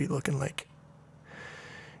circle should be looking like.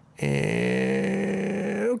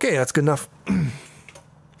 And... Okay, that's good enough.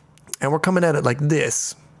 And we're coming at it like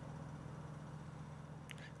this.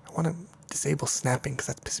 I want to disable snapping because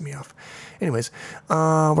that's pissing me off. Anyways,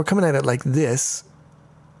 we're coming at it like this.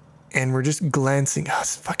 And we're just glancing... Oh,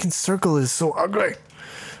 this fucking circle is so ugly.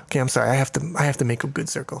 Okay, I'm sorry. I have to make a good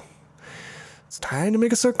circle. It's time to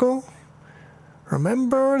make a circle.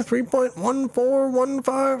 Remember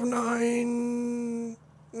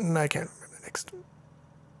 3.14159. I can't remember the next.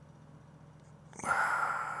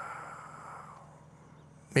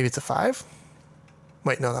 Maybe it's a 5?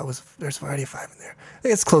 Wait, no, there's already a 5 in there. I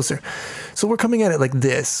think it's closer. So we're coming at it like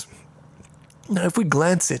this. Now, if we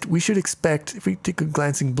glance it, we should expect, if we take a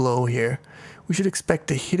glancing blow here, we should expect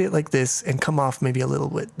to hit it like this and come off maybe a little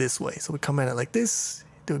bit this way. So we come at it like this,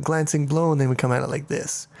 do a glancing blow, and then we come at it like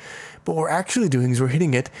this. But what we're actually doing is we're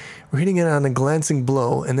hitting it on a glancing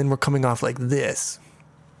blow, and then we're coming off like this.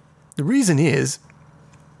 The reason is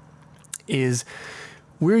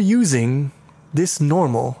we're using this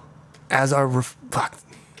normal as our reflection.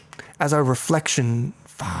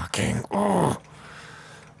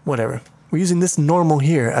 Whatever. We're using this normal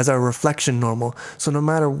here as our reflection normal. So no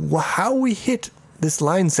matter how we hit this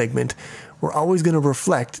line segment, we're always going to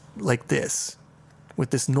reflect like this.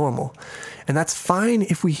 With this normal. And that's fine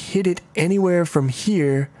if we hit it anywhere from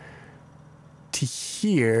here to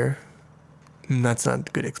here. That's not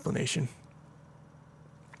a good explanation.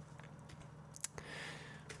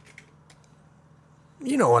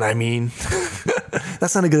 You know what I mean.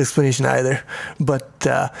 That's not a good explanation either. But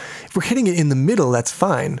if we're hitting it in the middle, that's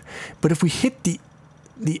fine. But if we hit the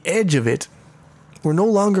edge of it, we're no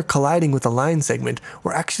longer colliding with a line segment.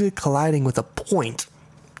 We're actually colliding with a point.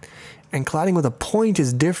 And colliding with a point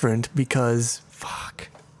is different because, fuck,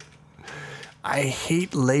 I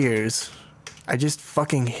hate layers. I just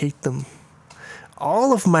fucking hate them.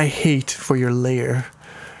 All of my hate for your layer.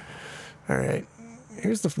 Alright,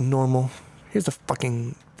 here's the normal. Here's the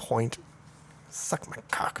fucking point. Suck my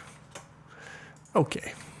cock.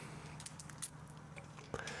 Okay.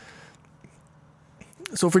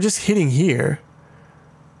 So if we're just hitting here,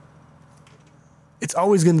 it's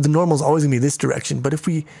always the normal's always gonna be this direction. But if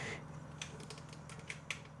we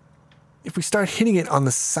start hitting it on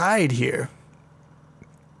the side here,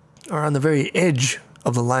 or on the very edge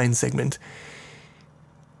of the line segment,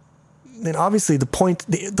 then obviously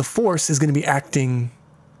the force is going to be acting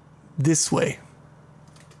this way.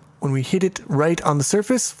 When we hit it right on the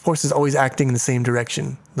surface, force is always acting in the same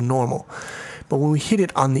direction, the normal. But when we hit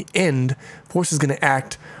it on the end, force is going to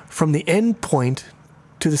act from the end point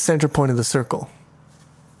to the center point of the circle.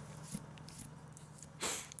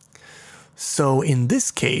 So in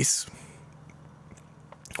this case,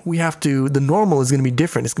 the normal is going to be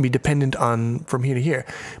different. It's going to be dependent on from here to here.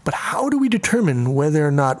 But how do we determine whether or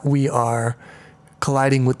not we are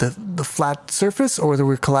colliding with the flat surface or whether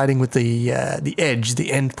we're colliding with the edge,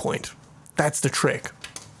 the end point? That's the trick.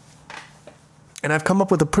 And I've come up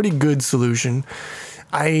with a pretty good solution.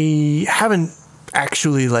 I haven't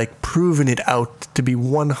actually proven it out to be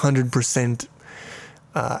 100%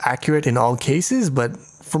 accurate in all cases, but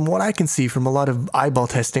from what I can see from a lot of eyeball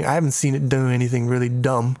testing, I haven't seen it do anything really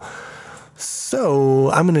dumb. So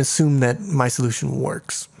I'm going to assume that my solution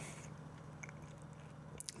works.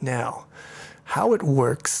 Now, how it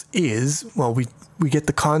works is, well, we get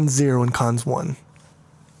the cons 0 and cons 1.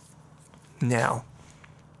 Now,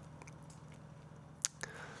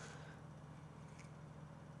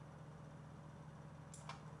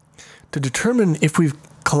 to determine if we've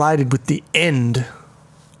collided with the end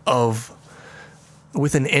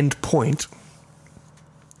with an end point,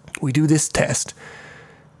 we do this test.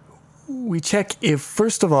 we check if,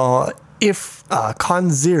 first of all, if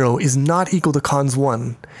cons 0 is not equal to cons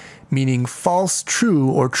 1, meaning false true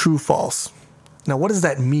or true false. Now, what does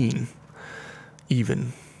that mean,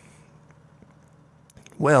 even?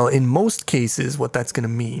 Well, in most cases, what that's going to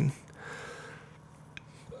mean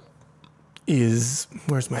is,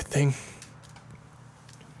 where's my thing?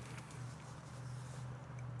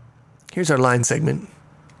 Here's our line segment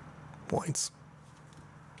points.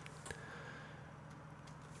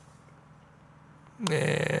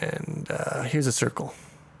 And here's a circle.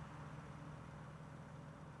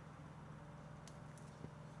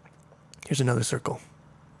 Here's another circle.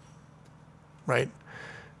 Right?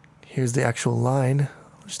 Here's the actual line.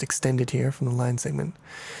 I'll just extend it here from the line segment.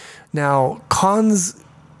 Now, cons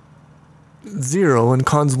 0 and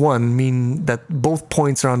cons 1 mean that both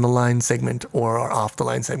points are on the line segment or are off the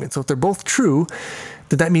line segment. So if they're both true,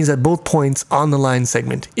 then that means that both points on the line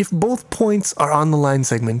segment. If both points are on the line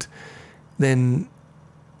segment, then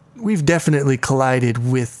we've definitely collided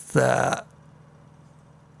with the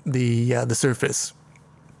surface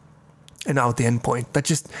and not with the endpoint. That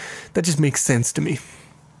just makes sense to me.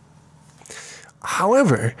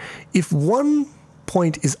 However, if one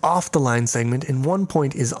point is off the line segment and one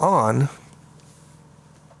point is on,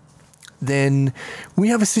 then we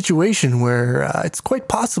have a situation where it's quite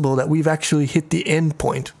possible that we've actually hit the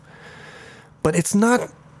endpoint. But that's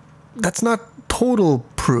not total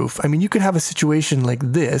proof. I mean, you could have a situation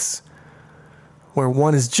like this, where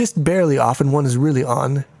one is just barely off and one is really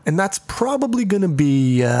on, and that's probably going to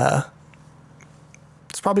be a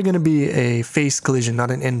face collision,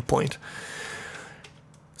 not an endpoint.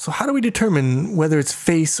 So how do we determine whether it's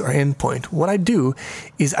face or endpoint? What I do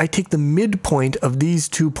is I take the midpoint of these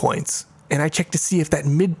 2 points and I check to see if that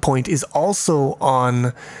midpoint is also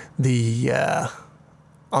on the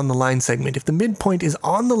line segment. If the midpoint is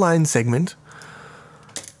on the line segment,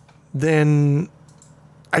 then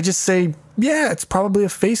I just say, yeah, it's probably a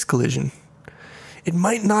face collision. It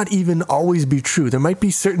might not even always be true. There might be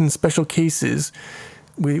certain special cases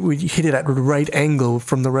we hit it at the right angle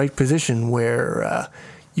from the right position where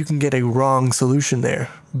you can get a wrong solution there.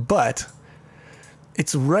 But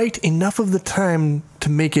it's right enough of the time to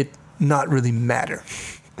make it not really matter.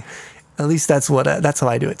 At least that's how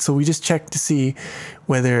I do it. So we just check to see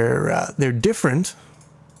whether they're different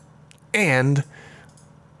and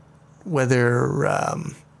whether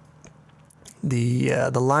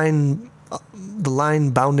the line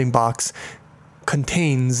bounding box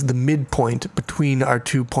contains the midpoint between our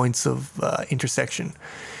 2 points of intersection.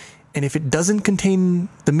 And if it doesn't contain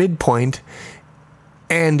the midpoint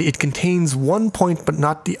and it contains one point but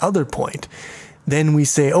not the other point, then we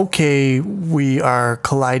say, okay, we are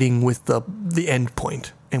colliding with the end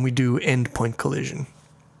point, and we do endpoint collision.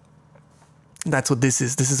 That's what this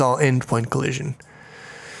is. This is all endpoint collision.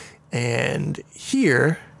 And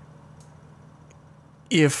here,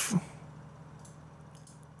 if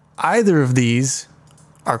either of these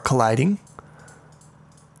are colliding,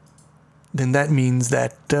 then that means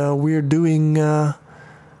that we're doing,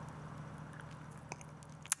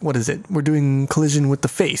 what is it? We're doing collision with the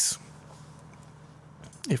face.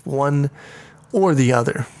 If one or the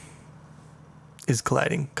other is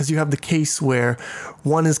colliding. Because you have the case where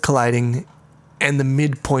one is colliding and the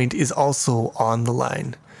midpoint is also on the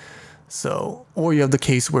line. So, or you have the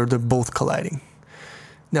case where they're both colliding.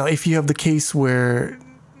 Now, if you have the case where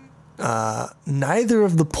neither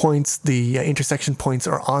of the points, the intersection points,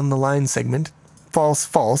 are on the line segment, false,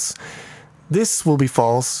 false, this will be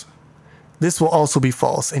false, this will also be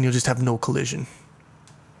false, and you'll just have no collision.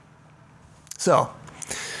 So,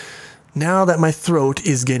 now that my throat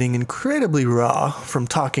is getting incredibly raw from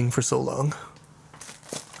talking for so long,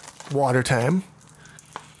 water time.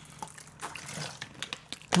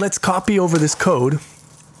 Let's copy over this code,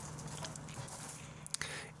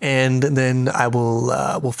 and then I will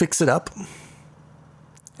we'll fix it up,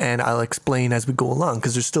 and I'll explain as we go along,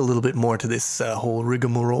 because there's still a little bit more to this whole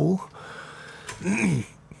rigmarole.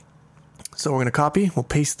 So we're going to copy, we'll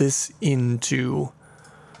paste this into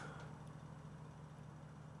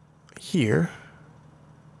here,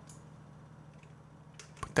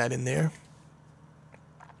 put that in there,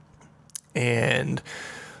 and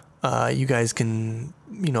you guys can,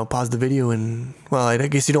 you know, pause the video and, well, I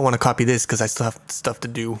guess you don't want to copy this because I still have stuff to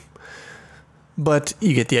do, but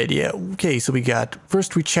you get the idea. Okay, so we got,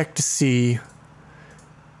 first we check to see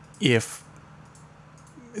if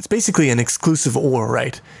it's basically an exclusive or,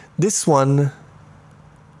 right? This one,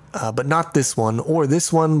 but not this one, or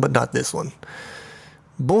this one, but not this one.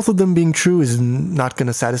 Both of them being true is not going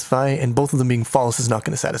to satisfy, and both of them being false is not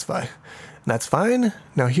going to satisfy. And that's fine.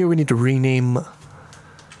 Now here we need to rename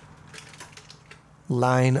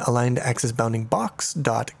line aligned axis bounding box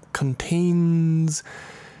dot contains,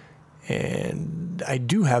 and I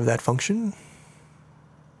do have that function.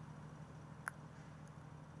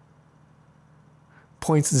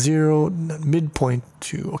 Points 0, midpoint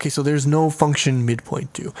 2. Okay, so there's no function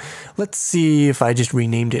midpoint 2. Let's see if I just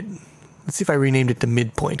renamed it. Let's see if I renamed it to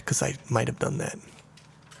midpoint, because I might have done that.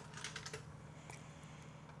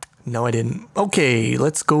 No, I didn't. Okay,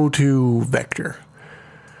 let's go to vector.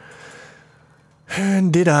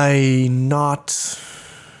 And did I not?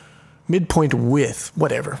 Midpoint width,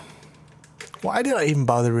 whatever. Why did I even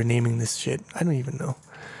bother renaming this shit? I don't even know.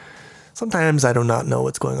 Sometimes I do not know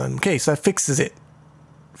what's going on. Okay, so that fixes it.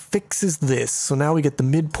 Fixes this. So now we get the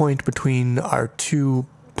midpoint between our 2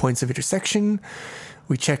 points of intersection.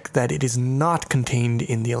 We check that it is not contained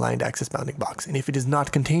in the aligned axis bounding box. And if it is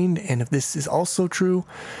not contained, and if this is also true,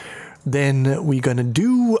 then we're going to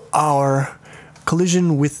do our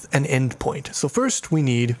collision with an endpoint. So first we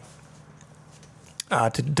need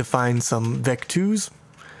to define some vec2s,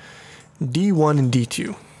 D1 and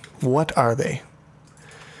D2. What are they?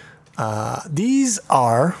 These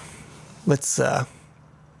are, let's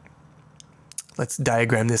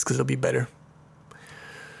diagram this because it'll be better.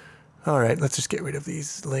 All right, let's just get rid of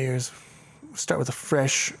these layers. Start with a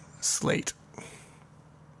fresh slate.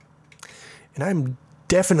 And I'm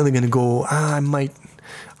definitely going to go, I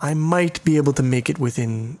might be able to make it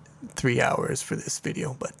within 3 hours for this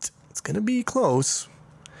video, but it's going to be close.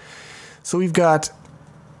 So we've got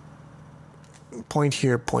point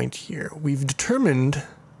here, point here. We've determined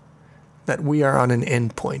that we are on an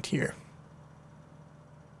endpoint here.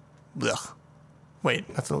 Ugh. Wait,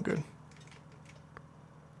 that's no good.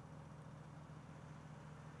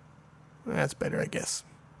 That's better, I guess.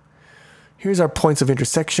 Here's our points of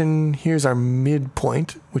intersection. Here's our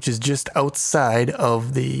midpoint, which is just outside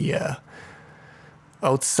of the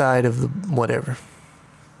whatever.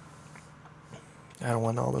 I don't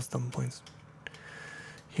want all those dumb points.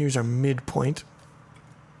 Here's our midpoint,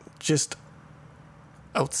 just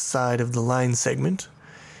outside of the line segment.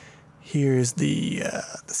 Here's the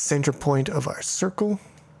center point of our circle.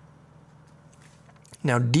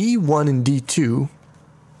 Now D1 and D2,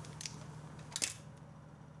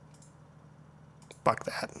 fuck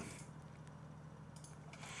that,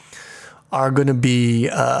 are going to be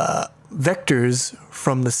vectors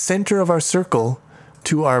from the center of our circle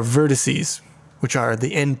to our vertices, which are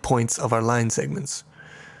the endpoints of our line segments.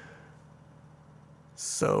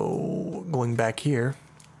 So going back here,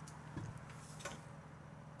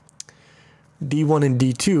 D1 and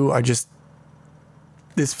D2 are just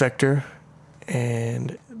this vector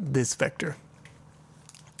and this vector.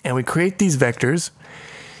 And we create these vectors,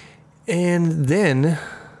 and then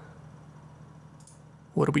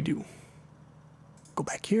what do we do? Go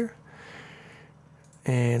back here,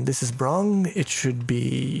 and this is wrong. It should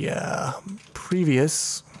be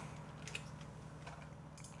previous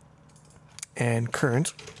and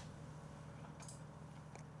current.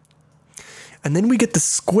 And then we get the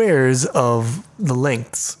squares of the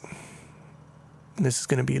lengths. And this is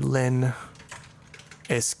going to be len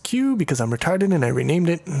sq because I'm retarded and I renamed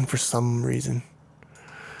it for some reason.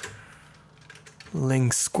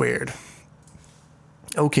 Length squared.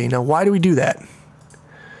 Okay, now why do we do that?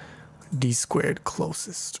 D squared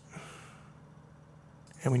closest.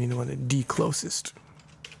 And we need to want a D closest.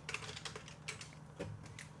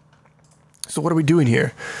 So what are we doing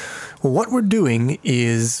here? Well, what we're doing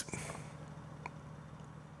is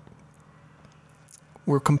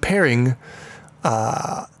we're comparing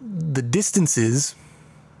the distances.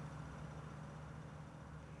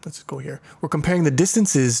 Let's go here. We're comparing the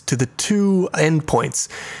distances to the 2 endpoints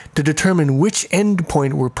to determine which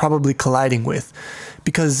endpoint we're probably colliding with.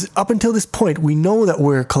 Because up until this point, we know that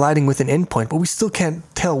we're colliding with an endpoint, but we still can't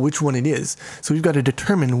tell which one it is. So we've got to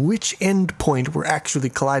determine which endpoint we're actually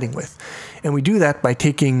colliding with. And we do that by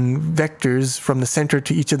taking vectors from the center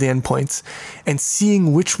to each of the endpoints and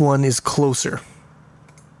seeing which one is closer.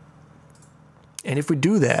 And if we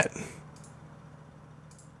do that,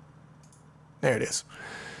 there it is.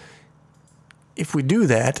 If we do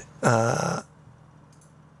that,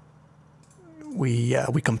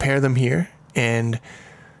 we compare them here, and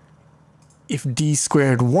if d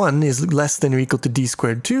squared 1 is less than or equal to d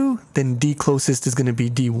squared 2, then d closest is going to be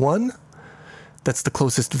d1. That's the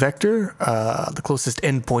closest vector, the closest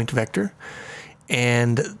endpoint vector,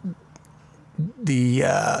 and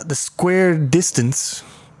the squared distance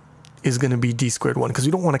is going to be d squared 1 because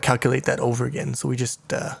we don't want to calculate that over again. So we just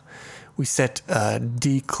we set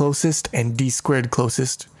d closest and d squared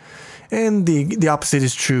closest, and the opposite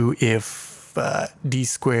is true if d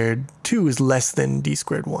squared 2 is less than d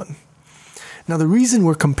squared 1. Now the reason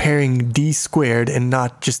we're comparing d squared and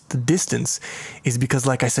not just the distance is because,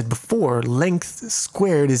 like I said before, length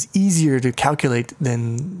squared is easier to calculate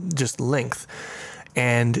than just length.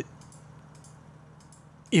 And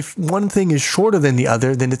if one thing is shorter than the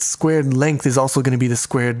other, then its squared length is also going to be the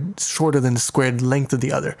squared shorter than the squared length of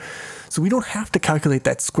the other. So we don't have to calculate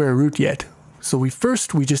that square root yet. So we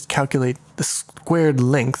just calculate the squared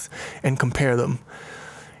length and compare them.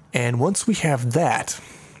 And once we have that,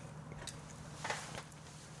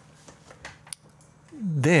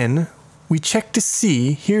 then we check to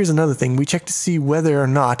see, here's another thing, we check to see whether or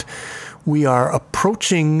not we are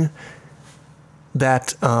approaching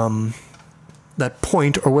that that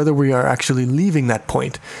point, or whether we are actually leaving that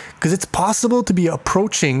point. Because it's possible to be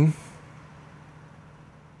approaching,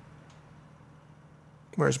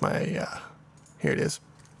 where's my, here it is.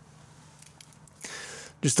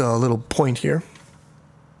 Just a little point here.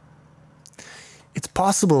 It's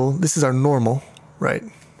possible, this is our normal, right?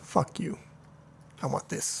 Fuck you. I want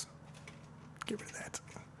this. Get rid of that.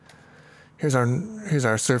 Here's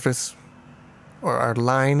our surface, or our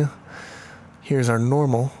line. Here's our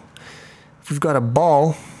normal. If we've got a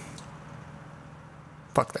ball,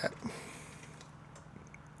 fuck that.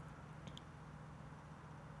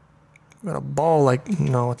 We've got a ball like,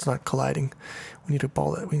 no, it's not colliding. We need a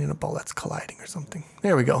ball that's colliding or something.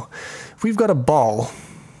 There we go. If we've got a ball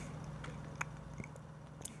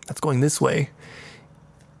that's going this way,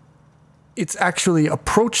 it's actually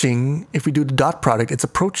approaching, if we do the dot product, it's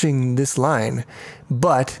approaching this line,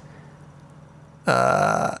 but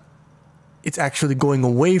it's actually going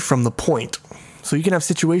away from the point. So you can have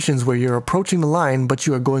situations where you're approaching the line, but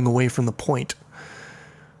you are going away from the point,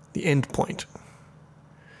 the end point.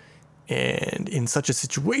 And in such a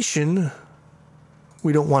situation,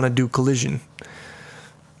 we don't want to do collision.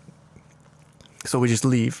 So we just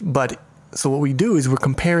leave. But so what we do is we're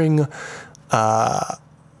comparing the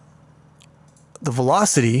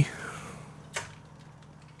velocity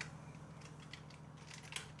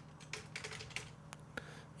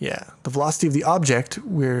the velocity of the object.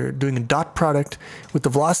 We're doing a dot product with the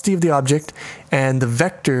velocity of the object and the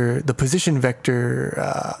vector, the position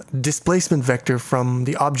vector, displacement vector from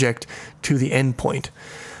the object to the end point.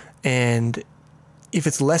 And if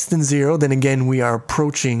it's less than 0, then again we are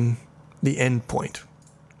approaching the end point.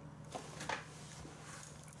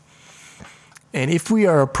 And if we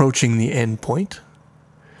are approaching the end point,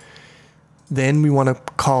 then we want to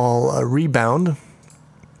call a rebound,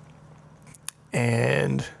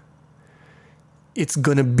 and it's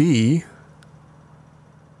going to be,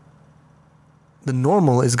 the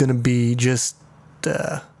normal is going to be just,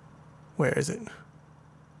 where is it?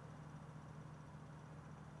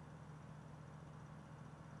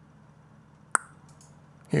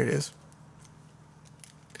 Here it is.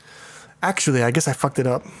 Actually, I guess I fucked it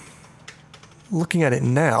up. Looking at it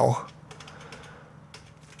now,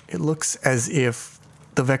 it looks as if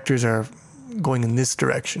the vectors are going in this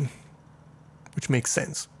direction, which makes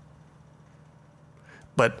sense.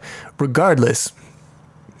 But regardless,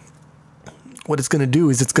 what it's going to do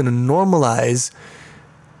is it's going to normalize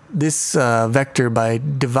this vector by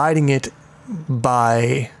dividing it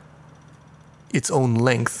by its own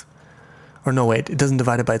length. Or no, wait, it doesn't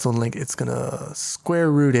divide it by its own length. It's going to square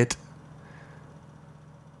root it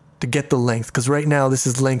to get the length, because right now this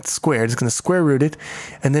is length squared. It's going to square root it,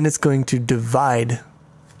 and then it's going to divide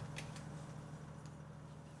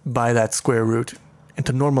by that square root and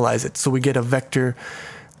to normalize it. So we get a vector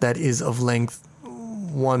that is of length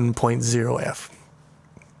 1.0f.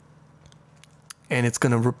 And it's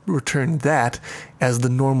going to return that as the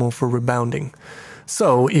normal for rebounding.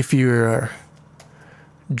 So if you're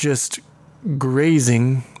just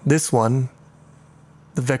grazing this one,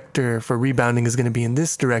 the vector for rebounding is going to be in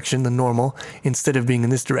this direction, the normal, instead of being in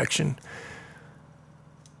this direction.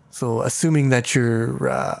 So assuming that your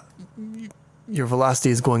velocity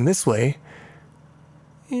is going this way,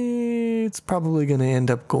 it's probably going to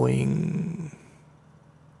end up going,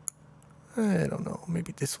 I don't know,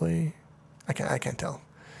 maybe this way. I can't tell.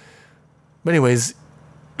 But anyways,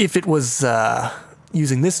 if it was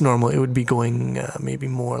using this normal, it would be going maybe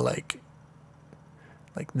more like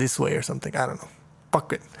this way or something. I don't know.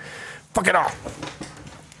 Fuck it. Fuck it all.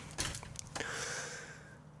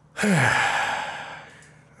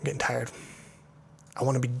 I'm getting tired. I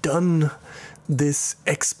want to be done this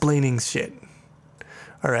explaining shit.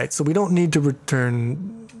 Alright, so we don't need to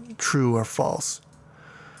return true or false.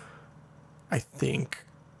 I think.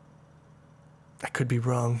 I could be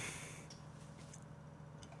wrong.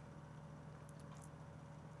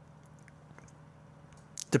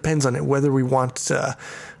 Depends on it, whether we want to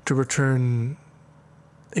return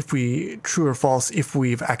true or false if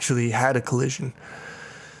we've actually had a collision.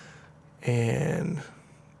 And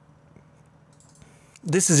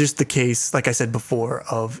this is just the case, like I said before,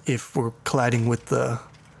 of if we're colliding with the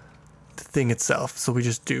thing itself. So we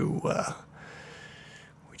just do what?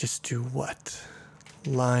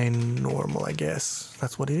 Line normal, I guess.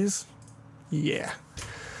 That's what it is? Yeah.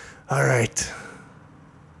 All right.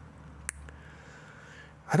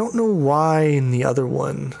 I don't know why in the other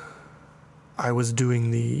one I was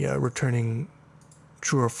doing the returning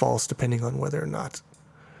true or false depending on whether or not.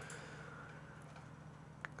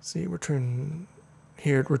 See, return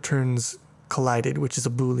here, it returns collided, which is a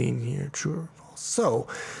Boolean here, true or false. So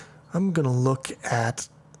I'm gonna look at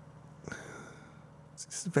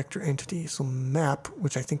this vector entity, so map,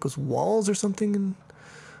 which I think was walls or something, in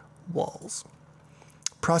walls.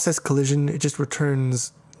 Process collision, it just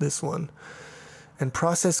returns this one. And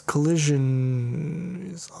process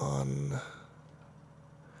collision is on,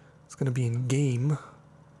 it's gonna be in game.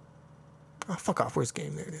 Oh, fuck off, where's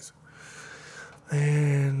game? There it is.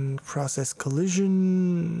 And process collision,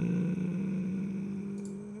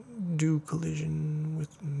 do collision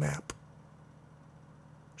with map.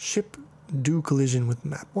 Ship, do collision with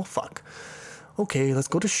map. Well, fuck. Okay, let's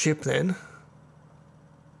go to ship then.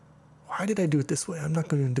 Why did I do it this way? I'm not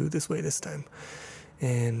going to do it this way this time.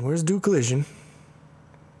 And where's do collision?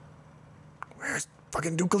 Where's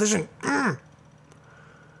fucking do collision? There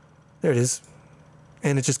it is.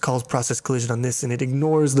 And it just calls process collision on this, and it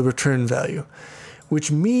ignores the return value, which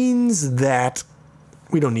means that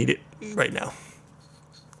we don't need it right now.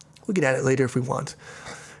 We can add it later if we want.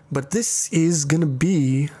 But this is going to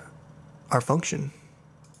be our function.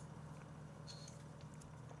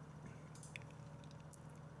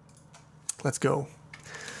 Let's go.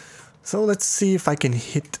 So let's see if I can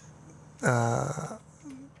hit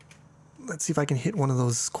one of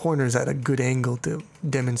those corners at a good angle to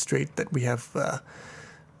demonstrate that we have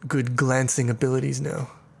good glancing abilities now.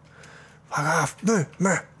 Fuck off.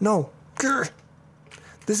 No.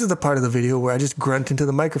 This is the part of the video where I just grunt into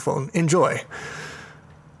the microphone. Enjoy.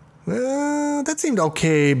 Well, that seemed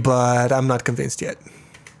okay, but I'm not convinced yet.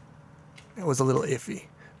 It was a little iffy.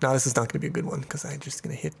 Now this is not going to be a good one because I'm just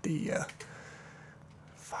going to hit the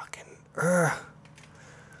fucking...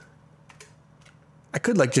 I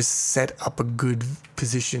could like just set up a good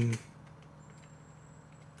position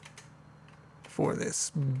for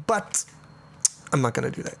this, but I'm not going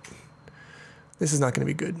to do that. This is not going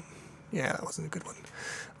to be good. Yeah, that wasn't a good one.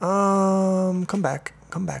 Come back.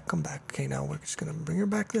 Okay, now we're just going to bring her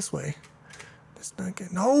back this way. Just not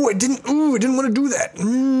get, no, it didn't. Ooh, I didn't want to do that.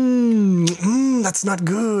 That's not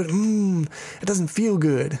good. It doesn't feel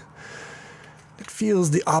good. It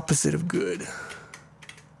feels the opposite of good.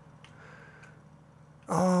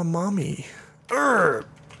 Oh, mommy. Now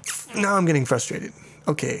I'm getting frustrated.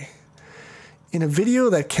 Okay. In a video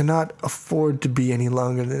that cannot afford to be any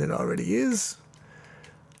longer than it already is,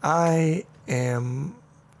 I am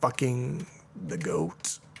fucking the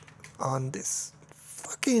goat on this.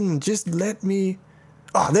 Fucking just let me...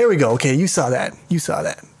 Oh, there we go. Okay, you saw that.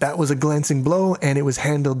 That was a glancing blow, and it was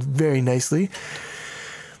handled very nicely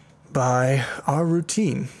by our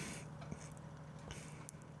routine.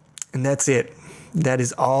 And that's it. That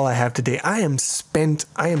is all I have today. I am spent.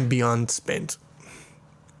 I am beyond spent.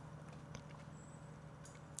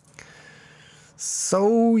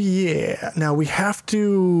 So yeah, now we have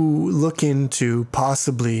to look into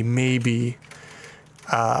possibly maybe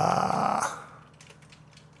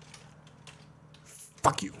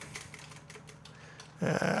fuck you.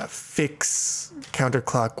 Fix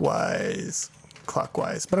counterclockwise,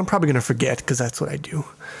 clockwise, but I'm probably gonna forget because that's what I do.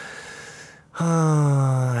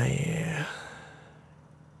 Yeah.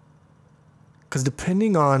 Because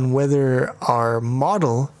depending on whether our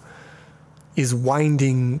model is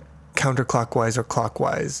winding counterclockwise or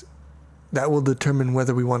clockwise, that will determine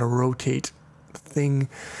whether we want to rotate the thing.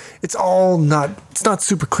 It's not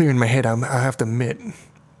super clear in my head, I have to admit.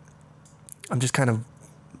 I'm just kind of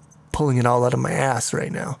pulling it all out of my ass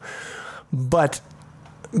right now. But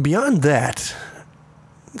beyond that,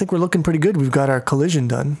 I think we're looking pretty good. We've got our collision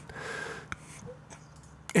done.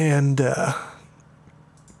 And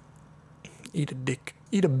eat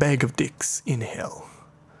a bag of dicks in hell.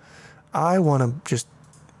 I want to just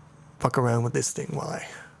fuck around with this thing while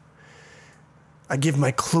I give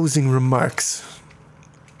my closing remarks.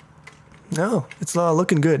 No, it's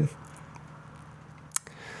looking good.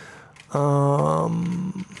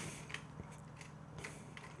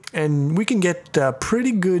 And we can get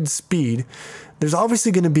pretty good speed. There's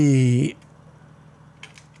obviously going to be,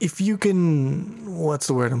 if you can, what's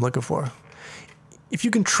the word I'm looking for? If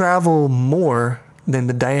you can travel more than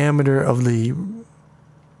the diameter of the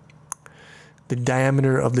the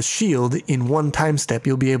diameter of the shield in one time step,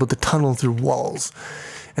 you'll be able to tunnel through walls.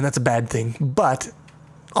 And that's a bad thing. But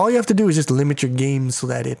all you have to do is just limit your game so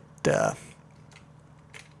that it...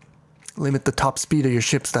 limit the top speed of your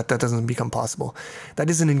ship so that doesn't become possible. That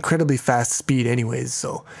is an incredibly fast speed anyways,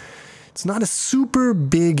 so it's not a super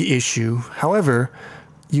big issue. However,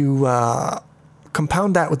 you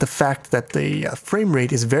compound that with the fact that the frame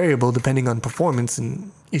rate is variable depending on performance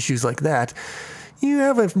and issues like that. You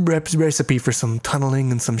have a recipe for some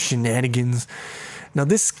tunneling and some shenanigans. Now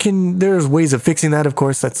there's ways of fixing that, of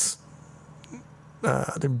course. There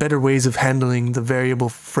are better ways of handling the variable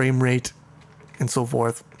frame rate and so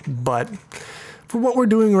forth. But for what we're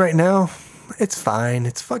doing right now, it's fine.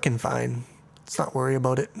 It's fucking fine. Let's not worry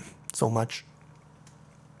about it so much.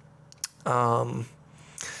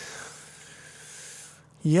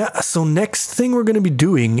 Yeah, so next thing we're going to be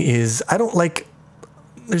doing is,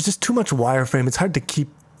 there's just too much wireframe. It's hard to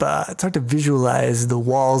it's hard to visualize the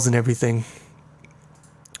walls and everything.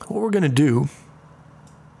 What we're going to do,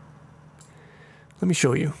 let me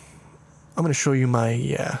show you. I'm going to show you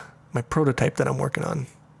my prototype that I'm working on.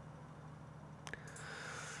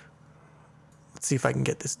 Let's see if I can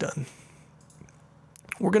get this done.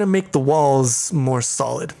 We're going to make the walls more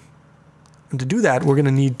solid. And to do that, we're going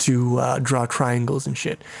to need to draw triangles and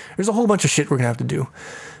shit. There's a whole bunch of shit we're going to have to do.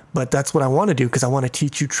 But that's what I want to do, because I want to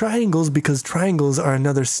teach you triangles, because triangles are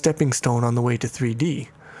another stepping stone on the way to 3D.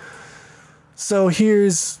 So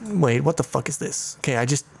wait, what the fuck is this? Okay, I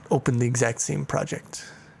just opened the exact same project.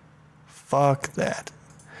 Fuck that.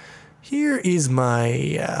 Here is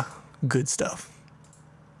my good stuff.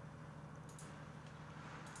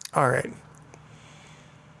 Alright.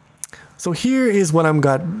 So here is what I'm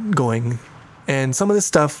got going. And some of this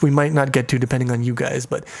stuff we might not get to depending on you guys,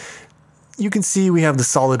 but you can see we have the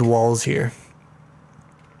solid walls here.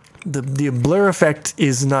 The blur effect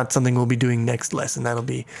is not something we'll be doing next lesson. That'll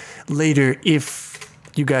be later if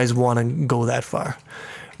you guys want to go that far.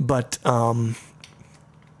 But, or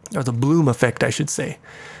the bloom effect, I should say.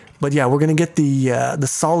 But yeah, we're going to get the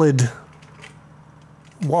solid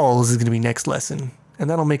walls is going to be next lesson. And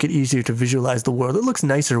that'll make it easier to visualize the world. It looks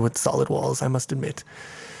nicer with solid walls, I must admit.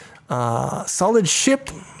 Solid ship,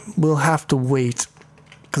 we'll have to wait,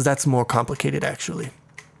 because that's more complicated, actually.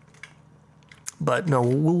 But no,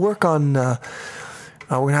 we'll work on... we're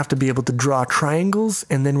going to have to be able to draw triangles,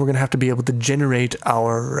 and then we're going to have to be able to generate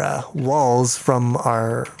our walls from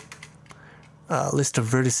our list of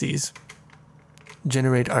vertices.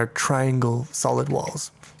 Generate our triangle solid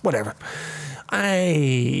walls. Whatever.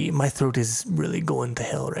 My throat is really going to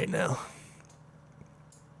hell right now.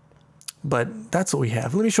 But that's what we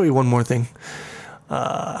have. Let me show you one more thing.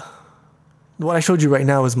 What I showed you right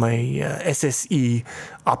now is my SSE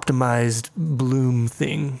optimized bloom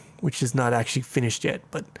thing, which is not actually finished yet,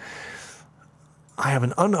 but I have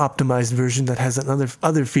an unoptimized version that has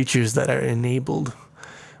other features that are enabled.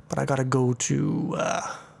 But I gotta go to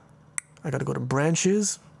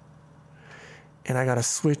branches, and I gotta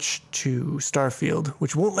switch to Starfield,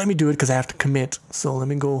 which won't let me do it because I have to commit. So let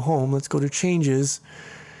me go home. Let's go to changes,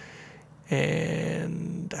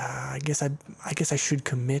 and I guess I should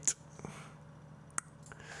commit.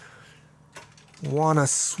 Wanna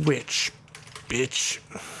switch, bitch.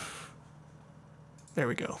 There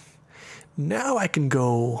we go. Now I can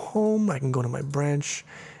go home. I can go to my branch,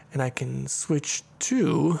 and I can switch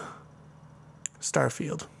to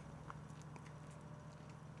Starfield.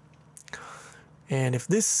 And if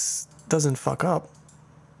this doesn't fuck up,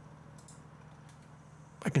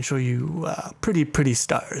 I can show you pretty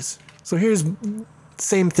stars. So here's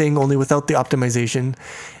same thing, only without the optimization.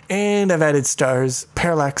 And I've added stars,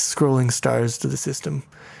 parallax scrolling stars to the system,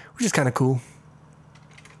 which is kind of cool.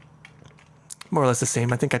 More or less the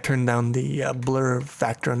same. I think I turned down the blur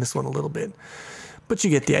factor on this one a little bit, but you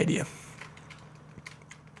get the idea.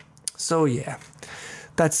 So yeah,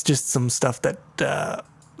 that's just some stuff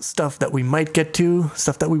that we might get to,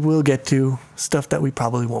 stuff that we will get to, stuff that we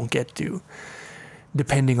probably won't get to,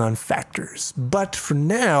 depending on factors. But for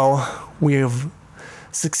now, we have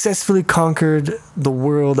successfully conquered the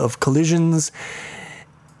world of collisions,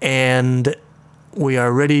 and we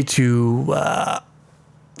are ready to,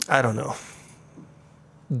 I don't know,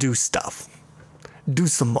 do stuff. Do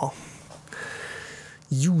some more.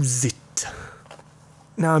 Use it.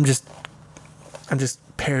 Now I'm just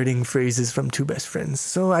parroting phrases from Two Best Friends.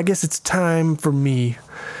 So I guess it's time for me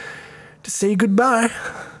to say goodbye.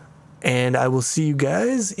 And I will see you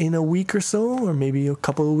guys in a week or so, or maybe a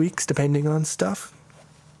couple of weeks, depending on stuff.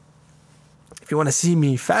 If you want to see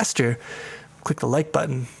me faster, click the like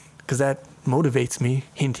button, because that motivates me.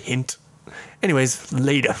 Hint, hint. Anyways,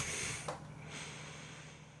 later.